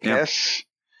guess,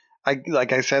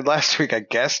 like I said last week, I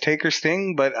guess Taker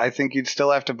Sting, but I think you'd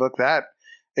still have to book that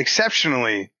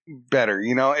exceptionally better.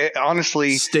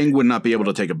 Honestly, Sting would not be able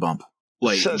to take a bump.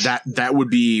 Like that would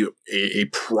be a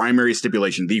primary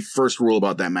stipulation. The first rule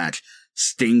about that match: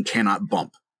 Sting cannot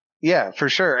bump. Yeah, for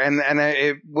sure. And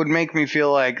it would make me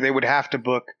feel like they would have to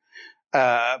book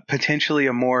potentially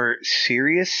a more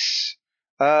serious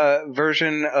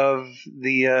version of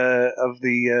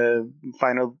the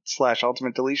final /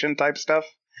 ultimate deletion type stuff.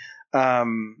 I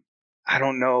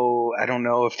don't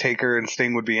know if Taker and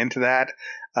Sting would be into that.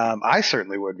 I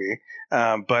certainly would be,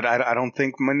 but I don't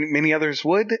think many others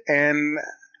would, and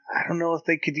I don't know if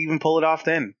they could even pull it off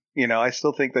then. I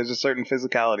still think there's a certain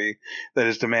physicality that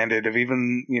is demanded of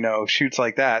even, shoots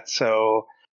like that. So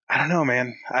I don't know,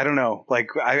 man. I don't know. Like,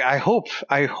 I hope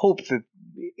that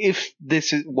if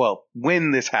this is, well,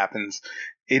 when this happens,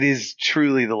 it is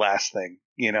truly the last thing.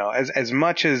 As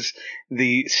much as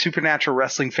the supernatural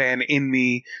wrestling fan in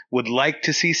me would like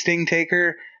to see Sting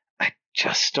Taker, I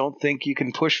just don't think you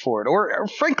can push for it, or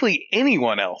frankly,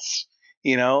 anyone else.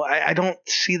 I don't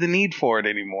see the need for it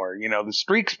anymore. The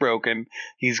streak's broken.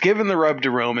 He's given the rub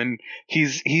to Roman.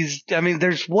 I mean,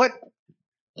 there's what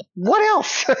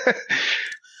else?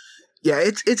 Yeah,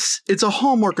 it's a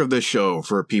hallmark of this show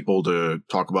for people to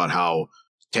talk about how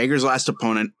Taker's last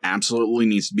opponent absolutely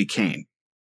needs to be Kane.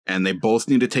 And they both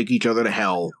need to take each other to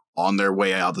hell on their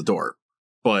way out the door.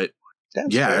 But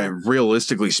That's yeah, fair.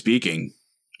 realistically speaking,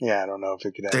 Yeah, I don't know if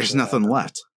it could. There's nothing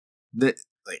left.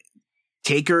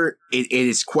 Taker, it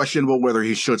is questionable whether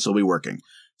he should still be working.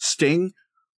 Sting,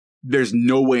 there's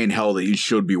no way in hell that he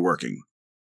should be working.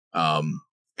 And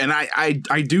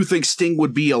I do think Sting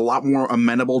would be a lot more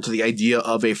amenable to the idea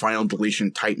of a final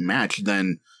deletion type match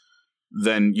than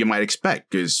you might expect,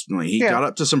 because he got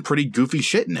up to some pretty goofy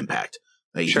shit in Impact.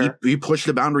 Sure. He pushed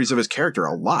the boundaries of his character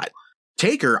a lot.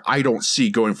 Taker, I don't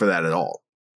see going for that at all.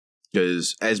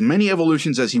 Because as many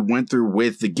evolutions as he went through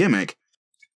with the gimmick,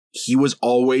 he was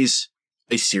always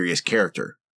a serious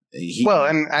character.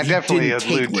 And I definitely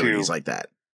take allude to like that.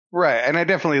 Right, and I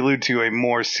definitely allude to a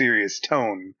more serious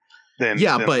tone than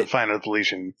the final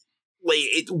deletion. Like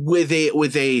with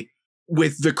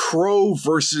the Crow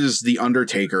versus the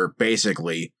Undertaker,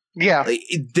 basically. Yeah,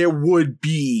 there would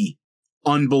be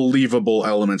unbelievable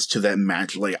elements to that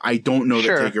match. Like, I don't know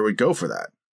that Taker would go for that.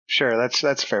 Sure, that's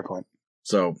a fair point.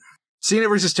 So, Cena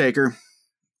versus Taker,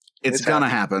 it's gonna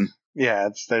happen. Yeah,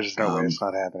 there's no way it's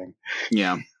not happening.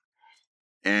 Yeah,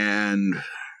 and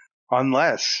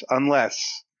unless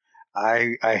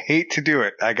I hate to do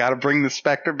it, I got to bring the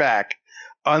Spectre back.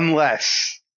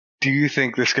 Unless, do you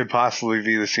think this could possibly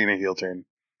be the Cena heel turn?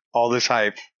 All this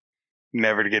hype,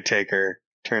 never to get Taker,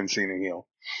 turn Cena heel.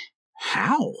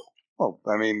 How? Well,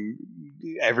 I mean,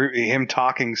 him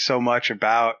talking so much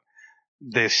about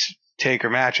this Taker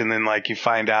match, and then like you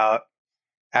find out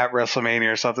at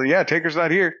WrestleMania or something, yeah, Taker's not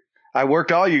here. I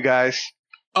worked all you guys.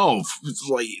 Oh,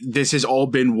 like this has all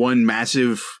been one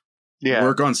massive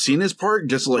work on Cena's part,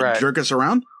 just to jerk us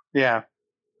around? Yeah.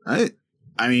 I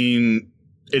mean,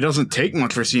 it doesn't take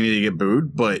much for Cena to get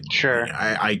booed, but sure.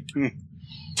 I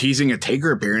teasing a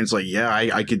Taker appearance,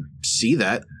 I could see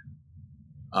that.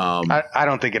 I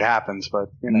don't think it happens, but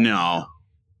no.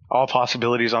 All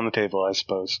possibilities on the table, I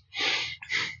suppose.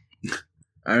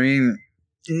 I mean,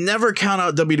 never count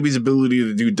out WWE's ability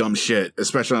to do dumb shit,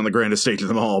 especially on the grandest stage of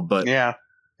them all. But yeah.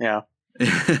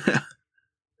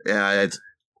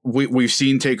 We've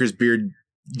seen Taker's beard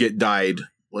get dyed.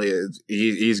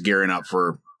 He's gearing up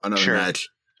for another match.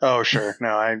 Oh, sure.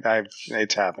 No,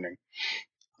 it's happening.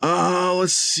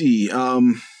 Let's see.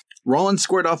 Rollins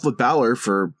squared off with Balor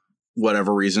for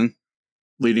whatever reason,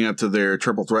 leading up to their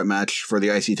triple threat match for the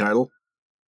IC title.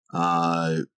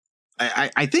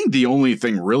 I think the only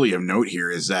thing really of note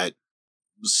here is that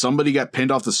somebody got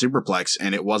pinned off the superplex,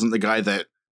 and it wasn't the guy that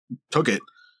took it.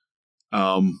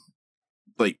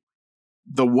 Like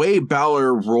the way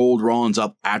Balor rolled Rollins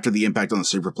up after the impact on the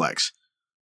superplex.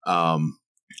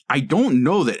 I don't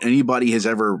know that anybody has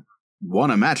ever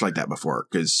won a match like that before,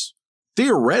 because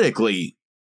theoretically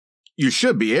you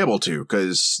should be able to,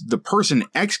 because the person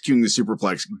executing the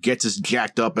superplex gets as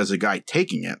jacked up as a guy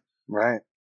taking it. Right.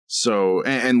 So,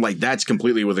 and like that's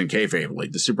completely within kayfabe.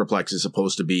 Like the superplex is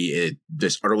supposed to be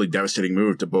this utterly devastating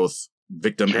move to both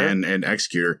victim and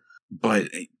executor. But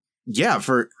yeah,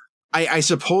 I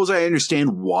suppose I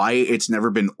understand why it's never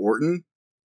been Orton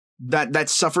that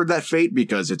suffered that fate,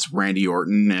 because it's Randy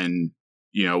Orton, and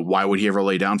why would he ever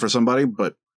lay down for somebody?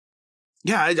 But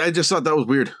yeah, I just thought that was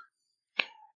weird.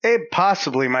 It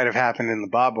possibly might have happened in the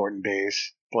Bob Orton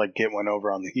days, like get one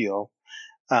over on the heel.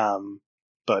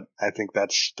 But I think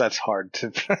that's hard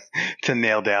to to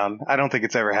nail down. I don't think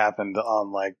it's ever happened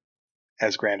on like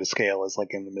as grand a scale as like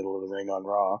in the middle of the ring on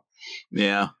Raw.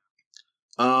 Yeah.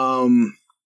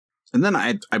 And then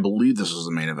I believe this was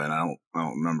the main event. I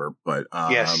don't remember, but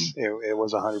yes, it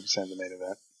was 100% the main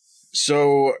event.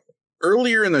 So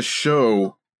earlier in the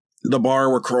show, the Bar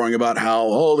were crowing about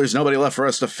how, there's nobody left for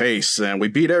us to face, and we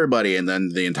beat everybody, and then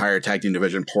the entire tag team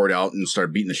division poured out and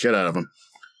started beating the shit out of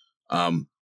them.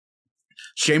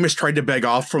 Sheamus tried to beg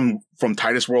off from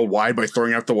Titus Worldwide by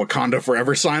throwing out the Wakanda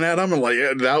Forever sign at him,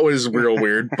 and that was real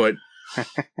weird, but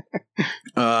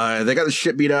they got the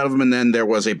shit beat out of them, and then there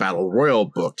was a battle royal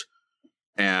booked,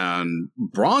 and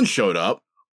Braun showed up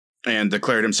and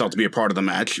declared himself to be a part of the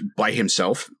match by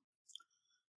himself.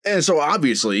 And so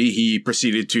obviously he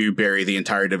proceeded to bury the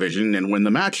entire division and win the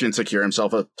match and secure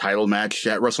himself a title match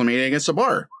at WrestleMania against the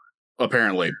Bar,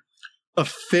 apparently.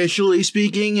 Officially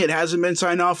speaking, it hasn't been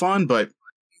signed off on, but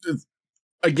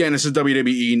again, this is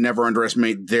WWE. Never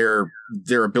underestimate their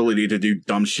ability to do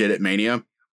dumb shit at Mania.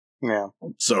 Yeah.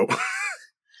 So.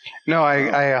 No, I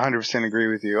 100% agree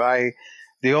with you.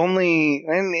 The only,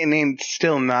 and it's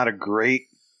still not a great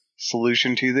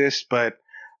solution to this, but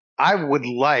I would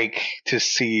like to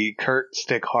see Kurt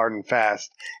stick hard and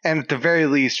fast, and at the very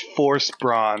least force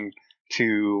Braun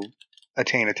to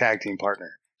attain a tag team partner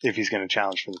if he's going to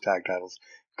challenge for the tag titles.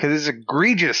 Because it's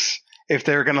egregious if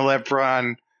they're going to let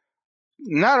Braun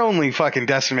not only fucking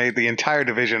decimate the entire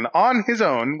division on his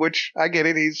own, which I get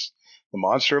it, he's the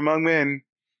monster among men.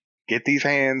 Get these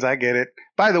hands, I get it.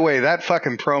 By the way, that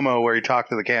fucking promo where he talked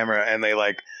to the camera and they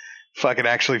fucking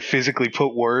actually physically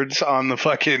put words on the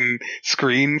fucking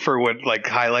screen for what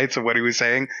highlights of what he was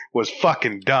saying was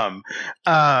fucking dumb.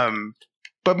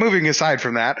 But moving aside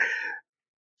from that,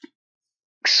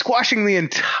 squashing the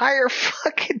entire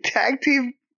fucking tag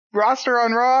team roster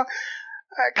on Raw,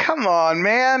 come on,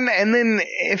 man. And then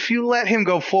if you let him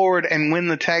go forward and win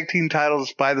the tag team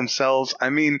titles by themselves, I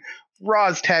mean,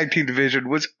 Raw's tag team division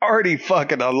was already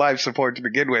fucking on life support to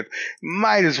begin with.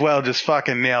 Might as well just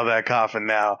fucking nail that coffin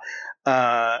now.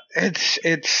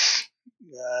 It's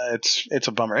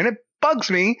a bummer. And it bugs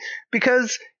me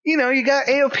because, you got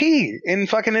AOP in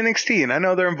fucking NXT, and I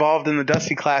know they're involved in the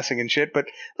Dusty Classic and shit, but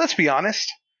let's be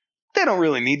honest, they don't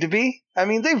really need to be. I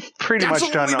mean, they've pretty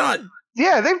much done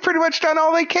they've pretty much done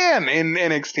all they can in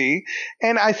NXT,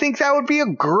 and I think that would be a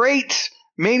great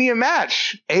Mania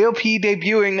match. AOP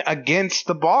debuting against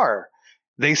the Bar.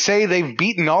 They say they've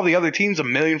beaten all the other teams a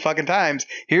million fucking times.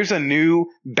 Here's a new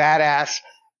badass,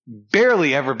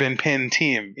 barely ever been pinned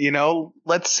team.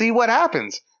 Let's see what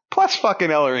happens. Plus fucking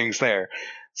Ellering's there.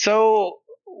 So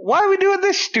why are we doing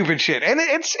this stupid shit? And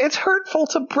it's hurtful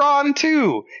to Braun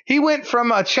too. He went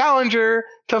from a challenger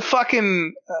to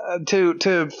fucking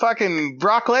to fucking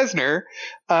Brock Lesnar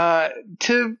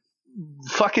to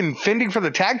fucking fending for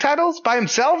the tag titles by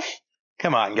himself.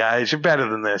 Come on, guys, you're better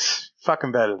than this.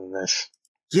 Fucking better than this.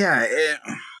 Yeah,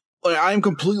 I'm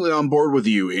completely on board with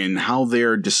you in how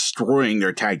they're destroying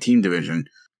their tag team division.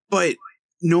 But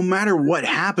no matter what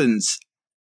happens,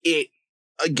 it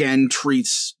again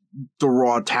treats the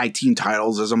Raw tag team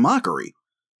titles as a mockery.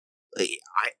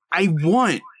 I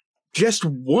want just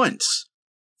once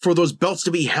for those belts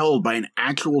to be held by an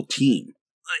actual team.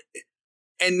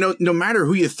 And no matter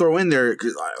who you throw in there,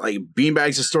 like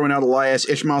Beanbags is throwing out Elias,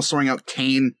 Ishmael's throwing out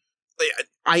Kane.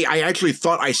 I actually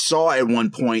thought I saw at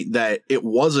one point that it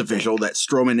was official that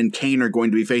Strowman and Kane are going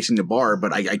to be facing the Bar,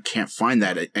 but I can't find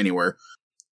that anywhere.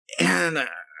 And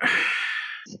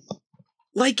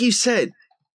like you said,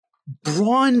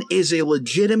 Braun is a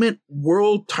legitimate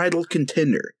world title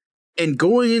contender. And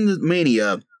going into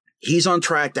Mania, he's on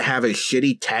track to have a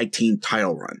shitty tag team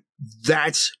title run.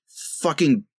 That's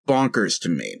fucking bonkers to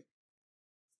me.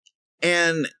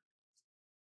 And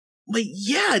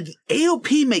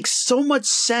AOP makes so much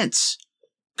sense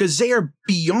because they are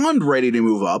beyond ready to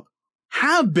move up,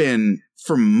 have been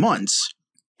for months,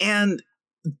 and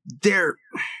they're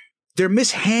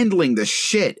mishandling the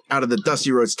shit out of the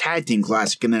Dusty Rhodes Tag Team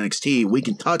Classic in NXT. We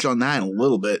can touch on that in a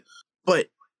little bit, but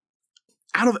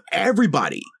out of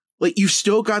everybody, you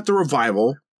still got the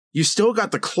Revival, you still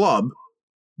got the Club.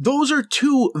 Those are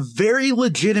two very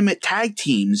legitimate tag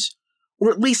teams,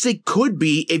 or at least they could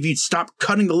be if you'd stop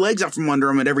cutting the legs out from under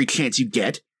them at every chance you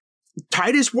get.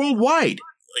 Titus Worldwide.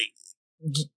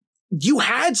 You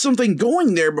had something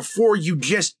going there before you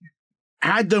just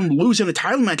had them lose in a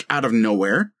title match out of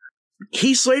nowhere.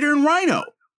 Heath Slater and Rhino.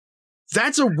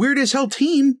 That's a weird as hell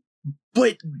team,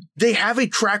 but they have a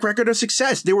track record of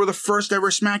success. They were the first ever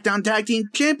SmackDown Tag Team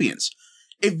Champions.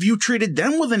 If you treated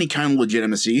them with any kind of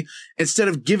legitimacy, instead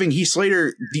of giving Heath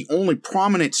Slater the only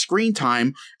prominent screen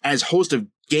time as host of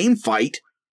Game Fight,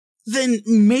 then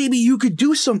maybe you could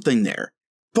do something there.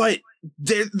 But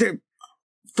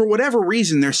for whatever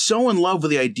reason, they're so in love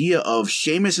with the idea of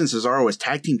Sheamus and Cesaro as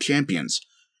tag team champions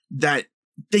that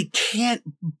they can't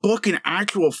book an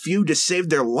actual feud to save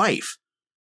their life.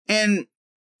 And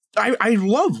I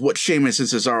love what Sheamus and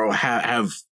Cesaro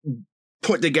have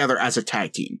put together as a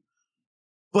tag team.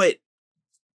 But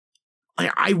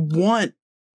I want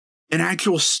an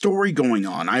actual story going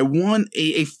on. I want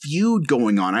a feud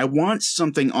going on. I want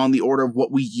something on the order of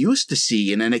what we used to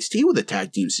see in NXT with the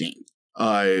tag team scene.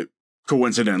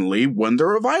 Coincidentally, when the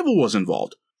Revival was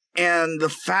involved. And the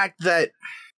fact that,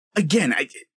 again,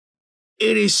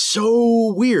 it is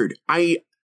so weird. I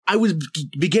was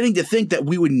beginning to think that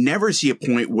we would never see a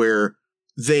point where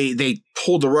they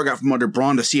pulled the rug out from under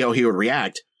Braun to see how he would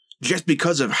react just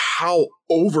because of how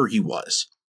over he was.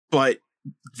 But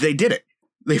they did it.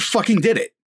 They fucking did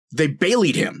it. They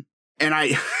Bailey'd him. And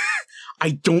I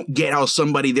don't get how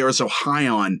somebody they were so high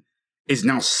on is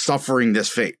now suffering this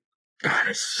fate. God,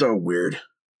 it's so weird.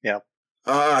 Yeah.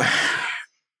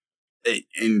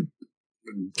 And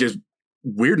just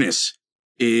weirdness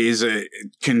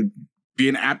can be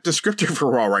an apt descriptor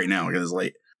for Raw right now, because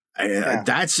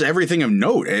that's everything of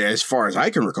note as far as I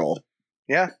can recall.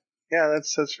 Yeah,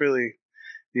 that's really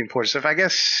the important stuff. I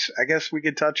guess we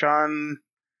could touch on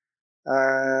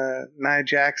Nia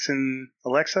Jax and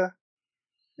Alexa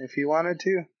if you wanted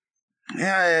to.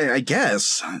 Yeah, I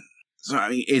guess. So I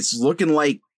mean, it's looking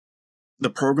like the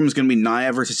program's going to be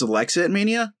Nia versus Alexa at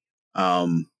Mania,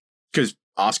 because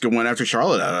Asuka went after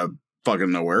Charlotte out of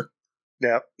fucking nowhere.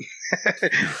 Yep.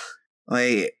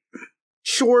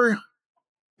 Sure,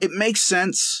 it makes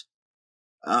sense.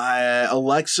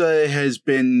 Alexa has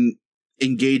been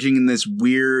engaging in this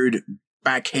weird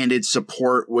backhanded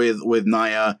support with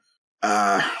Nia.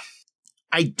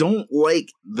 I don't like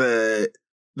the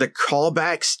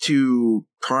callbacks to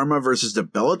Karma versus the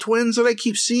Bella Twins that I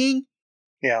keep seeing.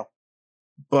 Yeah.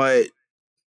 But,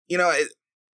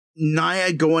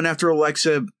 Nia going after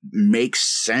Alexa makes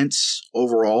sense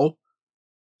overall.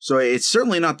 So it's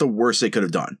certainly not the worst they could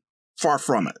have done. Far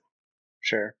from it.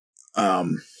 Sure.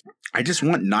 I just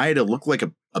want Nia to look like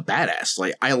a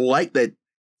badass. I like that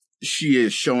she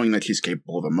is showing that she's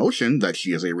capable of emotion, that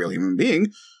she is a real human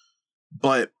being.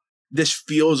 But this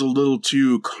feels a little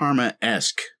too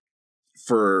Karma-esque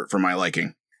for my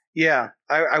liking. Yeah,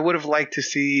 I would have liked to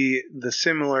see the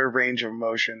similar range of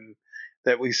emotion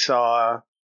that we saw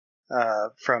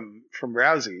from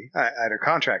Rousey at her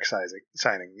contract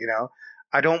signing.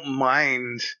 I don't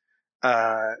mind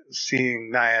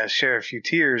seeing Nia share a few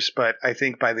tears, but I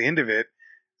think by the end of it,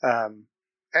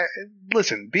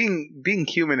 listen, being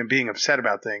human and being upset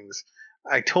about things,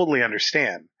 I totally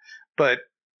understand. But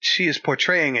she is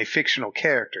portraying a fictional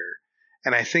character.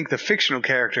 And I think the fictional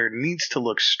character needs to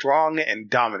look strong and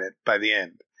dominant by the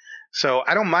end. So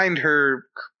I don't mind her,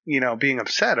 being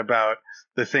upset about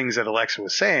the things that Alexa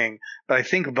was saying. But I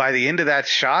think by the end of that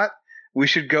shot, we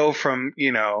should go from,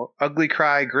 ugly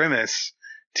cry grimace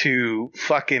to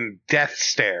fucking death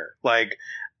stare.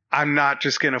 I'm not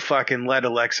just going to fucking let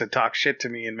Alexa talk shit to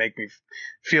me and make me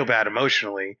feel bad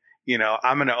emotionally.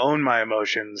 I'm going to own my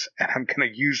emotions and I'm going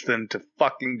to use them to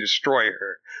fucking destroy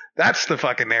her. That's the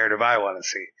fucking narrative I want to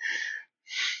see.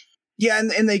 Yeah,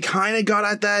 and they kind of got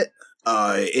at that.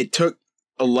 It took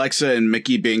Alexa and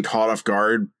Mickey being caught off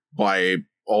guard by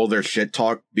all their shit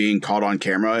talk being caught on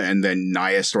camera, and then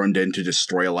Nia stormed in to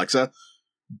destroy Alexa.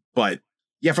 But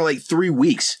yeah, for 3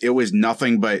 weeks, it was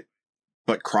nothing but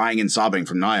crying and sobbing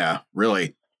from Nia,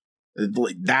 really.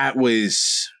 That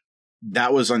was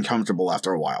uncomfortable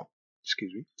after a while.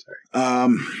 Excuse me.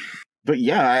 Sorry. But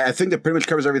yeah, I think that pretty much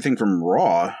covers everything from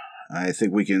Raw. I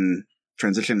think we can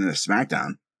transition into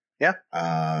SmackDown. Yeah.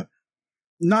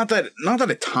 Not that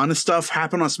a ton of stuff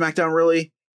happened on SmackDown,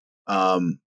 really.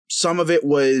 Some of it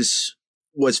was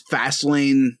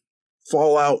Fastlane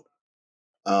fallout.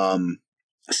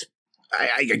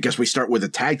 I guess we start with the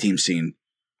tag team scene.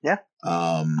 Yeah.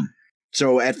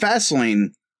 So at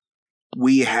Fastlane,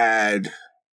 we had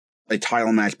a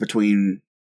title match between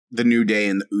the New Day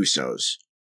and the Usos,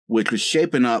 which was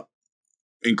shaping up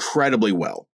incredibly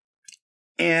well.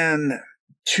 And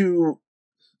to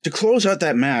close out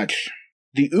that match,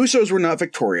 the Usos were not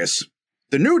victorious.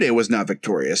 The New Day was not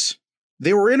victorious.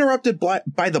 They were interrupted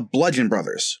by the Bludgeon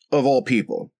Brothers, of all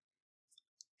people.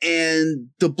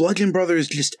 And the Bludgeon Brothers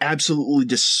just absolutely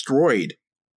destroyed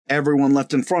everyone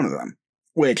left in front of them,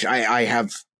 which I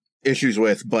have issues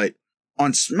with. But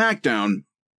on SmackDown,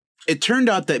 it turned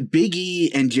out that Big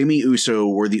E and Jimmy Uso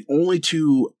were the only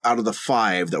two out of the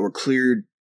 5 that were cleared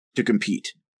to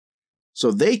compete.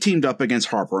 So they teamed up against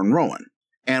Harper and Rowan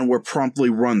and were promptly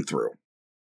run through.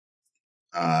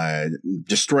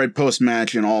 Destroyed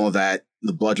post-match and all of that.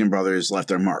 the Bludgeon Brothers left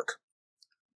their mark.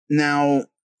 Now,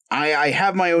 I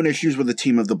have my own issues with the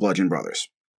team of the Bludgeon Brothers.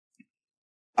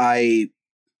 I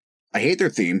hate their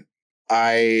theme.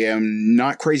 I am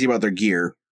not crazy about their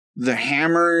gear. The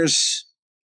hammers,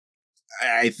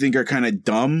 I think, are kind of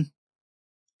dumb.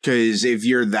 Because if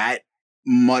you're that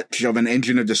much of an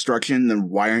engine of destruction, then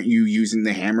why aren't you using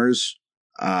the hammers?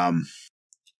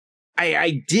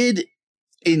 I did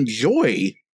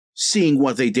enjoy seeing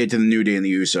what they did to the New Day and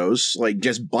the Usos, like,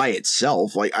 just by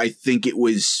itself. Like, I think it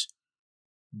was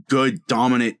good,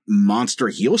 dominant, monster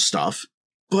heel stuff.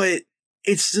 But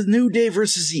it's the New Day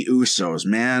versus the Usos,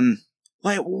 man.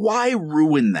 Like, why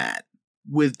ruin that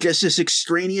with just this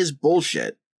extraneous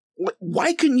bullshit?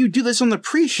 Why couldn't you do this on the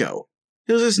pre-show?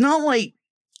 Because it's not like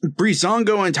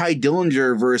Breezango and Ty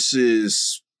Dillinger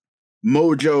versus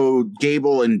Mojo,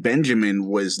 Gable, and Benjamin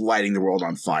was lighting the world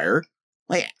on fire.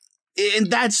 Like, and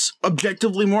that's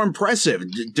objectively more impressive,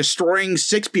 destroying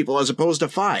 6 people as opposed to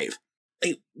 5.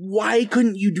 Like, why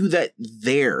couldn't you do that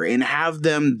there and have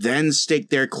them then stake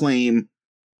their claim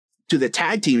to the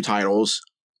tag team titles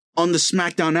on the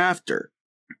SmackDown after?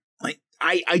 Like,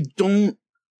 I don't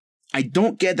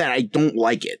get that. I don't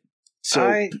like it.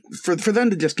 So for them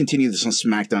to just continue this on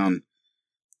SmackDown,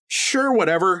 sure,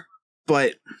 whatever,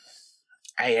 but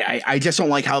I just don't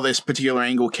like how this particular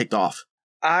angle kicked off.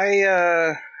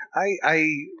 I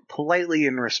politely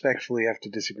and respectfully have to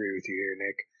disagree with you here,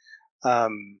 Nick.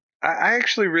 I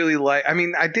actually really like. I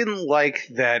mean, I didn't like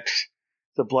that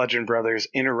the Bludgeon Brothers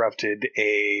interrupted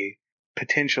a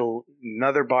potential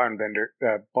another barn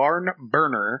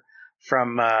burner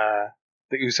from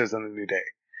the Usos and the New Day.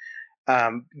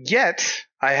 Yet,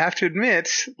 I have to admit,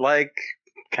 like,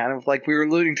 kind of like we were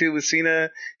alluding to with Cena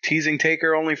teasing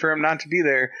Taker only for him not to be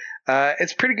there,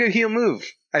 it's a pretty good heel move,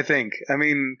 I think. I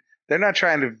mean, they're not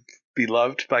trying to be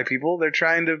loved by people. They're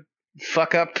trying to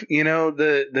fuck up,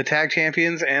 the tag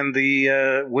champions and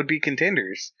the would-be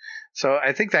contenders. So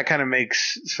I think that kind of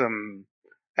makes some,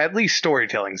 at least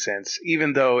storytelling sense,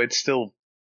 even though it's still,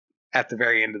 at the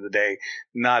very end of the day,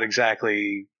 not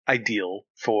exactly ideal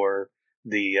for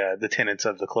the tenets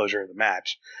of the closure of the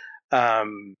match.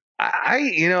 I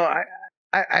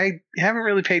haven't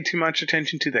really paid too much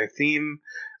attention to their theme.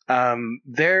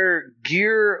 Their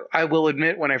gear, I will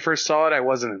admit, when I first saw it, I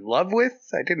wasn't in love with.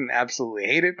 I didn't absolutely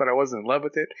hate it, but I wasn't in love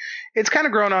with it. It's kind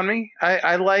of grown on me.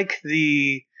 I like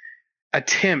the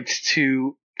attempt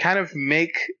to kind of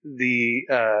make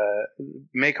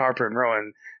Harper and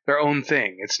Rowan their own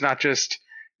thing. It's not just,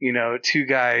 2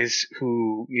 guys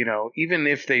who, even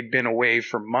if they'd been away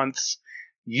for months,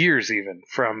 years even,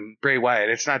 from Bray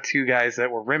Wyatt, it's not 2 guys that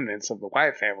were remnants of the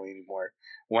Wyatt family anymore.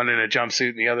 One in a jumpsuit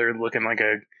and the other looking like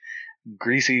a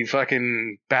greasy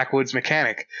fucking backwoods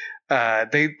mechanic.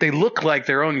 They look like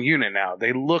their own unit now.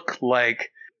 They look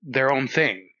like their own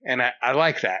thing. And I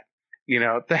like that.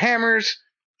 The hammers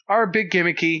are a bit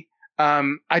gimmicky.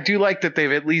 I do like that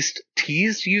they've at least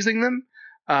teased using them.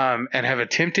 And have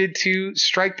attempted to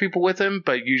strike people with them,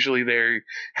 but usually they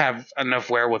have enough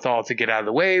wherewithal to get out of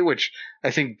the way, which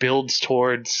I think builds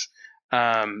towards,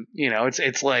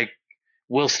 it's like,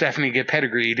 will Stephanie get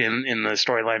pedigreed in the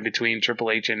storyline between Triple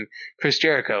H and Chris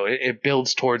Jericho? It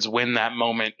builds towards when that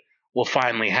moment will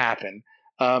finally happen.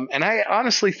 And I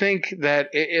honestly think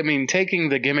that, taking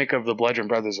the gimmick of the Bludgeon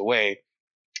Brothers away,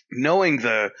 knowing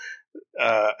the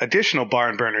additional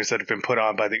barn burners that have been put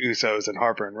on by the Usos and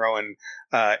Harper and Rowan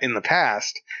in the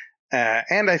past,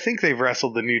 and I think they've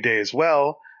wrestled the New Day as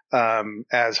well,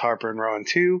 as Harper and Rowan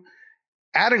too.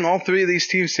 Adding all 3 of these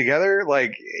teams together,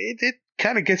 like, it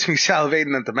kind of gets me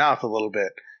salivating at the mouth a little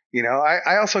bit.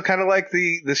 I also kind of like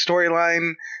the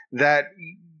storyline that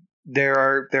there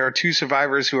are 2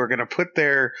 survivors who are going to put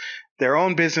their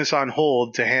own business on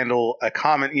hold to handle a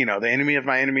common, the enemy of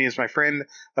my enemy is my friend,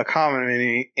 a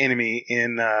common enemy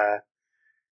in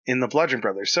the Bludgeon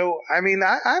Brothers. So,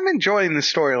 I'm enjoying the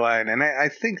storyline, and I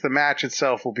think the match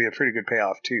itself will be a pretty good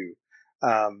payoff too.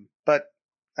 But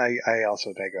I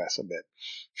also digress a bit.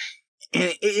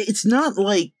 And it's not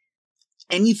like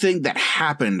anything that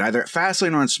happened either at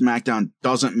Fastlane or on SmackDown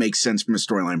doesn't make sense from a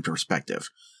storyline perspective.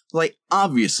 Like,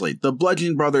 obviously, the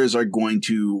Bludgeon Brothers are going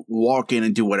to walk in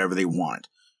and do whatever they want.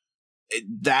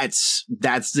 That's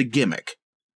the gimmick.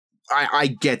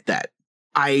 I get that.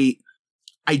 I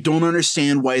don't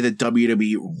understand why the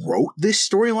WWE wrote this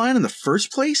storyline in the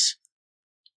first place,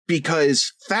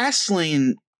 because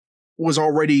Fastlane was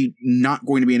already not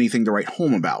going to be anything to write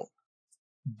home about.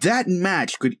 That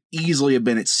match could easily have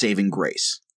been its saving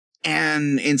grace.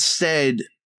 And instead,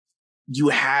 you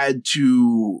had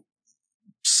to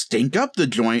stink up the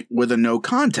joint with a no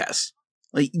contest.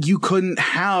 Like, you couldn't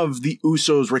have the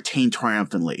Usos retain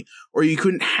triumphantly, or you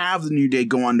couldn't have the New Day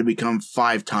go on to become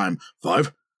five-time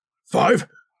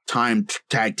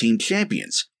tag team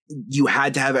champions. You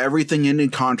had to have everything end in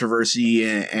controversy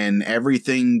and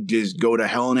everything just go to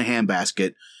hell in a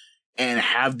handbasket, and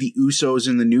have the Usos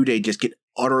and the New Day just get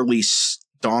utterly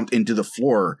stomped into the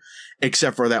floor,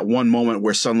 except for that one moment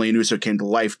where suddenly an Uso came to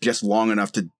life just long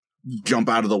enough to jump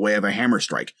out of the way of a hammer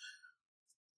strike.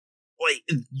 Like,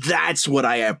 that's what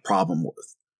I have problem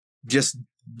with. Just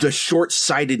the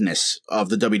short-sightedness of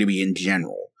the WWE in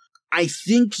general. I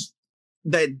think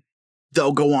that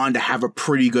they'll go on to have a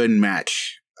pretty good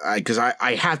match, because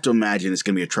I have to imagine it's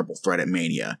going to be a triple threat at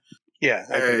Mania. Yeah.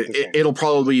 It'll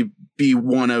probably be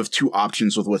one of two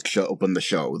options with which to open the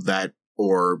show, that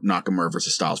or Nakamura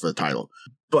versus Styles for the title.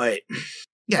 But,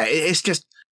 yeah, it's just,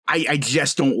 I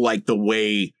just don't like the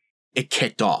way it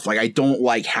kicked off. Like, I don't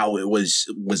like how it was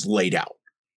laid out.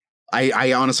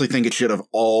 I honestly think it should have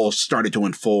all started to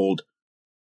unfold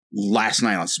last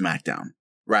night on SmackDown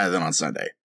rather than on Sunday.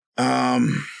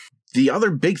 The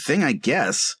other big thing, I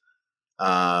guess,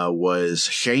 was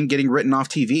Shane getting written off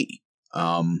TV.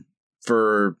 I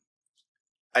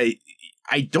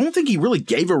don't think he really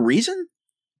gave a reason,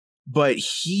 but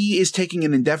he is taking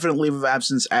an indefinite leave of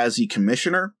absence as the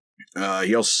commissioner.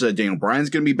 He also said Daniel Bryan's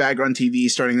going to be back on TV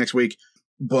starting next week.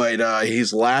 But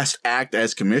his last act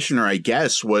as commissioner, I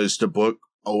guess, was to book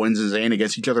Owens and Zayn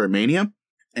against each other at Mania.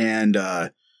 And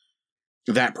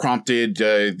that prompted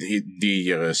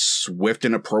the swift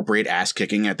and appropriate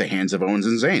ass-kicking at the hands of Owens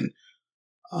and Zayn.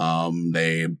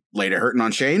 They laid it hurting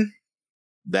on Shane.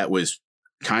 That was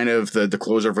kind of the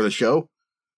closer for the show.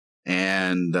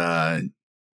 And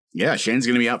yeah, Shane's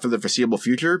going to be out for the foreseeable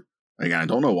future. Again, I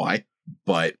don't know why,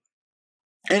 but...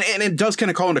 And it does kind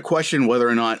of call into question whether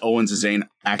or not Owens and Zayn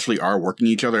actually are working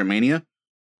each other at Mania,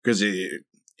 because it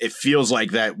feels like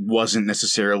that wasn't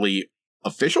necessarily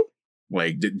official.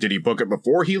 Like, did he book it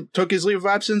before he took his leave of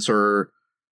absence, or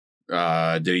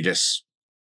did he just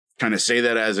kind of say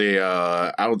that as a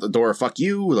out the door fuck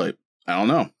you? Like, I don't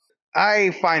know.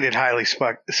 I find it highly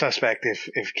suspect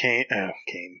if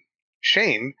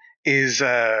Shane is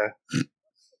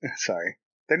sorry.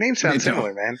 Their names sound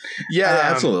similar, man. Yeah,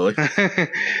 absolutely.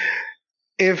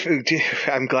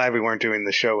 I'm glad we weren't doing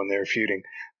the show when they were feuding.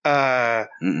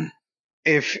 I'm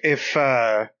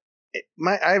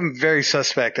very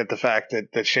suspect at the fact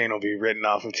that Shane will be written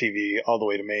off of TV all the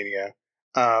way to Mania.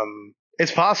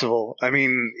 It's possible. I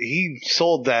mean, he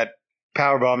sold that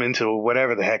powerbomb into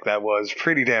whatever the heck that was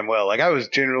pretty damn well. Like, I was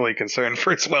generally concerned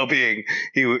for its well-being.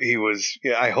 He was.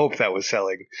 Yeah, I hope that was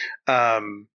selling.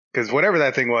 Because whatever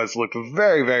that thing was looked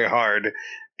very, very hard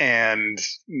and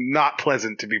not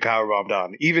pleasant to be powerbombed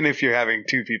on, even if you're having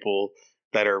two people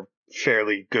that are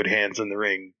fairly good hands in the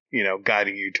ring,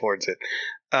 guiding you towards it.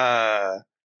 I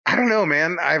don't know,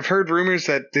 man. I've heard rumors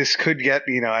that this could get,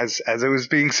 as it was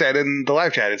being said in the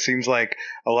live chat, it seems like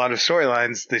a lot of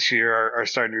storylines this year are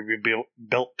starting to be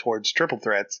built towards triple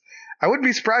threats. I wouldn't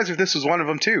be surprised if this was one of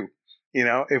them too.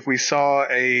 If we saw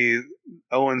a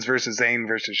Owens versus Zayn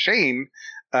versus Shane,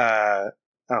 oh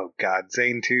God,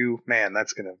 Zayn 2, man,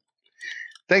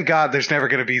 thank God there's never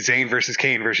gonna be Zayn versus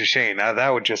Kane versus Shane. That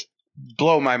would just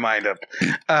blow my mind up.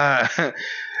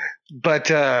 But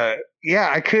yeah,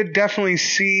 I could definitely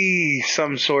see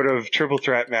some sort of triple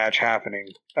threat match happening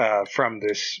from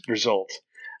this result.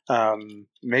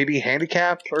 Maybe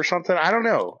handicap or something. I don't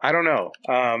know.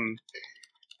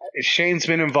 Shane's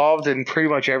been involved in pretty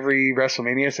much every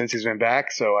WrestleMania since he's been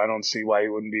back, so I don't see why he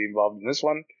wouldn't be involved in this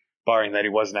one, barring that he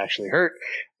wasn't actually hurt.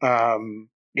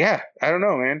 Yeah, I don't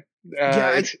know, man.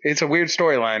 It's a weird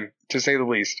storyline, to say the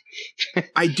least.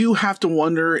 I do have to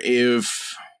wonder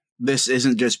if this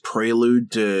isn't just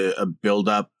prelude to a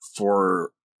build-up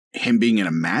for him being in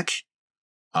a match,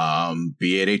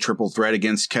 be it a triple threat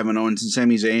against Kevin Owens and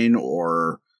Sami Zayn,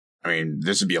 or, I mean,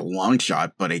 this would be a long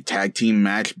shot, but a tag team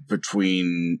match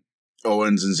between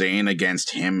Owens and Zayn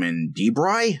against him and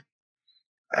D-Bry?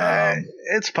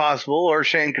 It's possible, or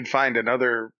Shane could find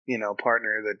another,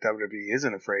 partner that WWE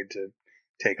isn't afraid to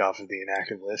take off of the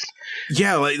inactive list.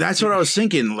 Yeah, like, that's what I was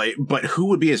thinking. Like, but who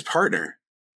would be his partner?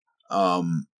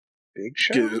 Big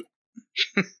Show?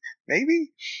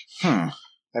 Maybe? Huh.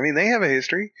 I mean, they have a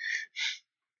history.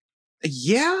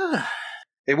 Yeah.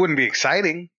 It wouldn't be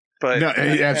exciting, but... No,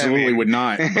 it absolutely would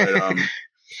not. But,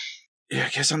 yeah, I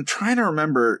guess I'm trying to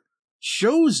remember.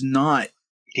 Show's not...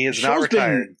 He is not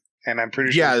retired, and I'm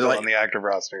pretty sure he's still on the active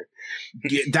roster.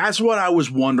 Yeah, that's what I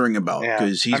was wondering about,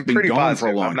 because he's been gone for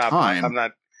a long time. I'm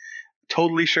not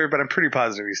totally sure, but I'm pretty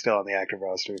positive he's still on the active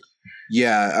roster.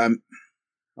 Yeah,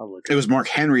 I'll look it was Mark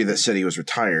Henry that said he was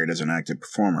retired as an active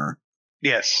performer.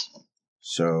 Yes.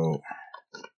 So,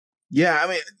 yeah, I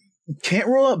mean, can't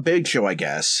rule out Big Show, I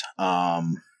guess.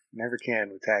 Never can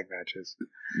with tag matches.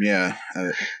 Yeah,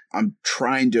 I'm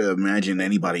trying to imagine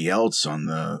anybody else on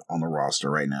the roster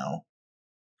right now,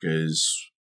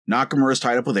 because Nakamura's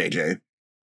tied up with AJ,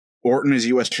 Orton is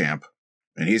U.S. champ,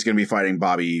 and he's going to be fighting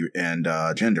Bobby and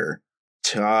Jinder.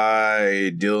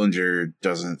 Ty Dillinger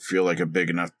doesn't feel like a big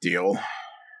enough deal.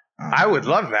 I would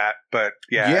love that, but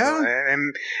yeah,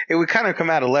 and it would kind of come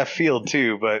out of left field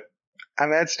too. But I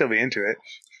mean, I'd still be into it.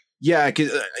 Yeah,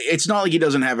 because it's not like he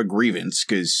doesn't have a grievance,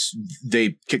 because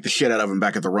they kicked the shit out of him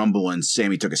back at the Rumble and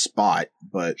Sammy took a spot.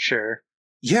 But sure,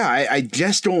 yeah, I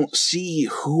just don't see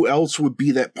who else would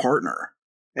be that partner.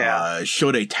 Yeah,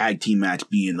 should a tag team match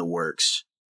be in the works?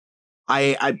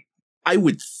 I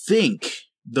would think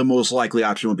the most likely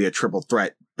option would be a triple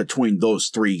threat between those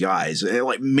three guys.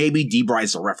 Like maybe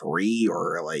D-Bry's the referee,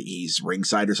 or like he's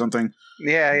ringside or something.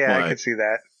 Yeah, but I could see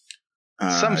that.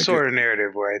 Some sort of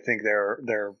narrative where I think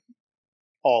they're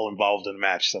all involved in a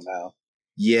match somehow.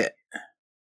 Yeah.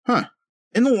 Huh.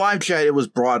 In the live chat, it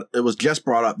was just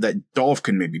brought up that Dolph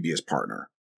can maybe be his partner,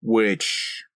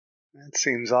 which that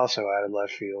seems also out of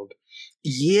left field.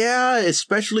 Yeah,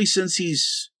 especially since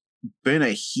he's been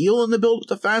a heel in the build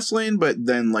with the Fastlane, but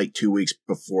then like 2 weeks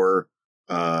before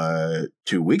Fastlane,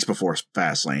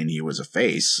 he was a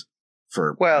face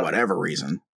for whatever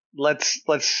reason. Let's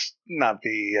not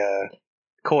be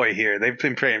coy here. They've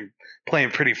been playing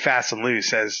pretty fast and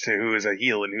loose as to who is a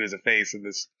heel and who is a face in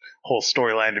this whole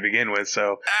storyline to begin with.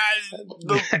 So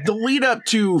the lead up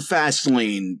to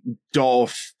Fastlane,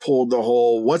 Dolph pulled the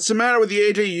whole "what's the matter with you,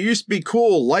 AJ? You used to be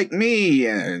cool like me."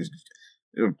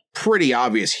 Pretty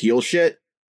obvious heel shit.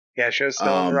 Yeah, show's still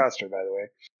on the roster, by the way.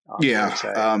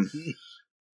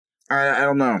 I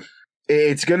don't know.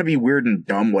 It's going to be weird and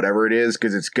dumb, whatever it is,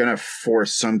 because it's going to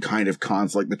force some kind of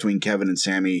conflict between Kevin and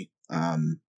Sammy,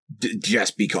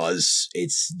 just because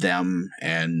it's them,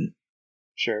 and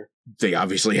sure, they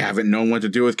obviously haven't known what to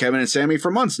do with Kevin and Sammy for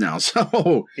months now.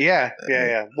 So yeah.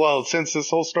 Well, since this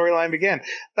whole storyline began,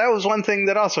 that was one thing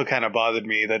that also kind of bothered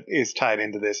me that is tied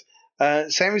into this.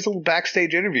 Sammy's little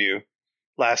backstage interview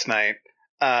last night.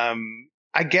 I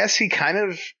guess he kind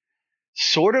of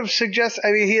sort of suggests,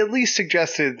 I mean, he at least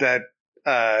suggested that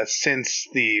since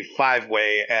the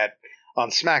 5-way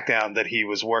on SmackDown that he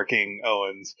was working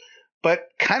Owens, but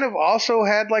kind of also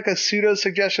had like a pseudo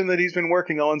suggestion that he's been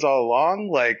working Owens all along.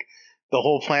 Like the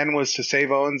whole plan was to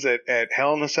save Owens at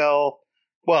Hell in a Cell.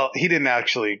 Well, he didn't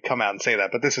actually come out and say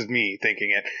that, but this is me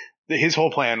thinking it. His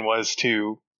whole plan was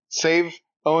to save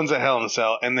Owens at Hell in a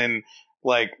Cell and then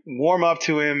like warm up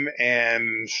to him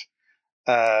and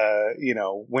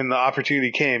when the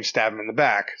opportunity came, stab him in the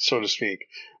back, so to speak.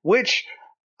 Which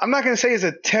I'm not going to say is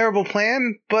a terrible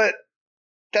plan, but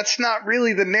that's not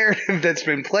really the narrative that's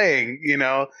been playing,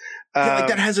 like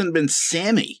that hasn't been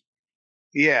Sammy.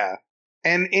 Yeah.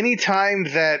 And any time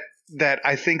that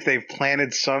I think they've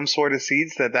planted some sort of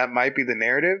seeds that might be the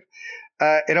narrative,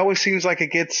 it always seems like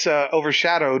it gets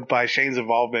overshadowed by Shane's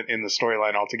involvement in the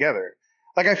storyline altogether.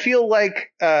 Like, I feel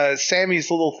like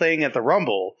Sammy's little thing at the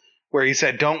Rumble, where he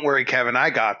said, "Don't worry, Kevin,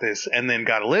 I got this," and then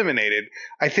got eliminated.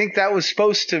 I think that was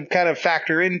supposed to kind of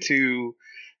factor into,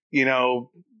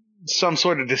 some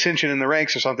sort of dissension in the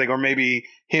ranks or something, or maybe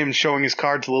him showing his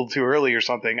cards a little too early or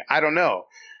something. I don't know.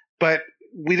 But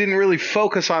we didn't really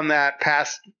focus on that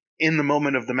past in the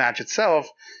moment of the match itself,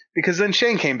 because then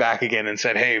Shane came back again and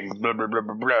said, "Hey, blah, blah, blah,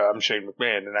 blah, blah, I'm Shane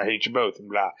McMahon and I hate you both," and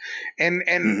blah.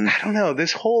 And I don't know,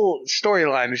 this whole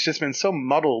storyline has just been so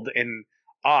muddled and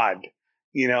odd,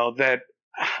 that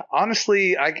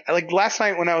honestly, I like last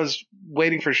night when I was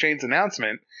waiting for Shane's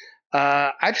announcement,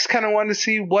 I just kind of wanted to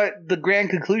see what the grand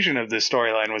conclusion of this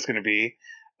storyline was going to be.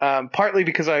 Partly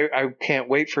because I can't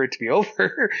wait for it to be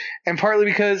over, and partly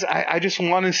because I just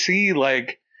want to see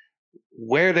like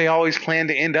where they always plan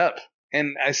to end up.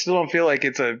 And I still don't feel like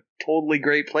it's a totally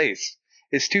great place.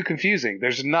 It's too confusing.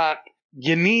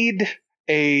 You need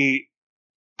a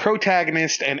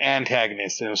protagonist and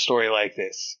antagonist in a story like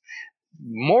this.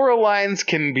 Moral lines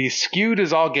can be skewed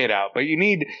as all get out, but you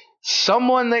need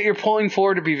someone that you're pulling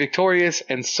for to be victorious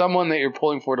and someone that you're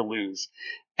pulling for to lose.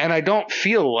 And I don't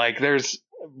feel like there's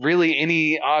really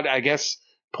any odd, I guess,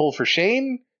 pull for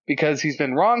Shane because he's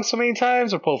been wrong so many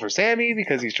times, or pull for Sammy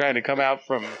because he's trying to come out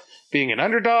from being an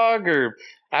underdog, or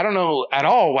I don't know at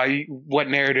all what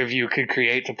narrative you could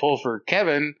create to pull for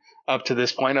Kevin up to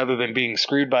this point other than being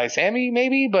screwed by Sammy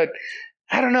maybe, but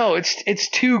I don't know. It's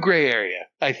too gray area,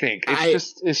 I think.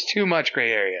 It's too much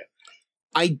gray area.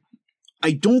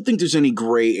 I don't think there's any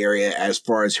gray area as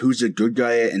far as who's a good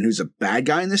guy and who's a bad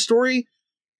guy in this story,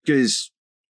 because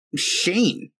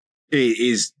Shane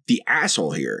is the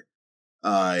asshole here.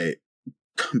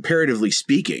 Comparatively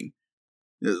speaking,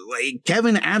 like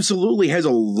Kevin absolutely has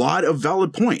a lot of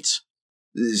valid points.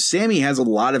 Sammy has a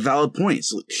lot of valid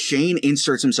points. Shane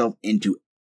inserts himself into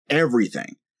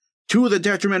everything to the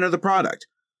detriment of the product.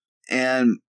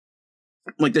 And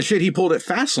like the shit he pulled at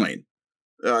Fastlane,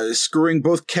 screwing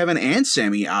both Kevin and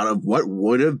Sammy out of what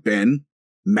would have been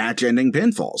match-ending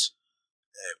pinfalls.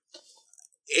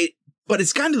 But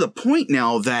it's gotten to the point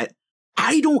now that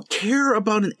I don't care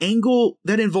about an angle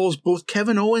that involves both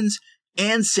Kevin Owens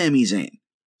and Sami Zayn.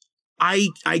 I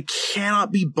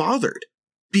cannot be bothered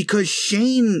because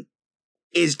Shane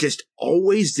is just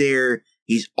always there.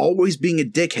 He's always being a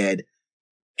dickhead.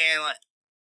 And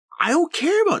I don't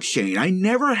care about Shane. I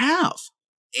never have.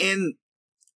 And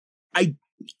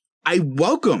I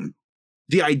welcome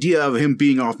the idea of him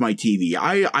being off my TV.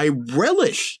 I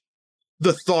relish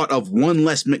the thought of one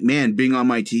less McMahon being on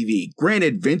my TV.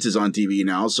 Granted, Vince is on TV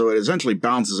now, so it essentially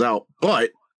balances out,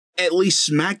 but at least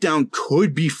SmackDown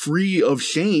could be free of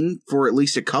Shane for at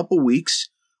least a couple weeks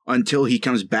until he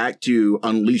comes back to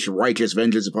unleash righteous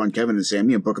vengeance upon Kevin and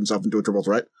Sammy and book himself into a triple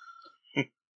threat.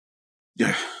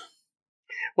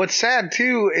 What's sad,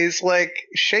 too, is, like,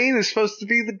 Shane is supposed to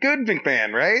be the good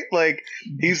McMahon, right? Like,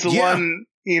 he's the one,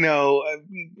 you know,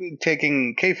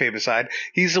 taking kayfabe aside,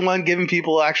 he's the one giving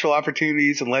people actual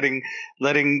opportunities and letting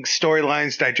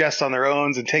storylines digest on their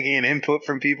own and taking in input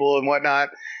from people and whatnot.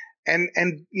 And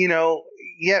you know,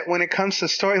 yet when it comes to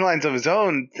storylines of his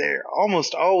own, they're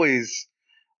almost always,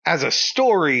 as a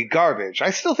story, garbage.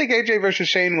 I still think AJ versus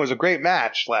Shane was a great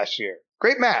match last year.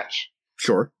 Great match.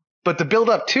 Sure. But the build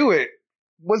up to it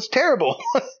was terrible.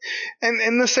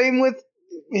 and the same with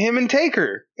him and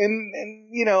Taker. And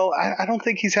you know, I don't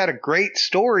think he's had a great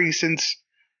story since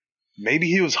maybe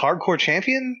he was hardcore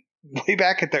champion way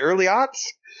back at the early aughts.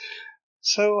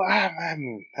 So I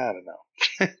don't know.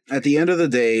 At the end of the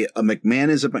day, a McMahon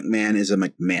is a McMahon is a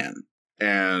McMahon.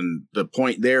 And the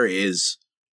point there is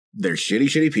they're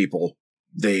shitty people.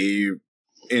 They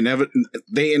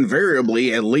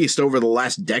invariably, at least over the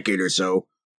last decade or so,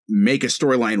 make a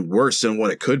storyline worse than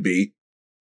what it could be.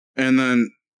 And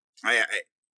then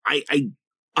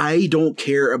I don't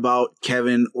care about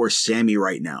Kevin or Sammy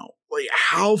right now. Like,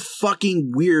 how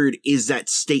fucking weird is that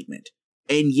statement?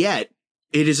 And yet,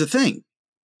 it is a thing.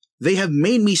 They have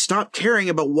made me stop caring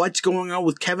about what's going on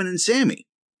with Kevin and Sammy.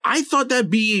 I thought that'd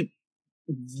be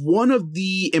one of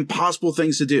the impossible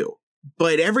things to do.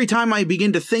 But every time I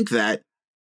begin to think that,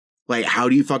 like, how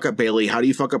do you fuck up Bayley? How do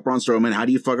you fuck up Braun Strowman? How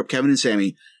do you fuck up Kevin and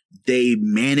Sammy? They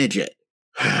manage it.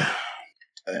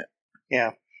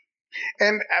 Yeah.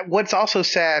 And what's also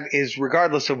sad is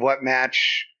regardless of what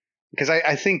match, because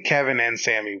I think Kevin and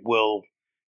Sammy will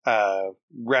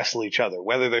wrestle each other,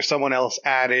 whether there's someone else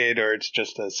added or it's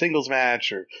just a singles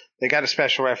match or they got a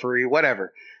special referee,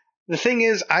 whatever. The thing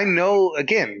is, I know,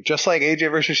 again, just like AJ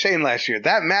versus Shane last year,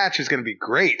 that match is going to be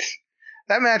great.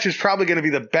 That match is probably going to be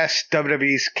the best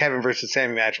WWE's Kevin versus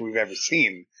Sammy match we've ever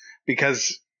seen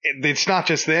because it's not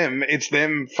just them, it's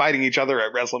them fighting each other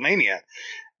at WrestleMania.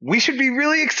 We should be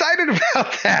really excited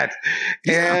about that.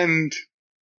 Yeah. And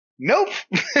nope.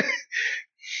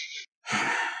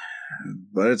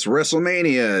 But it's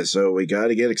WrestleMania, so we got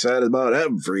to get excited about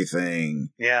everything.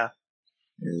 Yeah.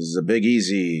 There's a Big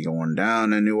Easy going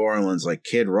down in New Orleans like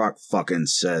Kid Rock fucking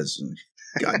says.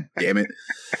 God damn it.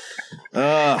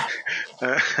 I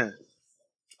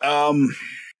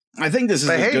think this is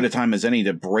as good a time as any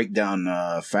to break down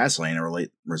Fastlane and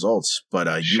relate results,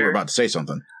 but you were about to say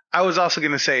something. I was also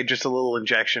going to say just a little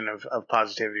injection of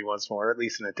positivity once more, at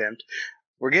least an attempt.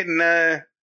 We're getting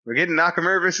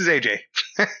Nakamura versus AJ.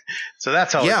 So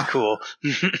that's always cool.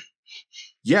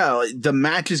 Yeah, the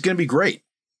match is going to be great.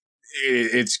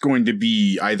 It's going to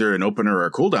be either an opener or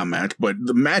a cooldown match, but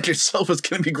the match itself is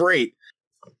going to be great.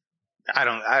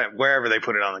 Wherever they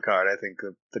put it on the card, I think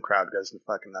the crowd goes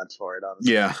fucking nuts for it,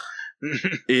 honestly. Yeah.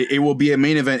 it will be a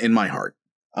main event in my heart.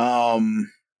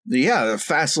 Yeah,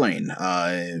 Fastlane.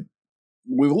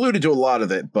 We've alluded to a lot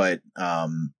of it, but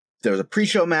there was a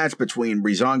pre-show match between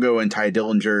Breezango and Ty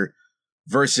Dillinger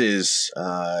versus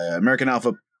American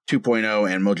Alpha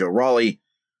 2.0 and Mojo Rawley.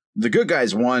 The good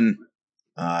guys won,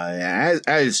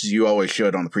 as you always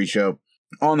should on the pre-show.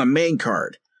 On the main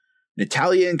card,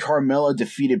 Natalya and Carmella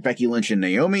defeated Becky Lynch and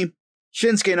Naomi.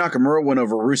 Shinsuke Nakamura went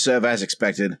over Rusev as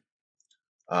expected.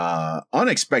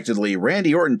 Unexpectedly,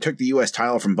 Randy Orton took the U.S.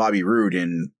 title from Bobby Roode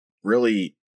in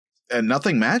really a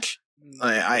nothing match.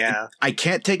 I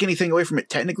can't take anything away from it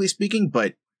technically speaking,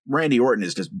 but Randy Orton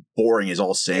is just boring as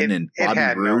all sin, and Bobby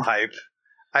had Roode. No hype.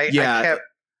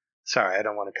 Sorry, I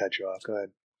don't want to cut you off. Go ahead.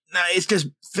 Nah, it's just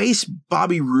face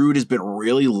Bobby Roode has been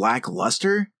really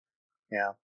lackluster.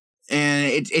 Yeah.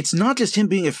 And it's not just him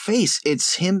being a face,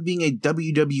 it's him being a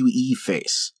WWE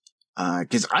face.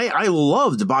 Because I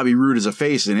loved Bobby Roode as a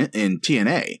face in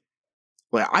TNA.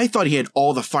 Like, I thought he had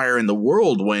all the fire in the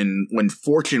world when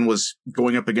Fortune was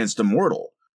going up against Immortal.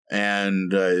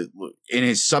 And in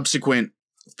his subsequent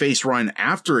face run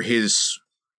after his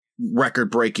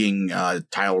record-breaking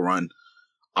title run,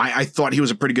 I thought he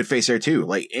was a pretty good face there too.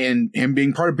 Like, and him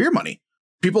being part of Beer Money.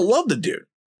 People love the dude.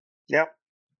 Yep.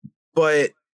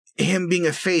 But him being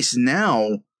a face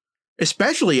now,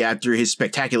 especially after his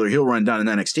spectacular heel run down in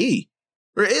NXT,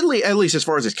 or at least as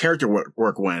far as his character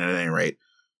work went at any rate,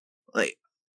 like,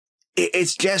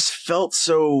 it's just felt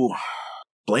so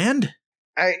bland.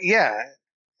 I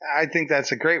think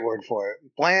that's a great word for it.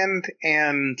 Bland,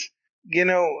 and,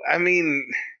 I mean,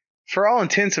 for all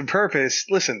intents and purpose,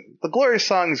 listen, the Glorious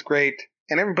song is great,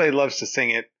 and everybody loves to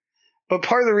sing it, but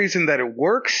part of the reason that it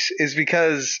works is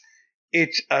because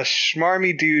it's a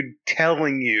schmarmy dude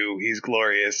telling you he's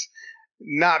glorious,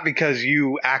 not because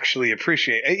you actually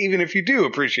appreciate it. Even if you do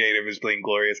appreciate him as being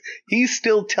glorious, he's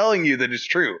still telling you that it's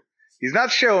true. He's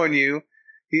not showing you.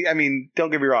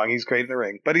 Don't get me wrong, he's great in the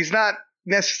ring, but he's not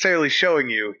necessarily showing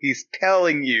you. He's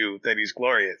telling you that he's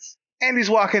glorious. And he's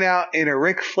walking out in a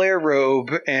Ric Flair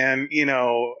robe and,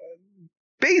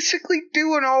 basically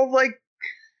doing all, like,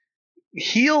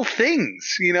 heel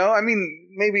things,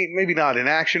 maybe not in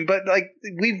action, but, like,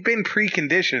 we've been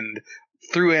preconditioned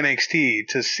through NXT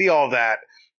to see all that.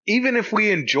 Even if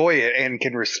we enjoy it and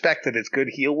can respect that it's good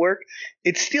heel work,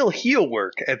 it's still heel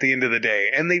work at the end of the day.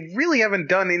 And they really haven't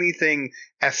done anything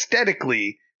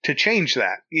aesthetically to change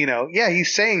that.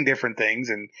 He's saying different things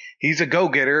and he's a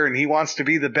go-getter and he wants to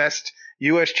be the best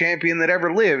U.S. champion that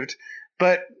ever lived.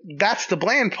 But that's the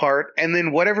bland part. And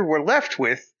then whatever we're left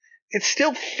with, it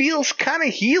still feels kind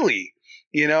of heely,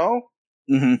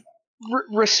 Mm-hmm.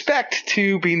 Respect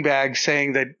to Beanbag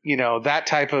saying that, that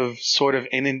type of sort of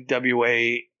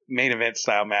NWA main event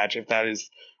style match, if that is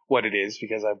what it is,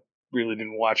 because I really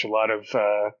didn't watch a lot of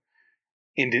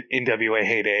NWA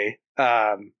heyday.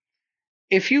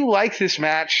 If you like this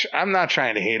match, I'm not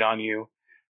trying to hate on you,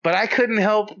 but I couldn't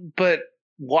help but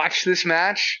watch this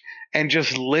match and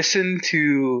just listen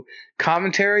to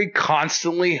commentary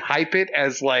constantly hype it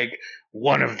as like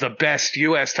one of the best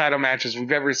U.S. title matches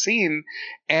we've ever seen.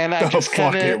 And I just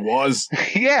kind of, it was.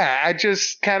 Yeah, I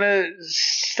just kind of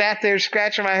sat there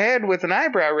scratching my head with an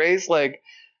eyebrow raised like,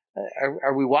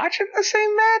 are we watching the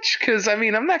same match? Because,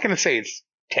 I'm not going to say it's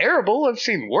terrible. I've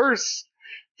seen worse.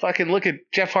 Fucking look at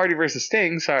Jeff Hardy versus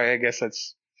Sting. Sorry, I guess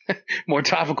that's more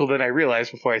topical than I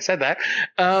realized before I said that.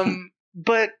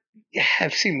 But yeah,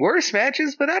 I've seen worse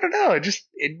matches, but I don't know.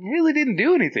 It really didn't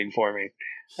do anything for me.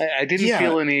 I didn't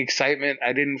feel any excitement.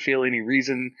 I didn't feel any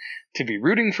reason to be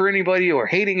rooting for anybody or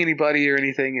hating anybody or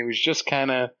anything. It was just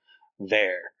kind of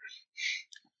there.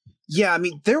 Yeah,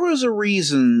 there was a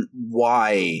reason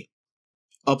why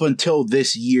up until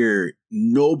this year,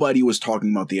 nobody was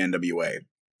talking about the NWA.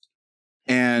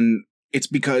 And it's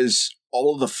because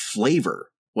all of the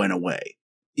flavor went away.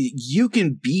 You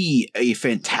can be a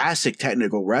fantastic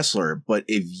technical wrestler, but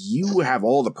if you have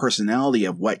all the personality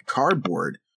of wet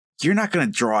cardboard, you're not going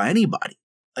to draw anybody.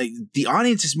 Like, the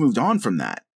audience has moved on from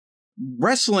that.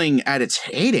 Wrestling at its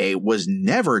heyday was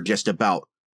never just about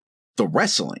the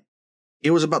wrestling.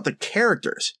 It was about the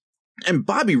characters. And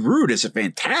Bobby Roode is a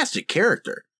fantastic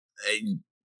character.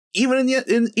 Even in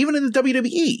the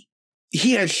WWE,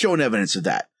 he has shown evidence of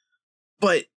that.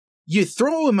 But you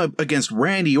throw him up against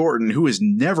Randy Orton, who has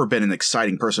never been an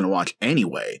exciting person to watch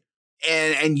anyway,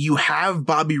 and you have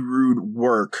Bobby Roode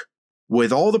work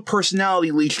with all the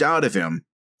personality leached out of him.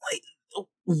 Like,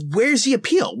 where's the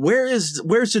appeal? Where's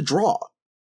the draw?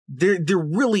 There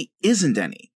really isn't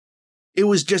any. It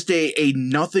was just a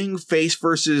nothing face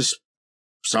versus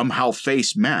somehow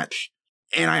face match.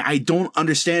 And I don't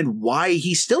understand why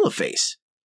he's still a face.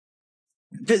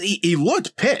 Because he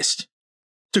looked pissed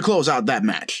to close out that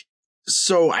match.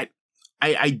 So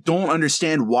I don't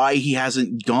understand why he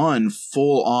hasn't gone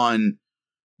full on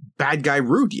bad guy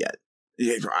Roode yet.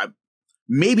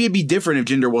 Maybe it'd be different if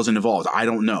Jinder wasn't involved. I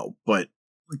don't know. But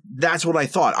that's what I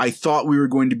thought. I thought we were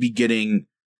going to be getting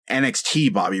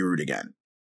NXT Bobby Roode again.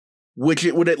 Which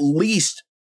it would at least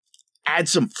add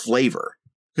some flavor.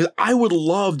 Because I would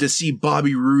love to see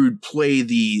Bobby Roode play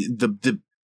the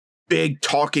big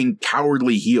talking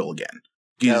cowardly heel again.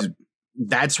 Because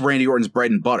that's Randy Orton's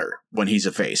bread and butter when he's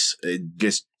a face.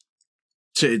 Just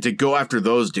to go after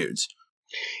those dudes.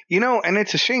 And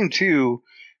it's a shame too,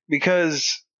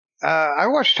 because I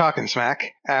watched Talkin'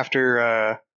 Smack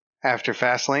after after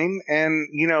Fastlane, and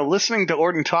listening to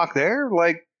Orton talk there,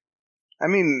 like, I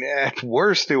mean, at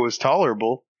worst it was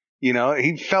tolerable.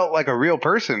 He felt like a real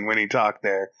person when he talked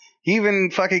there. He even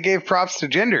fucking gave props to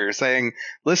Jinder, saying,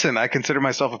 "Listen, I consider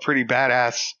myself a pretty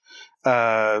badass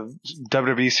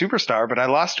WWE superstar, but I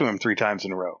lost to him 3 times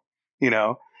in a row."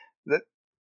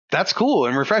 That's cool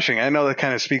and refreshing. I know that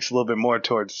kind of speaks a little bit more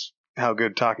towards how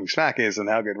good Talking Smack is and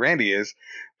how good Randy is,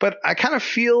 but I kind of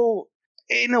feel,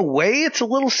 in a way, it's a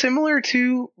little similar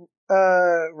to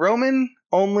Roman,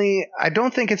 only I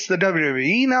don't think it's the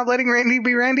WWE not letting Randy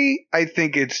be Randy. I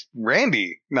think it's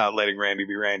Randy not letting Randy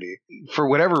be Randy. For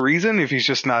whatever reason, if he's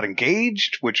just not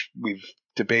engaged, which we've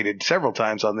debated several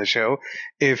times on this show,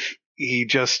 if he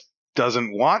just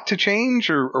doesn't want to change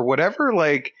or whatever,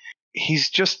 like, he's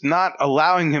just not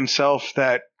allowing himself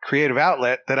that creative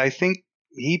outlet that I think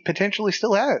he potentially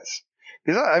still has.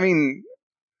 Because, I mean,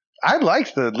 I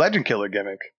liked the Legend Killer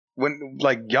gimmick. When,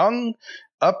 like, young,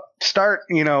 upstart,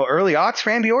 early aughts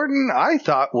Randy Orton, I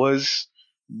thought was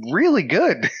really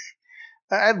good.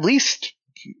 At least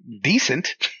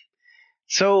decent.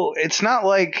 So it's not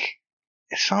like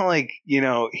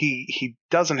he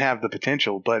doesn't have the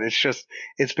potential, but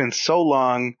it's been so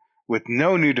long with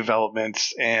no new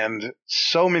developments and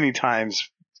so many times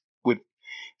with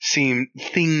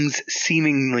things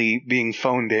seemingly being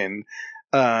phoned in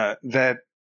that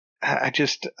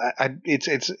it's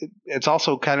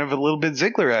also kind of a little bit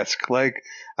Ziggler-esque. Like,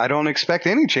 I don't expect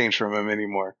any change from him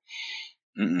anymore.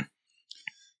 Mm-mm.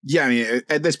 Yeah, I mean,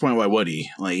 at this point, why would he?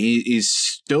 Like, he's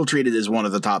still treated as one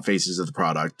of the top faces of the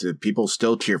product. People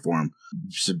still cheer for him.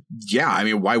 So, yeah, I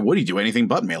mean, why would he do anything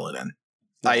but mail it in?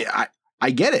 I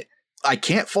get it. I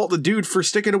can't fault the dude for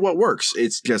sticking to what works.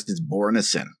 It's born as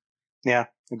sin. Yeah,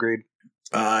 agreed.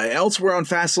 Elsewhere on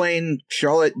Fastlane,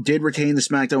 Charlotte did retain the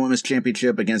SmackDown Women's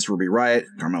Championship against Ruby Riott.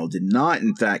 Carmella did not,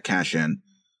 in fact, cash in.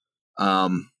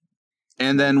 And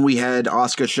then we had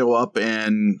Asuka show up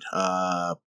and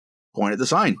point at the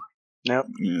sign. Yep.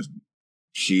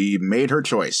 She made her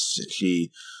choice.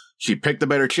 She picked the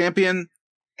better champion.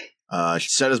 She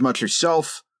said as much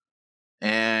herself.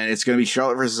 And it's going to be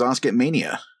Charlotte versus Asuka at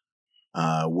Mania.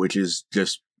 Which is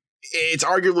it's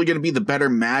arguably going to be the better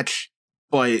match,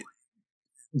 but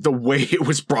the way it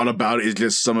was brought about is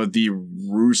just some of the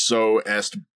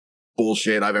Russo-esque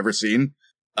bullshit I've ever seen.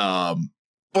 But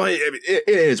it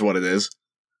is what it is.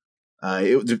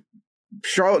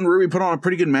 Charlotte and Ruby put on a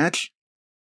pretty good match.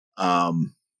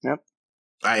 Yep.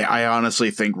 I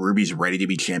honestly think Ruby's ready to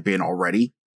be champion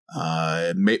already.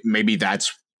 Maybe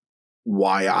that's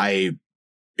why I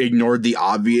ignored the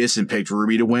obvious and picked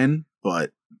Ruby to win.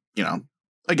 But,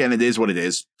 again, it is what it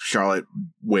is. Charlotte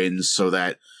wins so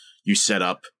that you set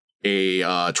up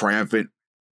a triumphant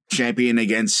champion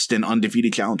against an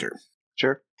undefeated challenger.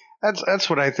 Sure. That's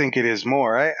what I think it is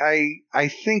more. I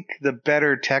think the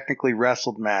better technically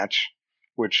wrestled match,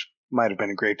 which might have been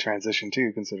a great transition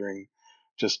too, considering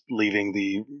just leaving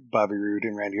the Bobby Roode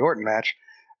and Randy Orton match.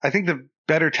 I think the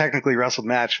better technically wrestled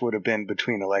match would have been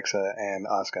between Alexa and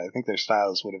Asuka. I think their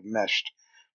styles would have meshed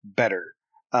better.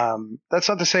 That's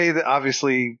not to say that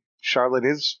obviously Charlotte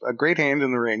is a great hand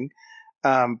in the ring.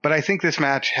 But I think this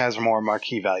match has more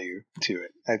marquee value to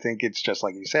it. I think it's just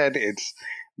like you said, it's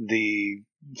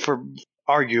for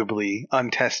arguably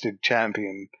untested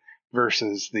champion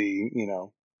versus the,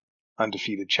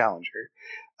 undefeated challenger.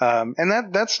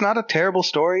 And that's not a terrible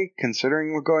story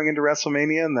considering we're going into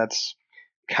WrestleMania, and that's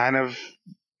kind of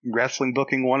wrestling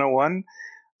booking 101.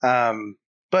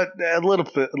 But a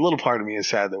little part of me is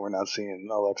sad that we're not seeing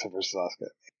Alexa versus Asuka.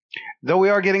 Though we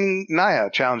are getting Nia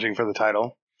challenging for the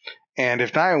title. And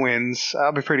if Nia wins,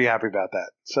 I'll be pretty happy about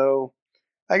that. So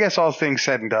I guess all things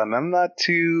said and done, I'm not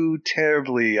too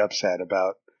terribly upset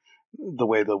about the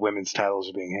way the women's titles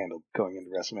are being handled going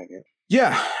into WrestleMania.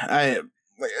 Yeah,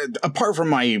 apart from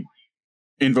my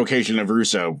invocation of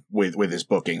Russo with his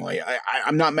booking, like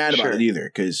I'm not mad about it either,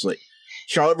 because like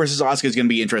Charlotte versus Asuka is going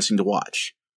to be interesting to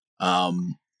watch.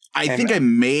 I think I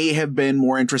may have been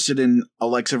more interested in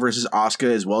Alexa versus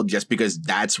Asuka as well, just because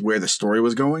that's where the story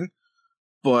was going.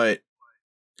 But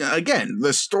again,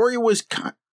 the story was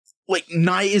like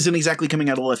Nia isn't exactly coming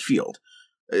out of left field.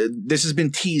 This has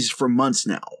been teased for months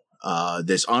now.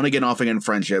 This on-again, off-again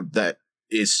friendship that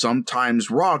is sometimes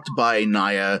rocked by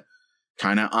Nia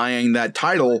kind of eyeing that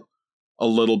title a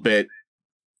little bit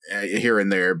here and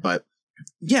there. But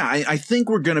yeah, I think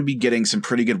we're going to be getting some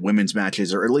pretty good women's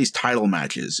matches, or at least title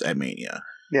matches at Mania.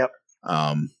 Yep.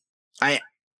 I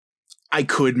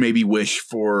could maybe wish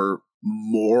for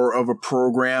more of a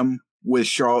program with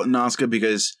Charlotte and Asuka,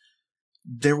 because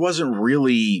there wasn't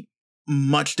really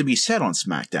much to be said on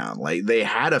SmackDown. Like, they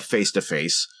had a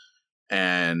face-to-face,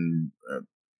 and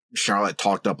Charlotte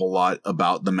talked up a lot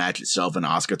about the match itself, and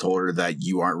Asuka told her that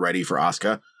you aren't ready for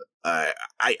Asuka.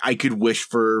 I could wish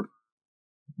for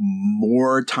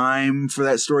more time for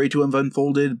that story to have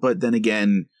unfolded, but then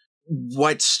again,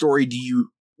 what story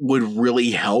would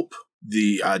really help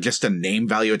the just the name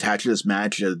value attached to this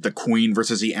match? The Queen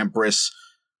versus the Empress,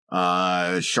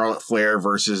 Charlotte Flair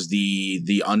versus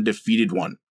the undefeated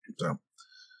one. So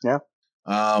yeah,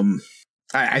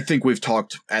 I think we've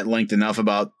talked at length enough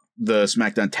about the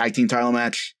SmackDown Tag Team title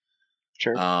match.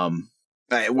 Sure.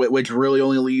 Which really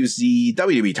only leaves the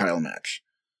WWE title match,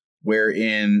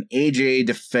 wherein AJ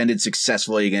defended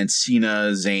successfully against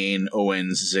Cena, Zayn,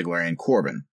 Owens, Ziggler, and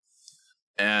Corbin.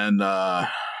 And all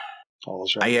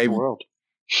those right in the world.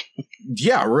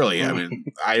 Yeah, really. I mean,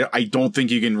 I don't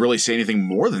think you can really say anything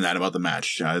more than that about the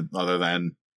match, other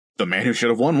than the man who should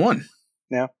have won.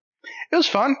 Yeah, it was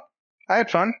fun. I had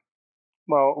fun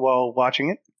while watching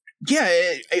it. Yeah,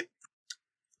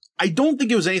 I don't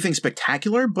think it was anything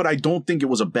spectacular, but I don't think it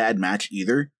was a bad match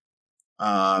either.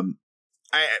 I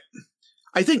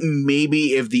think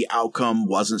maybe if the outcome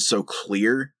wasn't so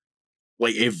clear,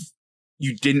 like if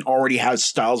you didn't already have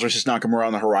Styles versus Nakamura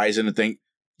on the horizon and think,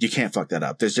 you can't fuck that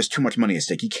up. There's just too much money at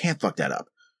stake. You can't fuck that up.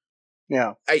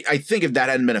 Yeah. I think if that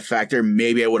hadn't been a factor,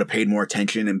 maybe I would have paid more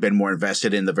attention and been more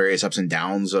invested in the various ups and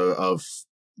downs of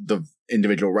the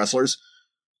individual wrestlers.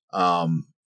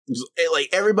 Like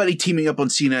everybody teaming up on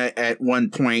Cena at one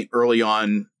point early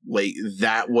on, like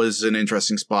that was an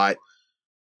interesting spot.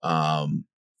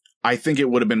 I think it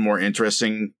would have been more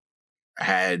interesting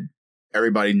had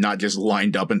everybody not just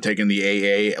lined up and taken the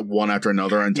AA one after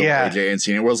another until AJ and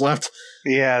Cena was left.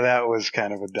 Yeah, that was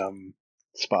kind of a dumb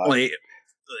spot. Like,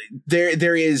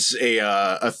 there is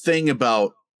a thing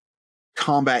about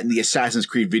combat in the Assassin's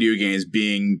Creed video games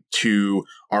being to,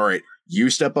 all right, you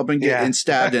step up and get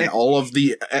stabbed, and all of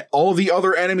the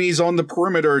other enemies on the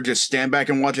perimeter just stand back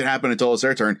and watch it happen until it's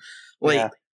their turn.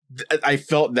 Like I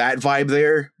felt that vibe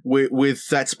there with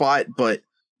that spot, but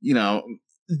you know,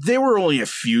 there were only a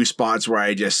few spots where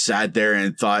I just sat there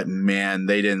and thought, man,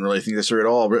 they didn't really think this through at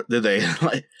all, did they?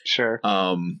 Like, sure.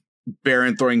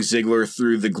 Baron throwing Ziggler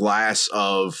through the glass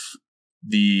of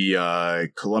the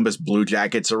Columbus Blue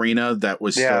Jackets arena that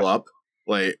was still up.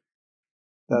 Like,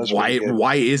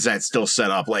 why is that still set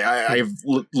up? Like, I have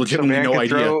legitimately no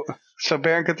idea. So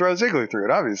Baron could throw Ziggler through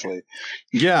it, obviously.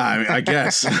 Yeah, I mean, I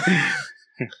guess.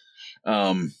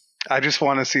 I just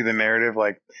want to see the narrative.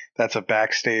 Like, that's a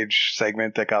backstage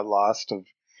segment that got lost. Of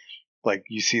like,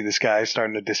 you see this guy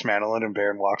starting to dismantle it, and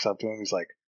Baron walks up to him. He's like,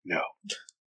 "No,"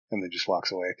 and then just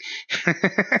walks away.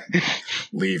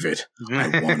 Leave it.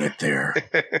 I want it there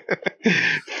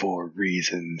for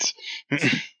reasons.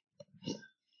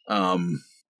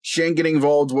 Shane getting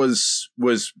involved was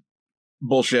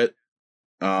bullshit.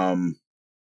 That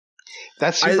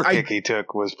super kick he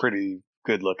took was pretty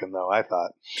good looking, though, I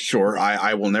thought. Sure,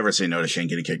 I will never say no to Shane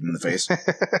getting kicked in the face.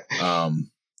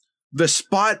 The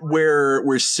spot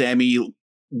where Sammy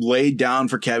laid down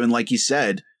for Kevin, like he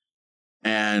said,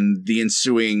 and the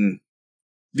ensuing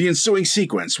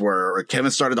sequence where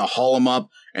Kevin started to haul him up,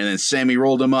 and then Sammy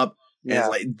rolled him up. Yeah, and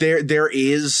like there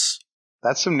is.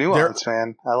 That's some nuance,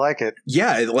 man. I like it.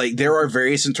 Yeah, like there are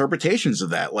various interpretations of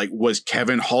that. Like, was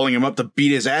Kevin hauling him up to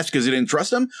beat his ass because he didn't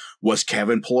trust him? Was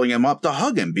Kevin pulling him up to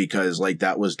hug him because, like,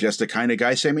 that was just the kind of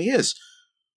guy Sammy is?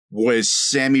 Was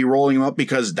Sammy rolling him up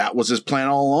because that was his plan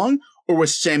all along? Or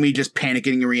was Sammy just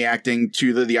panicking and reacting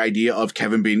to the idea of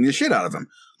Kevin beating the shit out of him?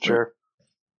 Sure.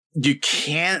 You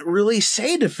can't really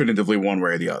say definitively one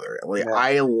way or the other. Like,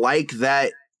 I like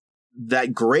that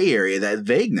gray area, that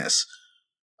vagueness.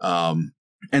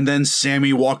 And then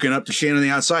Sammy walking up to Shane on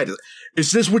the outside.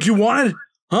 Is this what you wanted?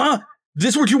 Huh? Is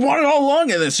this what you wanted all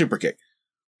along? And then super kick.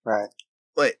 Right.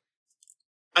 Like,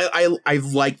 I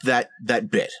like that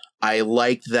bit. I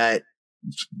like that.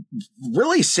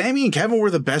 Really, Sammy and Kevin were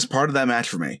the best part of that match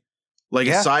for me. Like,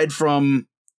 aside from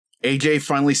AJ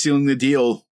finally sealing the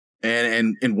deal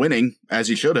and winning, as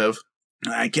he should have,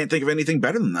 I can't think of anything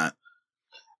better than that.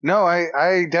 No,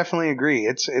 I definitely agree.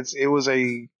 It was a,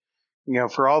 you know,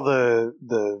 for all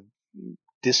the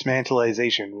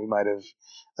dismantleization we might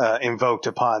have invoked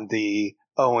upon the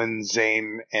Owen,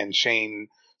 Zayn, and Shane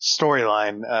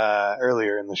storyline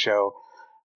earlier in the show,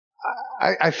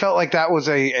 I felt like that was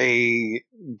a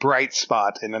bright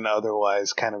spot in an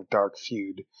otherwise kind of dark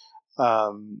feud.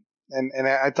 And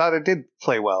I thought it did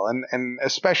play well. And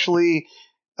especially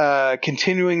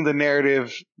continuing the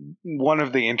narrative, one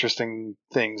of the interesting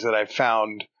things that I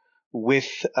found with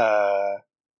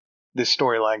this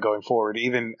storyline going forward,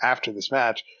 even after this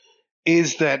match,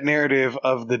 is that narrative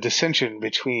of the dissension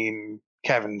between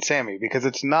Kevin and Sammy, because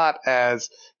it's not as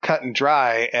cut and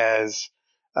dry as,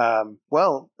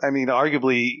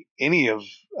 arguably any of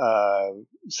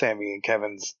Sammy and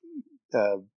Kevin's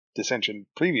dissension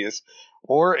previous,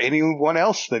 or anyone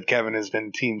else that Kevin has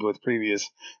been teamed with previous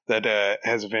that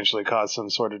has eventually caused some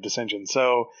sort of dissension.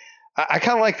 So I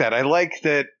kind of like that. I like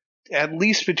that at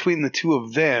least between the two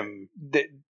of them,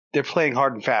 they're playing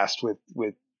hard and fast with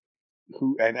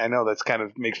who, and I know that's kind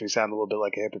of makes me sound a little bit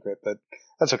like a hypocrite, but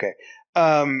that's okay.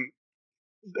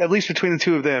 At least between the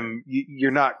two of them,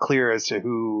 you're not clear as to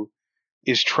who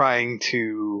is trying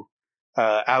to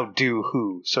outdo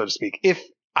who, so to speak, if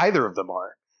either of them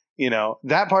are.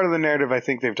 That part of the narrative I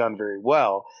think they've done very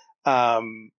well. I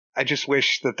just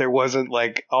wish that there wasn't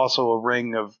like also a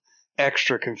ring of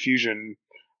extra confusion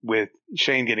with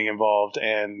Shane getting involved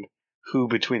and who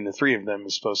between the three of them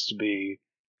is supposed to be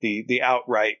the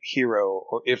outright hero,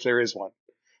 or if there is one.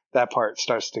 That part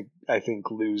starts to, I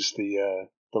think, lose the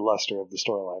luster of the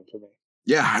storyline for me.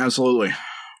 Yeah, absolutely.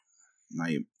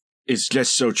 It's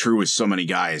just so true with so many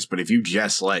guys, but if you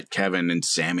just let Kevin and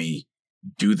Sammy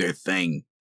do their thing,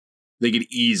 they could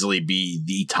easily be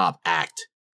the top act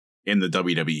in the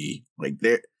WWE. Like,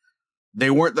 they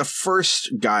weren't the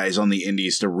first guys on the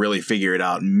indies to really figure it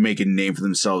out and make a name for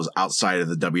themselves outside of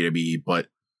the WWE, but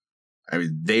I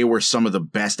mean, they were some of the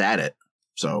best at it.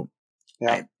 So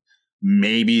yeah,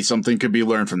 maybe something could be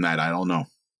learned from that. I don't know.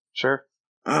 Sure.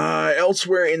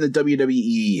 Elsewhere in the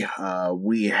WWE,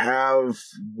 we have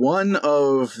one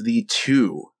of the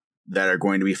two that are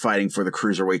going to be fighting for the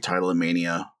Cruiserweight title in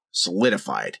Mania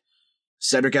solidified.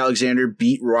 Cedric Alexander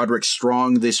beat Roderick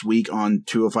Strong this week on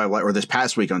 205 Live, or this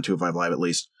past week on 205 Live at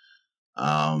least.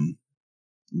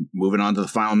 Moving on to the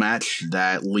final match,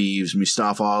 that leaves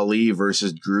Mustafa Ali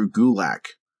versus Drew Gulak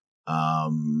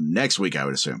next week, I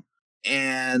would assume.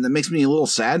 And that makes me a little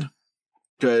sad,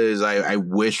 because I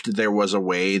wished there was a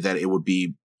way that it would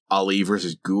be Ali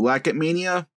versus Gulak at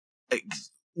Mania.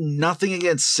 Nothing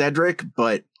against Cedric,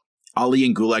 but Ali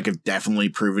and Gulak have definitely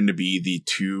proven to be the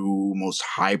two most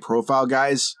high-profile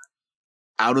guys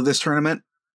out of this tournament.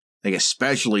 Like,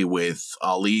 especially with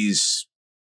Ali's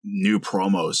new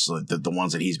promos, the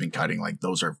ones that he's been cutting, like,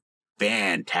 those are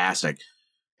fantastic.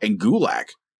 And Gulak,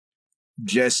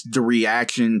 just the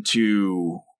reaction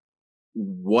to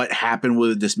what happened with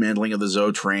the dismantling of the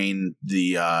Zoe train,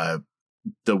 the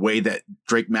way that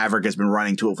Drake Maverick has been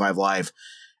running 205 Live,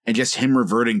 and just him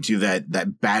reverting to that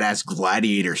badass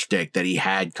gladiator shtick that he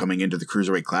had coming into the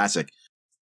Cruiserweight Classic.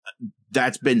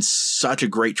 That's been such a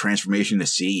great transformation to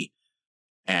see.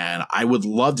 And I would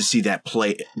love to see that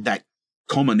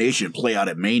culmination play out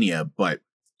at Mania, but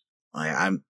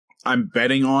I'm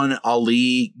betting on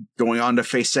Ali going on to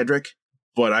face Cedric,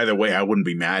 but either way, I wouldn't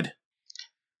be mad.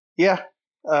 Yeah.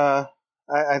 I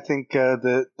think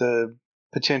the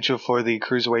potential for the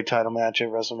Cruiserweight title match at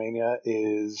WrestleMania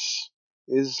is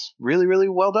really, really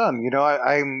well done.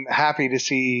 I'm happy to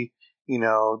see,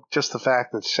 just the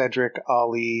fact that Cedric,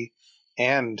 Ali,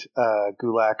 and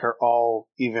Gulak are all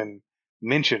even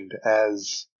mentioned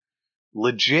as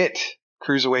legit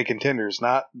Cruiserweight contenders,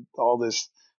 not all this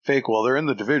fake, well, they're in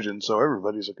the division, so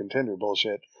everybody's a contender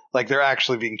bullshit. Like, they're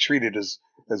actually being treated as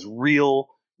real,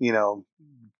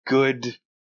 good,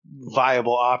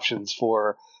 viable options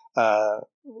for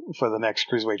the next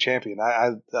Cruiserweight champion.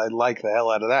 I like the hell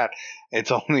out of that.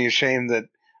 It's only a shame that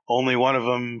only one of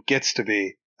them gets to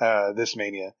be this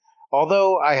Mania.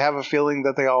 Although I have a feeling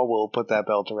that they all will put that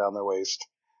belt around their waist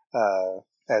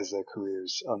as their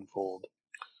careers unfold.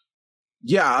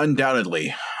 Yeah,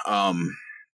 undoubtedly.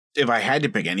 If I had to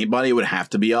pick anybody, it would have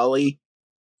to be Ali.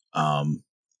 And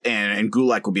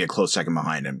Gulak would be a close second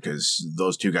behind him, because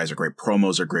those two guys are great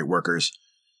promos, are great workers.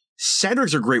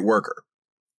 Cedric's a great worker,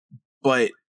 but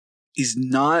he's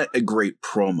not a great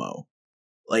promo.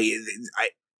 Like,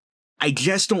 I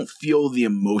just don't feel the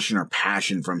emotion or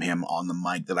passion from him on the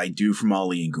mic that I do from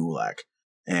Ali and Gulak.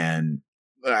 And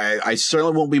I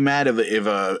certainly won't be mad if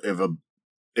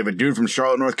a dude from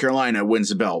Charlotte, North Carolina wins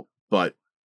the belt, but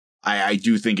I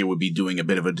do think it would be doing a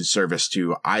bit of a disservice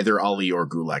to either Ali or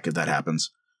Gulak if that happens.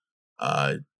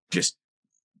 Just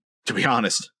to be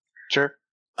honest. Sure.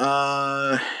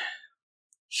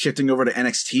 Shifting over to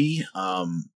NXT. I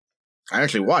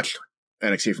actually watched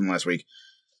NXT from last week.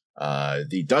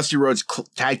 The Dusty Rhodes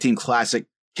Tag Team Classic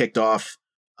kicked off.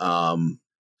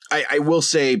 I will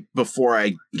say, before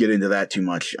I get into that too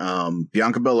much,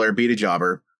 Bianca Belair beat a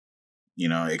jobber,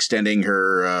 extending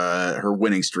her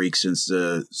winning streak since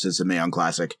the Mae Young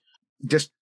Classic.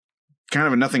 Just kind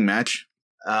of a nothing match.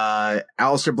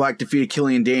 Aleister Black defeated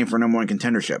Killian Dane for #1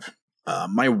 contendership.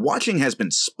 My watching has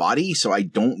been spotty, so I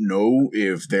don't know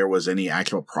if there was any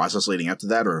actual process leading up to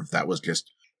that, or if that was just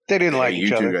They didn't like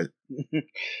each other. Guys.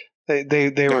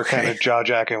 They were Okay. kind of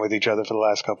jaw-jacking with each other for the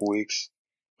last couple weeks,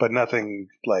 but nothing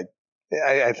like.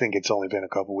 I think it's only been a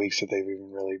couple weeks that they've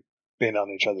even really been on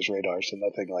each other's radar, so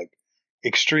nothing like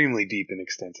extremely deep and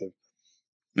extensive.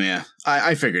 Yeah,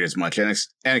 I figured as much.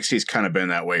 NXT's kind of been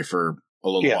that way for a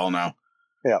little while now.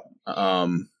 Yeah.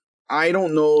 I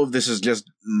don't know if this is just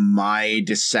my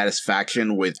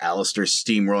dissatisfaction with Alistair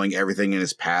steamrolling everything in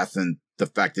his path and the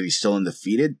fact that he's still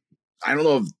undefeated. I don't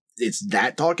know if it's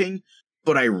that talking,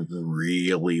 but I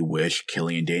really wish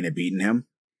Killian Dane had beaten him.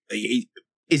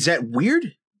 Is that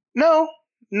weird? No,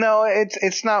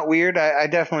 it's not weird. I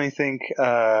definitely think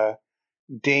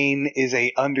Dane is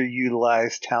a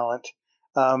underutilized talent.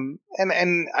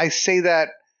 And I say that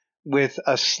with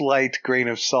a slight grain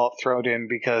of salt thrown in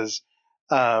because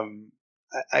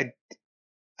I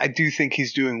do think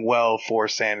he's doing well for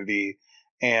Sanity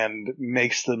and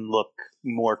makes them look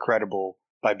more credible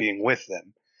by being with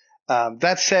them.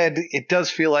 That said, it does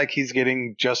feel like he's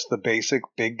getting just the basic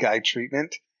big guy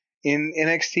treatment in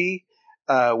NXT,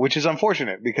 which is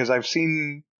unfortunate because I've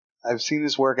seen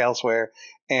his work elsewhere,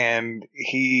 and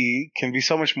he can be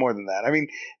so much more than that. I mean,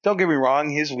 don't get me wrong,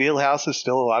 his wheelhouse is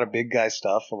still a lot of big guy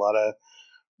stuff, a lot of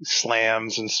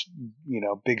slams and,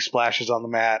 big splashes on the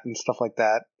mat and stuff like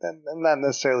that. And I'm not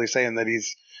necessarily saying that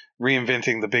he's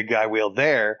reinventing the big guy wheel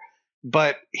there,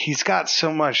 but he's got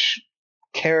so much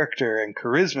character and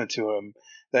charisma to him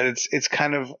that it's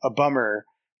kind of a bummer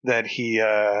that he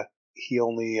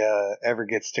only ever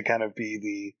gets to kind of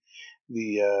be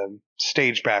the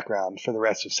stage background for the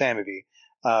rest of Sanity.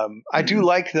 I do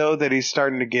like, though, that he's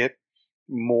starting to get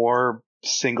more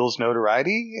singles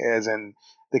notoriety, as in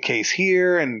the case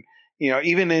here. And,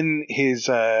 even in his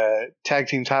tag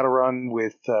team title run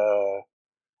with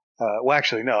well,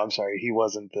 actually, no, I'm sorry. He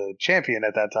wasn't the champion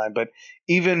at that time. But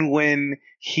even when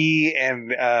he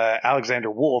and Alexander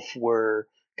Wolf were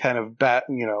kind of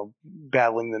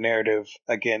battling the narrative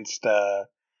against the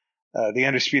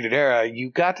Undisputed Era,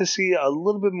 you got to see a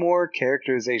little bit more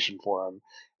characterization for him.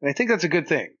 And I think that's a good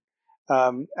thing.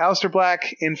 Aleister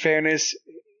Black, in fairness,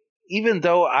 even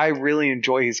though I really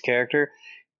enjoy his character,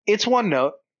 it's one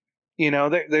note.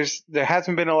 There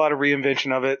hasn't been a lot of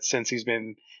reinvention of it since he's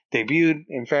been debuted.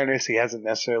 In fairness, he hasn't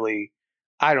necessarily,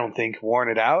 I don't think, worn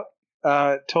it out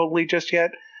totally just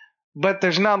yet. But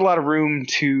there's not a lot of room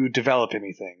to develop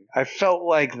anything. I felt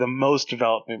like the most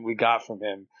development we got from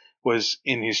him was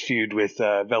in his feud with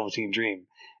Velveteen Dream.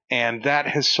 And that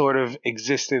has sort of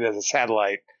existed as a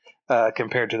satellite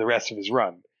compared to the rest of his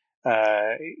run.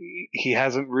 He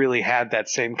hasn't really had that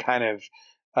same kind of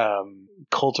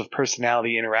cult of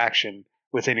personality interaction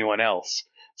with anyone else.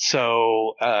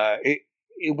 So it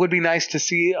would be nice to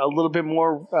see a little bit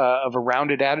more of a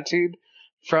rounded attitude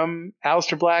from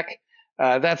Aleister Black.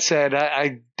 That said,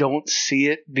 I don't see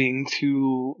it being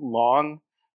too long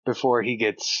before he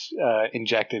gets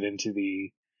injected into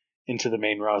the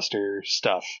main roster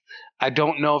stuff. I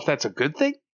don't know if that's a good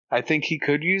thing. I think he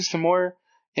could use some more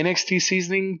NXT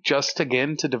seasoning just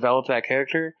again to develop that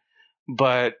character.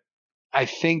 But I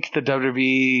think the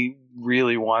WWE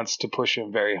really wants to push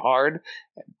him very hard.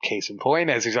 Case in point,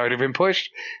 as he's already been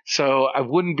pushed. So I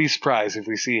wouldn't be surprised if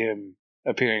we see him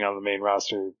appearing on the main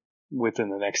roster within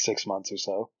the next 6 months or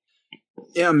so.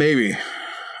 Yeah, maybe.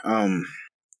 I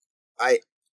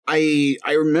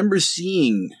remember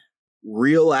seeing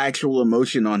real actual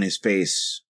emotion on his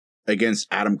face against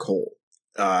Adam Cole.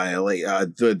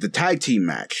 The tag team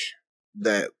match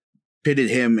that pitted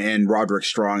him and Roderick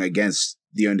Strong against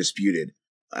the Undisputed.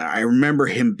 I remember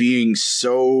him being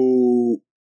so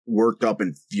worked up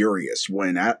and furious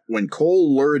when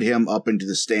Cole lured him up into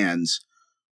the stands,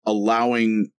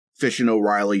 allowing Fish and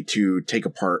O'Reilly to take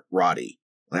apart Roddy.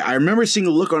 I remember seeing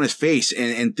the look on his face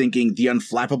and thinking the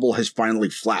unflappable has finally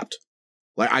flapped.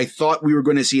 I thought we were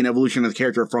going to see an evolution of the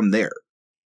character from there.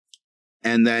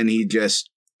 And then he just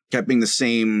kept being the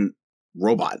same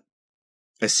robot,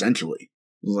 essentially.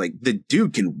 The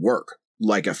dude can work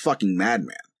like a fucking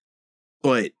madman.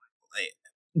 But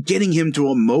getting him to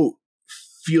emote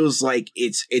feels like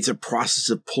it's a process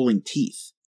of pulling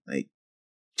teeth.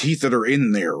 Teeth that are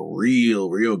in there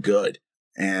real good.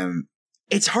 And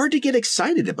it's hard to get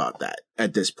excited about that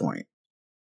at this point.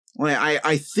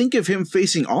 I think of him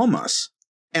facing Almas,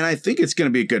 and I think it's going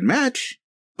to be a good match.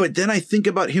 But then I think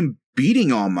about him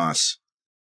beating Almas,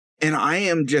 and I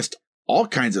am just all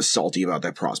kinds of salty about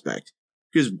that prospect.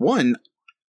 Because one,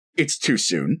 it's too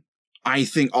soon. I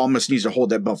think Almas needs to hold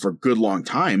that belt for a good long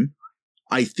time.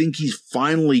 I think he's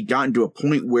finally gotten to a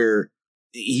point where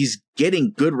he's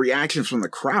getting good reactions from the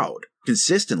crowd.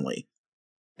 consistently.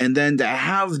 And then to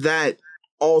have that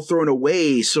all thrown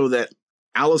away so that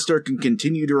Alistair can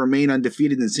continue to remain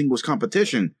undefeated in singles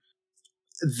competition,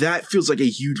 that feels like a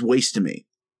huge waste to me.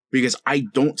 Because I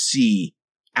don't see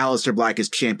Alistair Black as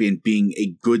champion being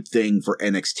a good thing for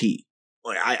NXT.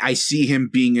 Like, I see him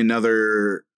being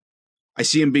another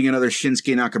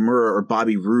Shinsuke Nakamura or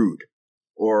Bobby Roode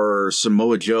or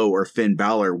Samoa Joe or Finn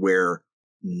Balor, where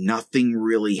nothing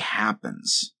really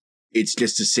happens. It's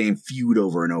just the same feud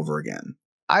over and over again.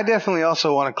 I definitely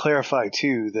also want to clarify,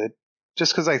 too, that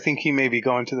just because I think he may be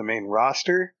going to the main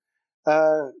roster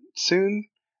soon,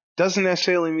 doesn't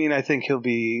necessarily mean I think he'll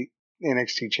be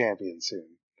NXT champion soon.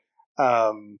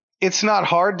 It's not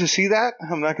hard to see that.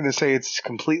 I'm not going to say it's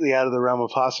completely out of the realm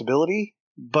of possibility,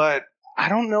 but I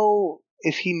don't know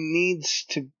if he needs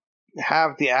to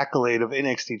have the accolade of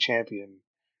NXT champion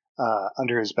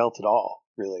under his belt at all,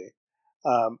 really.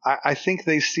 I think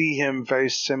they see him very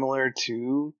similar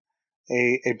to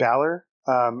a Balor,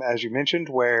 as you mentioned,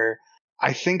 where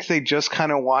I think they just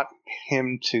kind of want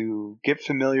him to get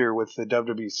familiar with the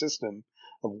WWE system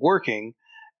of working,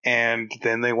 and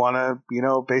then they want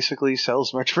to, basically sell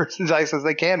as much merchandise as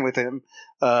they can with him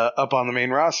up on the main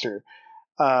roster.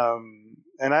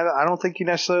 And I don't think you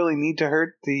necessarily need to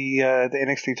hurt the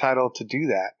NXT title to do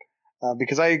that,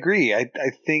 because I agree. I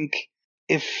think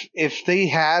if they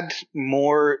had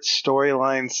more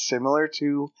storylines similar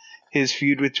to his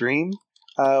feud with Dream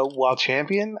while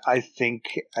champion, I think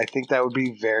that would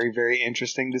be very, very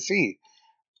interesting to see.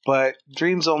 But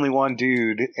Dream's only one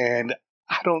dude, and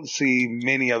I don't see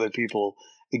many other people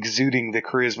exuding the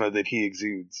charisma that he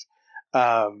exudes.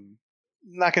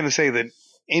 Not going to say that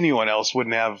anyone else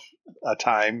wouldn't have a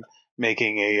time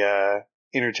making a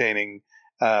entertaining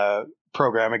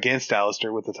program against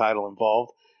Alistair with the title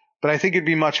involved, but I think it'd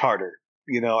be much harder.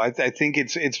 I think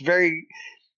it's very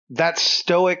that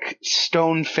stoic,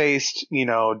 stone-faced,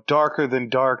 darker than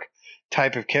dark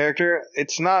type of character.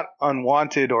 It's not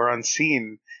unwanted or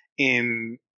unseen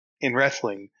in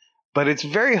wrestling, but it's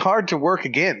very hard to work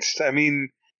against. I mean,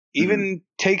 even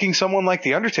taking someone like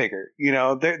The Undertaker,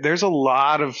 there's a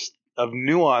lot of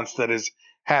nuance that has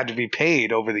had to be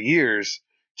paid over the years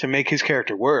to make his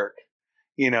character work,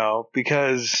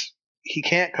 because he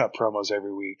can't cut promos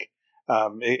every week.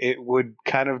 It would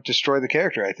kind of destroy the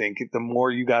character, I think, the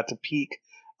more you got to peek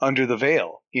under the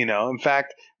veil. In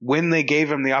fact, when they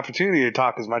gave him the opportunity to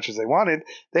talk as much as they wanted,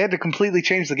 they had to completely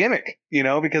change the gimmick,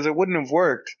 because it wouldn't have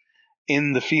worked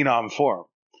in the Phenom form.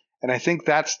 And I think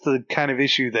that's the kind of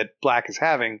issue that Black is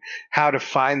having, how to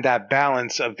find that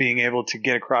balance of being able to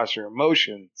get across your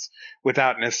emotions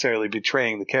without necessarily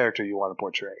betraying the character you want to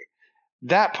portray.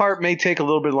 That part may take a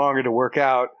little bit longer to work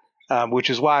out,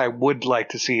 which is why I would like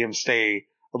to see him stay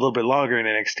a little bit longer in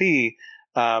NXT.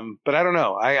 But I don't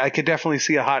know. I could definitely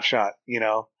see a hot shot.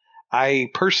 I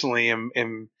personally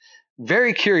am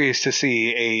very curious to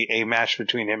see a match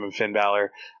between him and Finn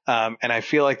Balor. And I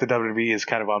feel like the WWE is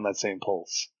kind of on that same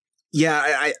pulse.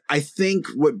 Yeah, I think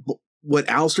what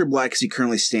Aleister Black, as he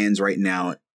currently stands right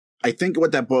now, I think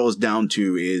what that boils down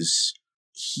to is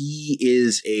he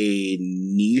is a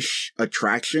niche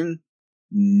attraction,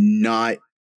 not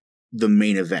the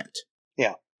main event.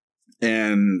 Yeah.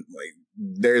 And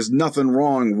there's nothing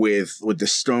wrong with the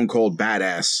Stone Cold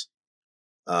Badass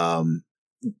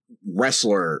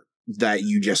wrestler that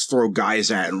you just throw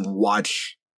guys at and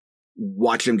watch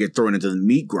them get thrown into the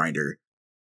meat grinder.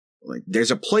 There's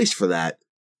a place for that,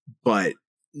 but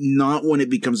not when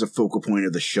it becomes a focal point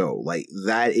of the show.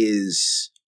 That is,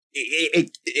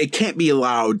 it can't be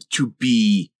allowed to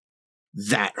be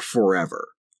that forever.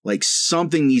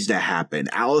 Something needs to happen.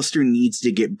 Alistair needs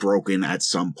to get broken at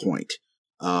some point.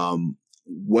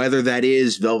 Whether that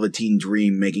is Velveteen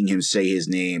Dream making him say his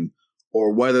name,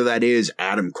 or whether that is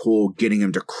Adam Cole getting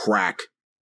him to crack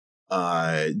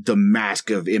the mask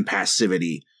of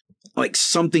impassivity.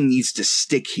 Something needs to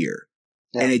stick here.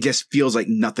 Yeah. And it just feels like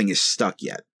nothing is stuck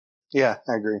yet. Yeah,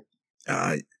 I agree.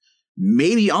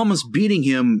 Maybe almost beating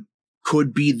him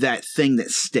could be that thing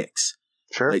that sticks.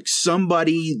 Sure.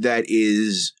 Somebody that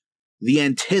is the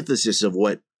antithesis of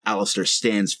what Alistair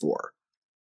stands for.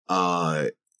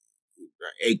 A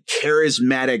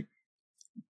charismatic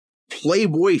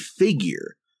playboy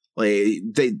figure.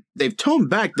 They've toned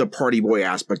back the party boy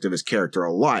aspect of his character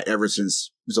a lot ever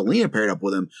since Zelina paired up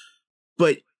with him.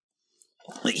 But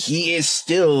he is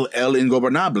still El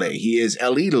Ingobernable. He is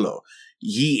El Idolo.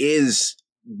 He is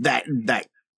that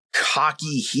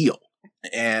cocky heel.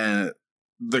 And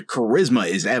the charisma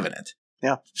is evident.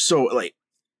 Yeah. So,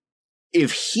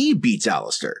 if he beats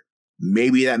Alistair,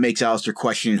 maybe that makes Alistair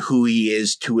question who he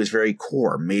is to his very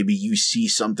core. Maybe you see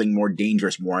something more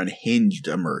dangerous, more unhinged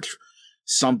emerge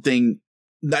something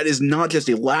that is not just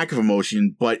a lack of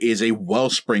emotion, but is a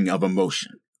wellspring of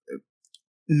emotion.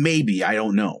 Maybe, I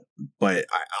don't know. But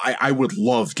I would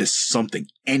love just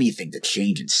anything to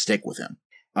change and stick with him.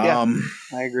 Yeah,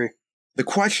 I agree. The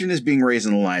question is being raised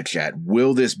in the live chat.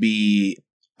 Will this be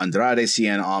Andrade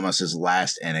Cien Almas'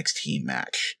 last NXT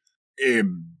match? It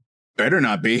better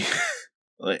not be.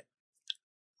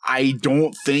 I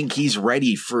don't think he's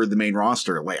ready for the main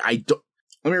roster. Let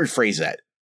me rephrase that.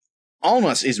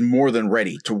 Almas is more than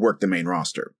ready to work the main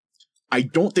roster. I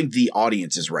don't think the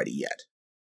audience is ready yet.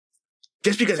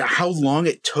 Just because of how long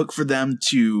it took for them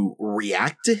to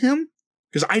react to him.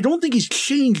 Because I don't think he's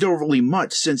changed overly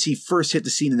much since he first hit the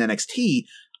scene in NXT.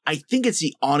 I think it's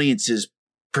the audience's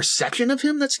perception of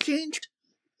him that's changed.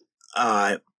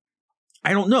 I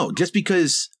don't know. Just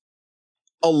because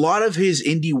a lot of his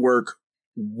indie work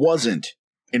wasn't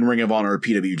in Ring of Honor or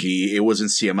PWG. It was in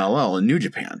CMLL in New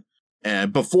Japan.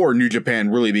 Before New Japan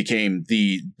really became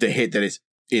the hit that it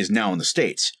is now in the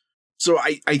States. So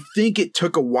I think it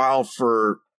took a while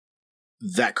for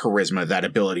that charisma, that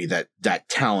ability, that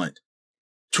talent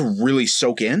to really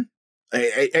soak in,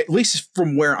 at least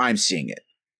from where I'm seeing it.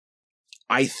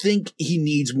 I think he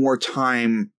needs more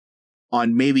time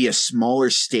on maybe a smaller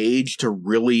stage to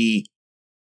really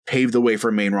pave the way for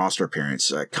a main roster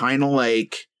appearance. Kind of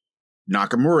like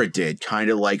Nakamura did, kind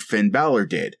of like Finn Balor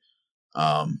did.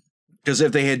 Because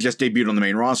if they had just debuted on the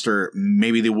main roster,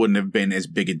 maybe they wouldn't have been as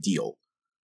big a deal.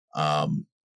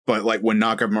 But like when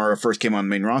Nakamura first came on the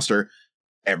main roster,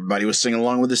 everybody was singing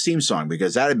along with his theme song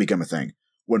because that had become a thing.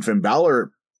 When Finn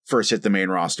Balor first hit the main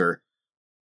roster,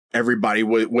 everybody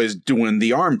was doing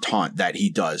the arm taunt that he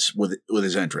does with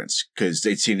his entrance because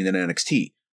they'd seen it in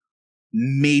NXT.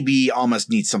 Maybe Almas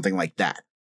needs something like that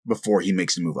before he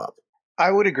makes the move up. I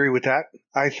would agree with that.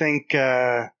 I think,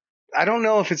 I don't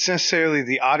know if it's necessarily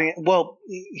the audience. Well,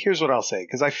 here's what I'll say,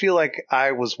 because I feel like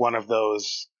I was one of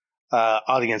those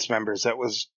audience members that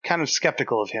was kind of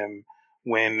skeptical of him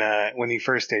when he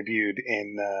first debuted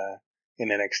in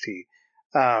NXT.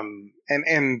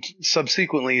 And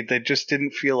subsequently, that just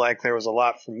didn't feel like there was a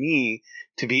lot for me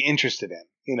to be interested in.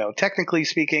 You know, technically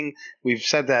speaking, we've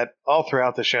said that all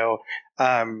throughout the show,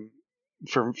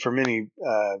 for many,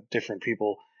 different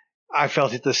people. I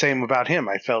felt it the same about him.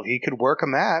 I felt he could work a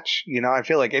match. You know, I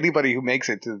feel like anybody who makes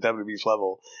it to the WWE's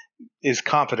level is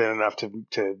competent enough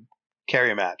to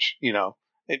carry a match, you know,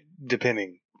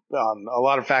 depending on a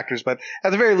lot of factors, but at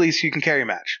the very least, you can carry a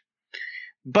match.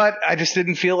 But I just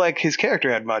didn't feel like his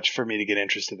character had much for me to get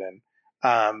interested in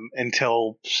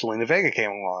until Selena Vega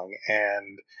came along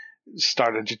and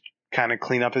started to kind of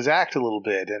clean up his act a little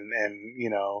bit and you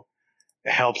know,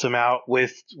 helped him out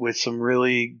with some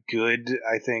really good,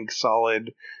 I think,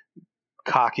 solid,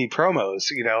 cocky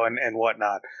promos, you know, and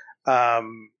whatnot.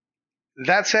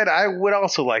 That said, I would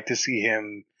also like to see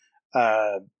him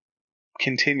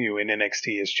continue in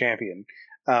NXT as champion.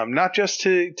 Not just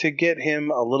to get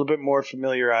him a little bit more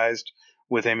familiarized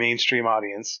with a mainstream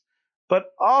audience, but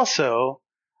also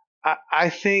I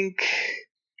think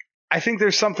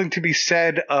there's something to be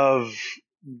said of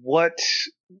what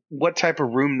type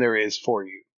of room there is for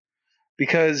you.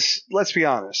 Because let's be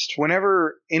honest,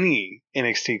 whenever any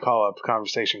NXT call-up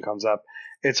conversation comes up,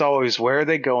 it's always where are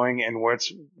they going and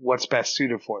what's best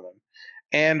suited for them.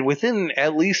 And within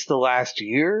at least the last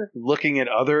year, looking at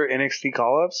other NXT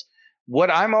call-ups, what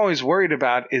I'm always worried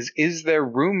about is there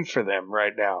room for them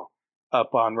right now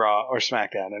up on Raw or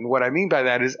SmackDown? And what I mean by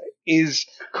that is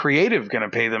creative going to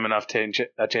pay them enough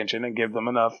attention and give them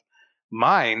enough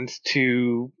mind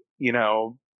to, you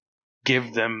know,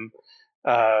 give them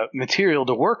material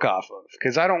to work off of?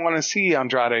 Because I don't want to see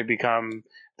Andrade become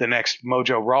the next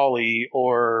Mojo Rawley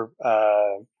or,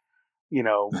 you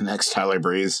know, the next Tyler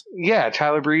Breeze. Yeah,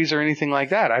 Tyler Breeze or anything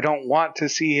like that. I don't want to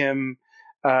see him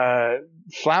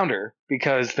flounder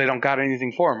because they don't got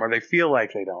anything for him or they feel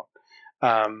like they don't.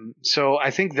 So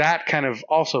I think that kind of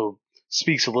also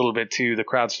speaks a little bit to the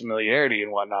crowd's familiarity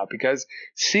and whatnot, because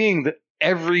seeing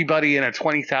everybody in a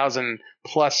 20,000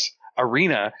 plus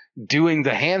arena doing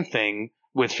the hand thing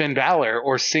with Finn Balor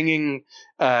or singing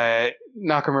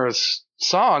Nakamura's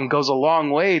song goes a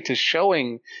long way to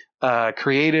showing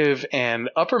creative and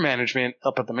upper management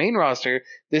up at the main roster,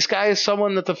 this guy is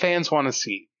someone that the fans want to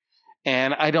see.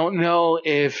 And I don't know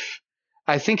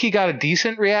I think he got a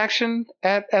decent reaction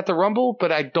at the Rumble,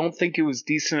 but I don't think it was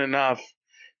decent enough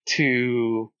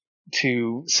to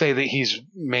say that he's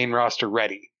main roster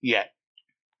ready yet.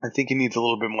 I think he needs a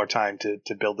little bit more time to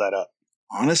build that up.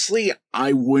 Honestly,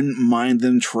 I wouldn't mind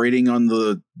them trading on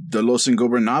the Los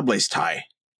Ingobernables tie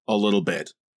a little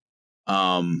bit.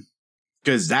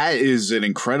 Because that is an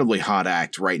incredibly hot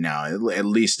act right now. At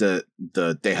least the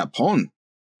De Japón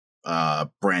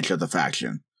branch of the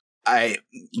faction.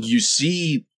 You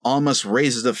see Almas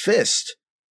raises a fist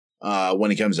when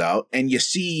he comes out, and you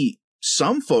see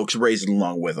some folks raise it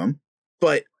along with him.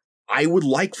 But I would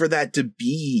like for that to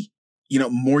be,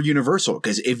 more universal.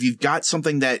 Because if you've got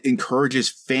something that encourages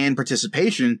fan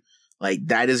participation, like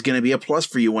that is going to be a plus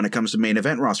for you when it comes to main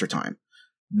event roster time.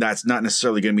 That's not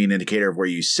necessarily going to be an indicator of where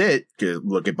you sit.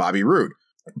 Look at Bobby Roode.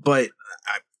 But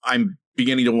I'm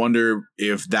beginning to wonder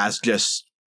if that's just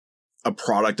a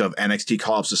product of NXT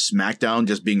call-ups to SmackDown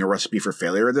just being a recipe for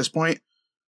failure at this point.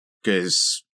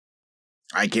 Because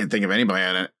I can't think of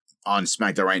anybody on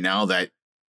SmackDown right now that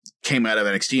came out of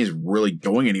NXT and is really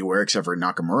going anywhere except for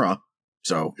Nakamura.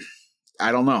 So,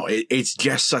 I don't know. It's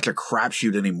just such a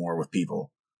crapshoot anymore with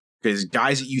people. Because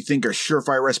guys that you think are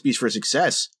surefire recipes for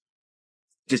success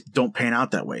just don't pan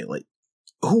out that way. Like,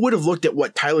 who would have looked at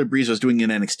what Tyler Breeze was doing in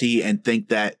NXT and think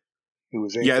that,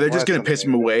 they're just going to piss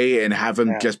him away and have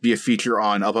him just be a feature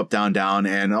on Up, Up, Down, Down,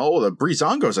 and the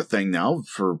Breezango's a thing now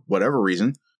for whatever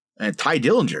reason. And Ty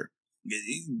Dillinger.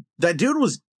 That dude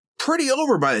was pretty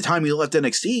over by the time he left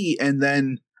NXT, and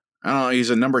then, I don't know, he's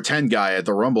a number 10 guy at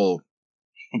the Rumble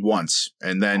once,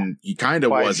 and then he kind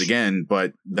of was again,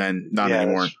 but then not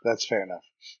anymore. That's fair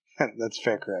enough. That's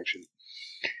fair correction.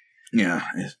 Yeah.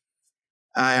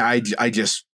 I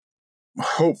just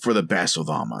hope for the best with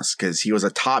Almas, because he was a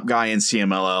top guy in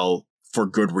CMLL for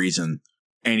good reason,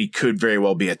 and he could very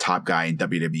well be a top guy in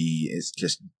WWE. It's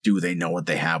just, do they know what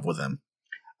they have with him?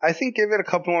 I think give it a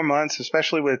couple more months,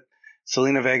 especially with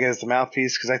Selena Vega as the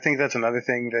mouthpiece, because I think that's another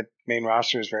thing that main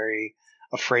roster is very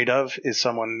afraid of, is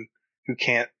someone who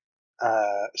can't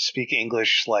speak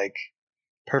English like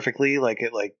perfectly, like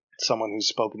someone who's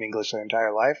spoken English their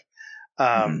entire life.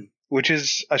 Which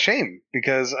is a shame,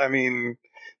 because, I mean,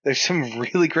 there's some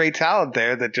really great talent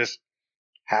there that just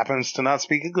happens to not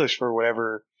speak English for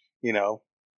whatever,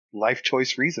 life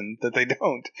choice reason that they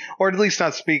don't. Or at least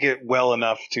not speak it well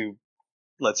enough to,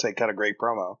 let's say, cut a great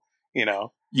promo,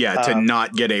 Yeah, to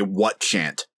not get a what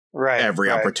chant every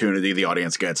opportunity the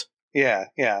audience gets. Yeah.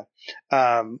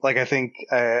 I think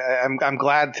I'm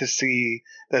glad to see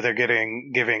that they're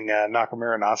giving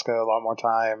Nakamura and Asuka a lot more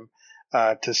time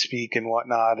to speak and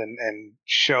whatnot, and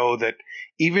show that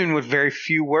even with very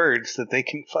few words that they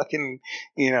can fucking,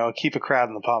 keep a crowd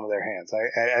in the palm of their hands.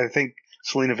 I think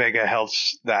Selena Vega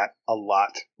helps that a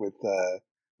lot with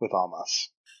Almas.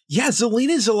 Yeah,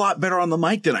 Zelina's a lot better on the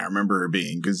mic than I remember her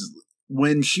being, because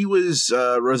when she was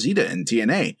Rosita in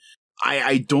TNA,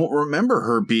 I don't remember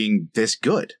her being this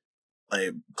good.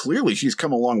 Clearly, she's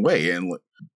come a long way, and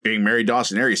being married to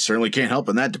Austin Aries certainly can't help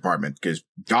in that department, because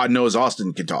God knows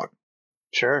Austin can talk.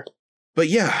 Sure. But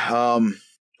yeah,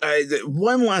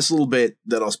 one last little bit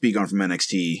that I'll speak on from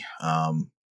NXT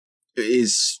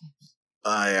is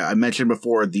I mentioned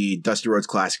before the Dusty Rhodes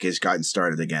Classic has gotten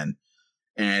started again.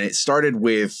 And it started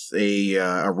with a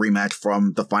rematch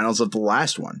from the finals of the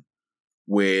last one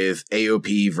with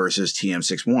AOP versus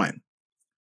TM61.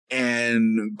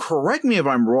 And correct me if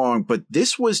I'm wrong, but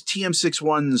this was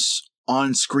TM61's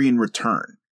on-screen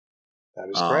return. That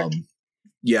is correct.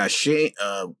 Yeah, Shane,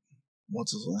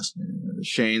 what's his last name?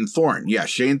 Shane Thorne. Yeah,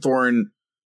 Shane Thorne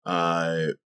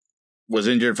was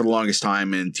injured for the longest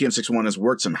time, and TM61 has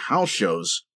worked some house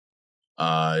shows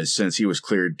since he was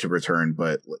cleared to return,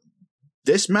 but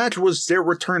this match was their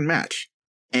return match.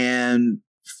 And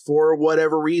for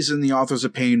whatever reason, the Authors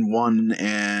of Pain won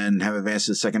and have advanced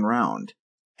to the second round.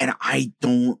 And I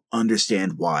don't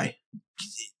understand why.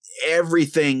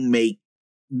 Everything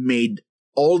made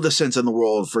all the sense in the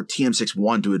world for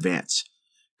TM61 to advance,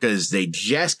 because they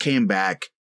just came back.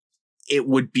 It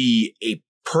would be a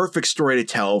perfect story to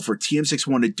tell for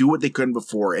TM61 to do what they couldn't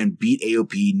before and beat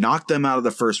AOP, knock them out of the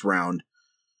first round.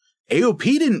 AOP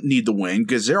didn't need the win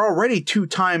because they're already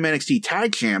 2-time NXT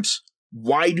tag champs.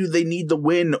 Why do they need the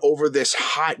win over this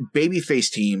hot babyface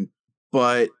team?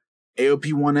 But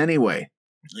AOP won anyway.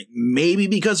 Maybe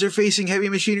because they're facing Heavy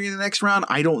Machinery in the next round.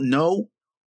 I don't know,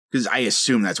 because I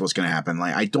assume that's what's going to happen.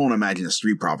 I don't imagine the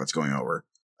Street Profits going over.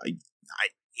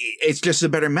 It's just a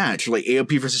better match.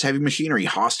 AOP versus Heavy Machinery,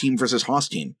 Haas team versus Haas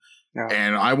team. Yeah.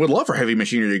 And I would love for Heavy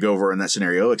Machinery to go over in that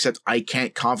scenario, except I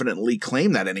can't confidently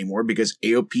claim that anymore because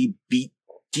AOP beat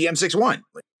TM61.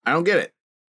 I don't get it.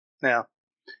 Yeah.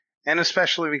 And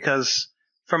especially because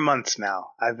for months now,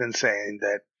 I've been saying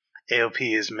that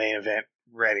AOP is main event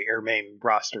ready, or main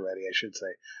roster ready, I should say.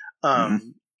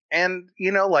 And,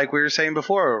 like we were saying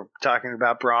before, talking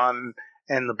about Braun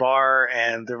and the Bar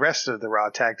and the rest of the Raw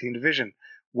Tag Team division,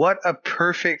 what a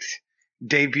perfect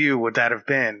debut would that have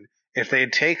been if they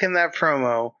had taken that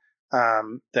promo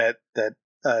that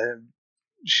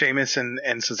Sheamus and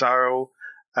Cesaro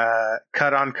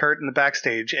cut on Kurt in the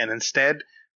backstage, and instead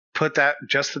put that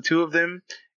just the two of them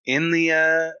in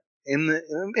the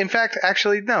in fact,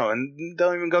 actually no, and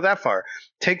don't even go that far.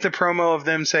 Take the promo of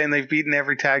them saying they've beaten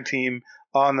every tag team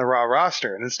on the Raw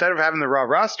roster, and instead of having the Raw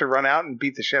roster run out and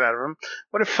beat the shit out of them,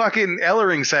 what if fucking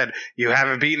Ellering said, "You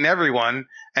haven't beaten everyone,"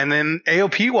 and then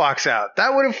AOP walks out?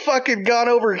 That would have fucking gone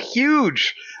over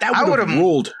huge. That would have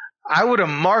ruled. I would have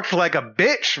marked like a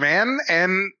bitch, man.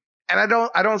 And I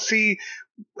don't see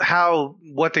how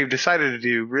what they've decided to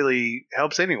do really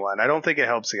helps anyone. I don't think it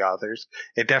helps the authors.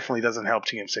 It definitely doesn't help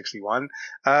Team 61.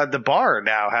 The Bar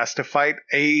now has to fight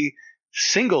a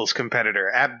singles competitor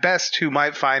at best who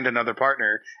might find another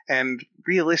partner, and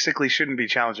realistically shouldn't be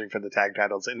challenging for the tag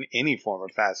titles in any form or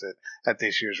facet at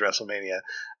this year's WrestleMania.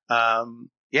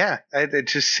 It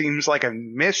just seems like a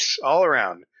miss all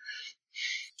around.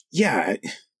 Yeah.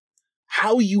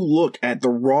 How you look at the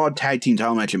Raw Tag Team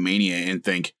title match in Mania and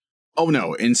think, oh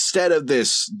no, instead of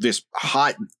this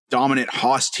hot, dominant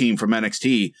Haas team from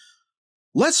NXT,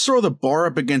 let's throw the Bar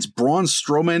up against Braun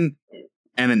Strowman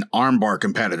and an armbar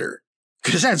competitor.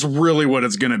 Because that's really what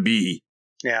it's going to be.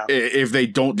 Yeah. If they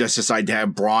don't just decide to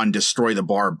have Braun destroy the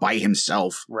Bar by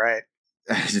himself. Right.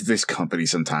 This company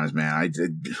sometimes, man.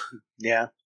 Yeah.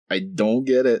 I don't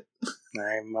get it.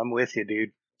 I'm with you,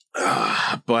 dude.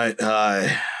 But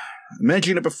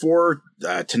mentioned it before,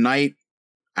 tonight,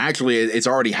 actually, it's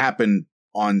already happened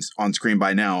on screen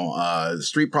by now. The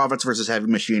Street Profits versus Heavy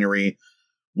Machinery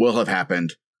will have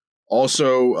happened.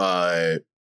 Also,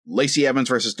 Lacey Evans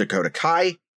versus Dakota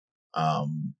Kai.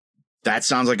 That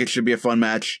sounds like it should be a fun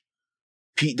match.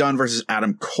 Pete Dunne versus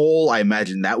Adam Cole. I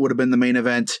imagine that would have been the main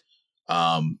event.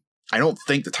 I don't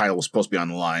think the title was supposed to be on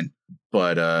the line,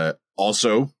 but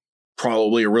also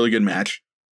probably a really good match.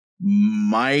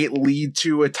 Might lead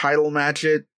to a title match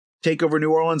at TakeOver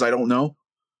New Orleans. I don't know.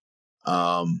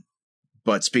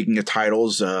 But speaking of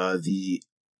titles, I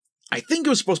think it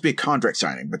was supposed to be a contract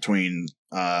signing between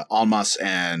Almas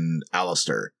and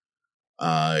Alistair.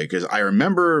 Because I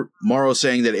remember Morrow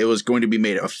saying that it was going to be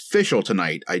made official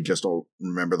tonight. I just don't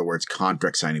remember the words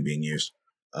contract signing being used.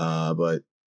 But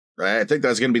I think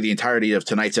that's going to be the entirety of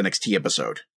tonight's NXT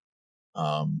episode.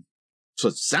 So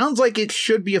it sounds like it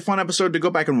should be a fun episode to go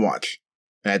back and watch,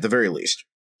 at the very least.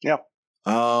 Yep.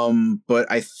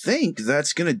 But I think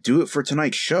that's going to do it for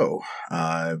tonight's show.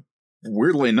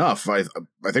 Weirdly enough, I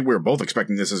think we were both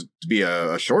expecting this to be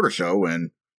a shorter show,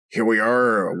 and here we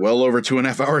are, well over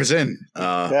 2.5 hours in.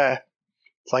 Yeah,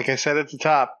 it's like I said at the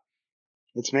top.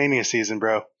 It's Mania season,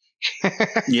 bro.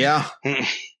 Yeah.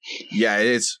 Yeah,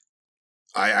 it's...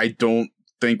 I don't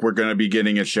think we're going to be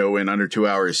getting a show in under 2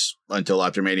 hours until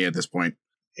after Mania at this point.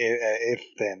 If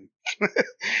then.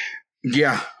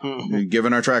 Yeah,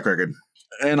 given our track record.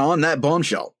 And on that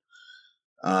bombshell,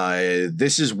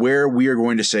 this is where we are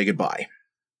going to say goodbye.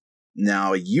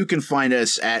 Now, you can find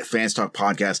us at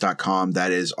fanstalkpodcast.com.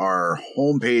 That is our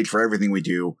homepage for everything we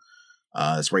do.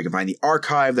 That's where you can find the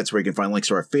archive. That's where you can find links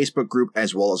to our Facebook group,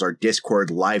 as well as our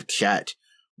Discord live chat,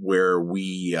 where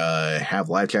we have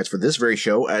live chats for this very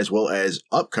show, as well as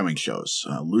upcoming shows.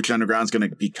 Lucha Underground is going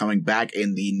to be coming back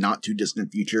in the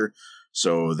not-too-distant future,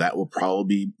 so that will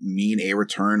probably mean a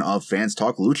return of Fans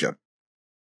Talk Lucha.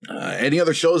 Any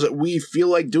other shows that we feel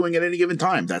like doing at any given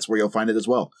time, that's where you'll find it as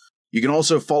well. You can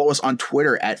also follow us on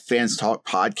Twitter at Fans Talk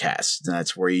Podcast.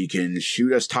 That's where you can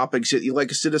shoot us topics that you'd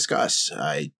like us to discuss.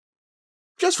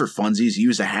 Just for funsies,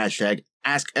 use the hashtag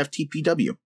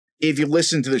AskFTPW. If you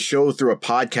listen to the show through a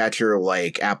podcatcher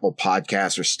like Apple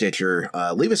Podcasts or Stitcher,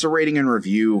 leave us a rating and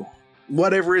review,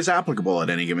 whatever is applicable at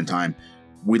any given time.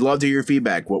 We'd love to hear your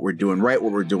feedback, what we're doing right,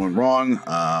 what we're doing wrong.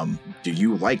 Do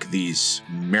you like these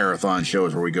marathon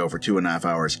shows where we go for 2.5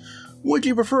 hours? Would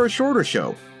you prefer a shorter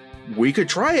show? We could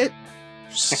try it,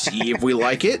 see if we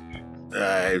like it.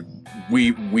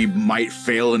 We might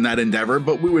fail in that endeavor,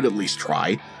 but we would at least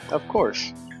try. Of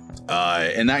course.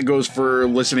 And that goes for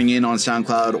listening in on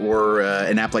SoundCloud or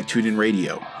an app like TuneIn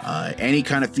Radio. Any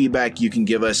kind of feedback you can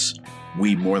give us,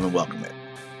 we more than welcome it.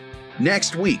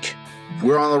 Next week,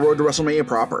 we're on the road to WrestleMania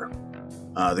proper.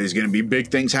 There's going to be big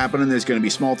things happening. There's going to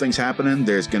be small things happening.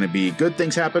 There's going to be good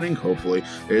things happening, hopefully.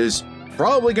 There's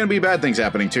probably going to be bad things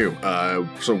happening, too.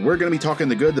 So we're going to be talking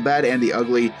the good, the bad, and the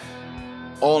ugly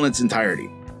all in its entirety.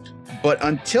 But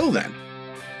until then,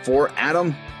 for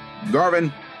Adam,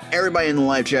 Garvin, everybody in the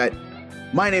live chat,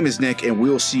 my name is Nick, and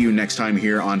we'll see you next time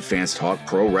here on Fans Talk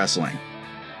Pro Wrestling.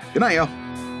 Good night, y'all.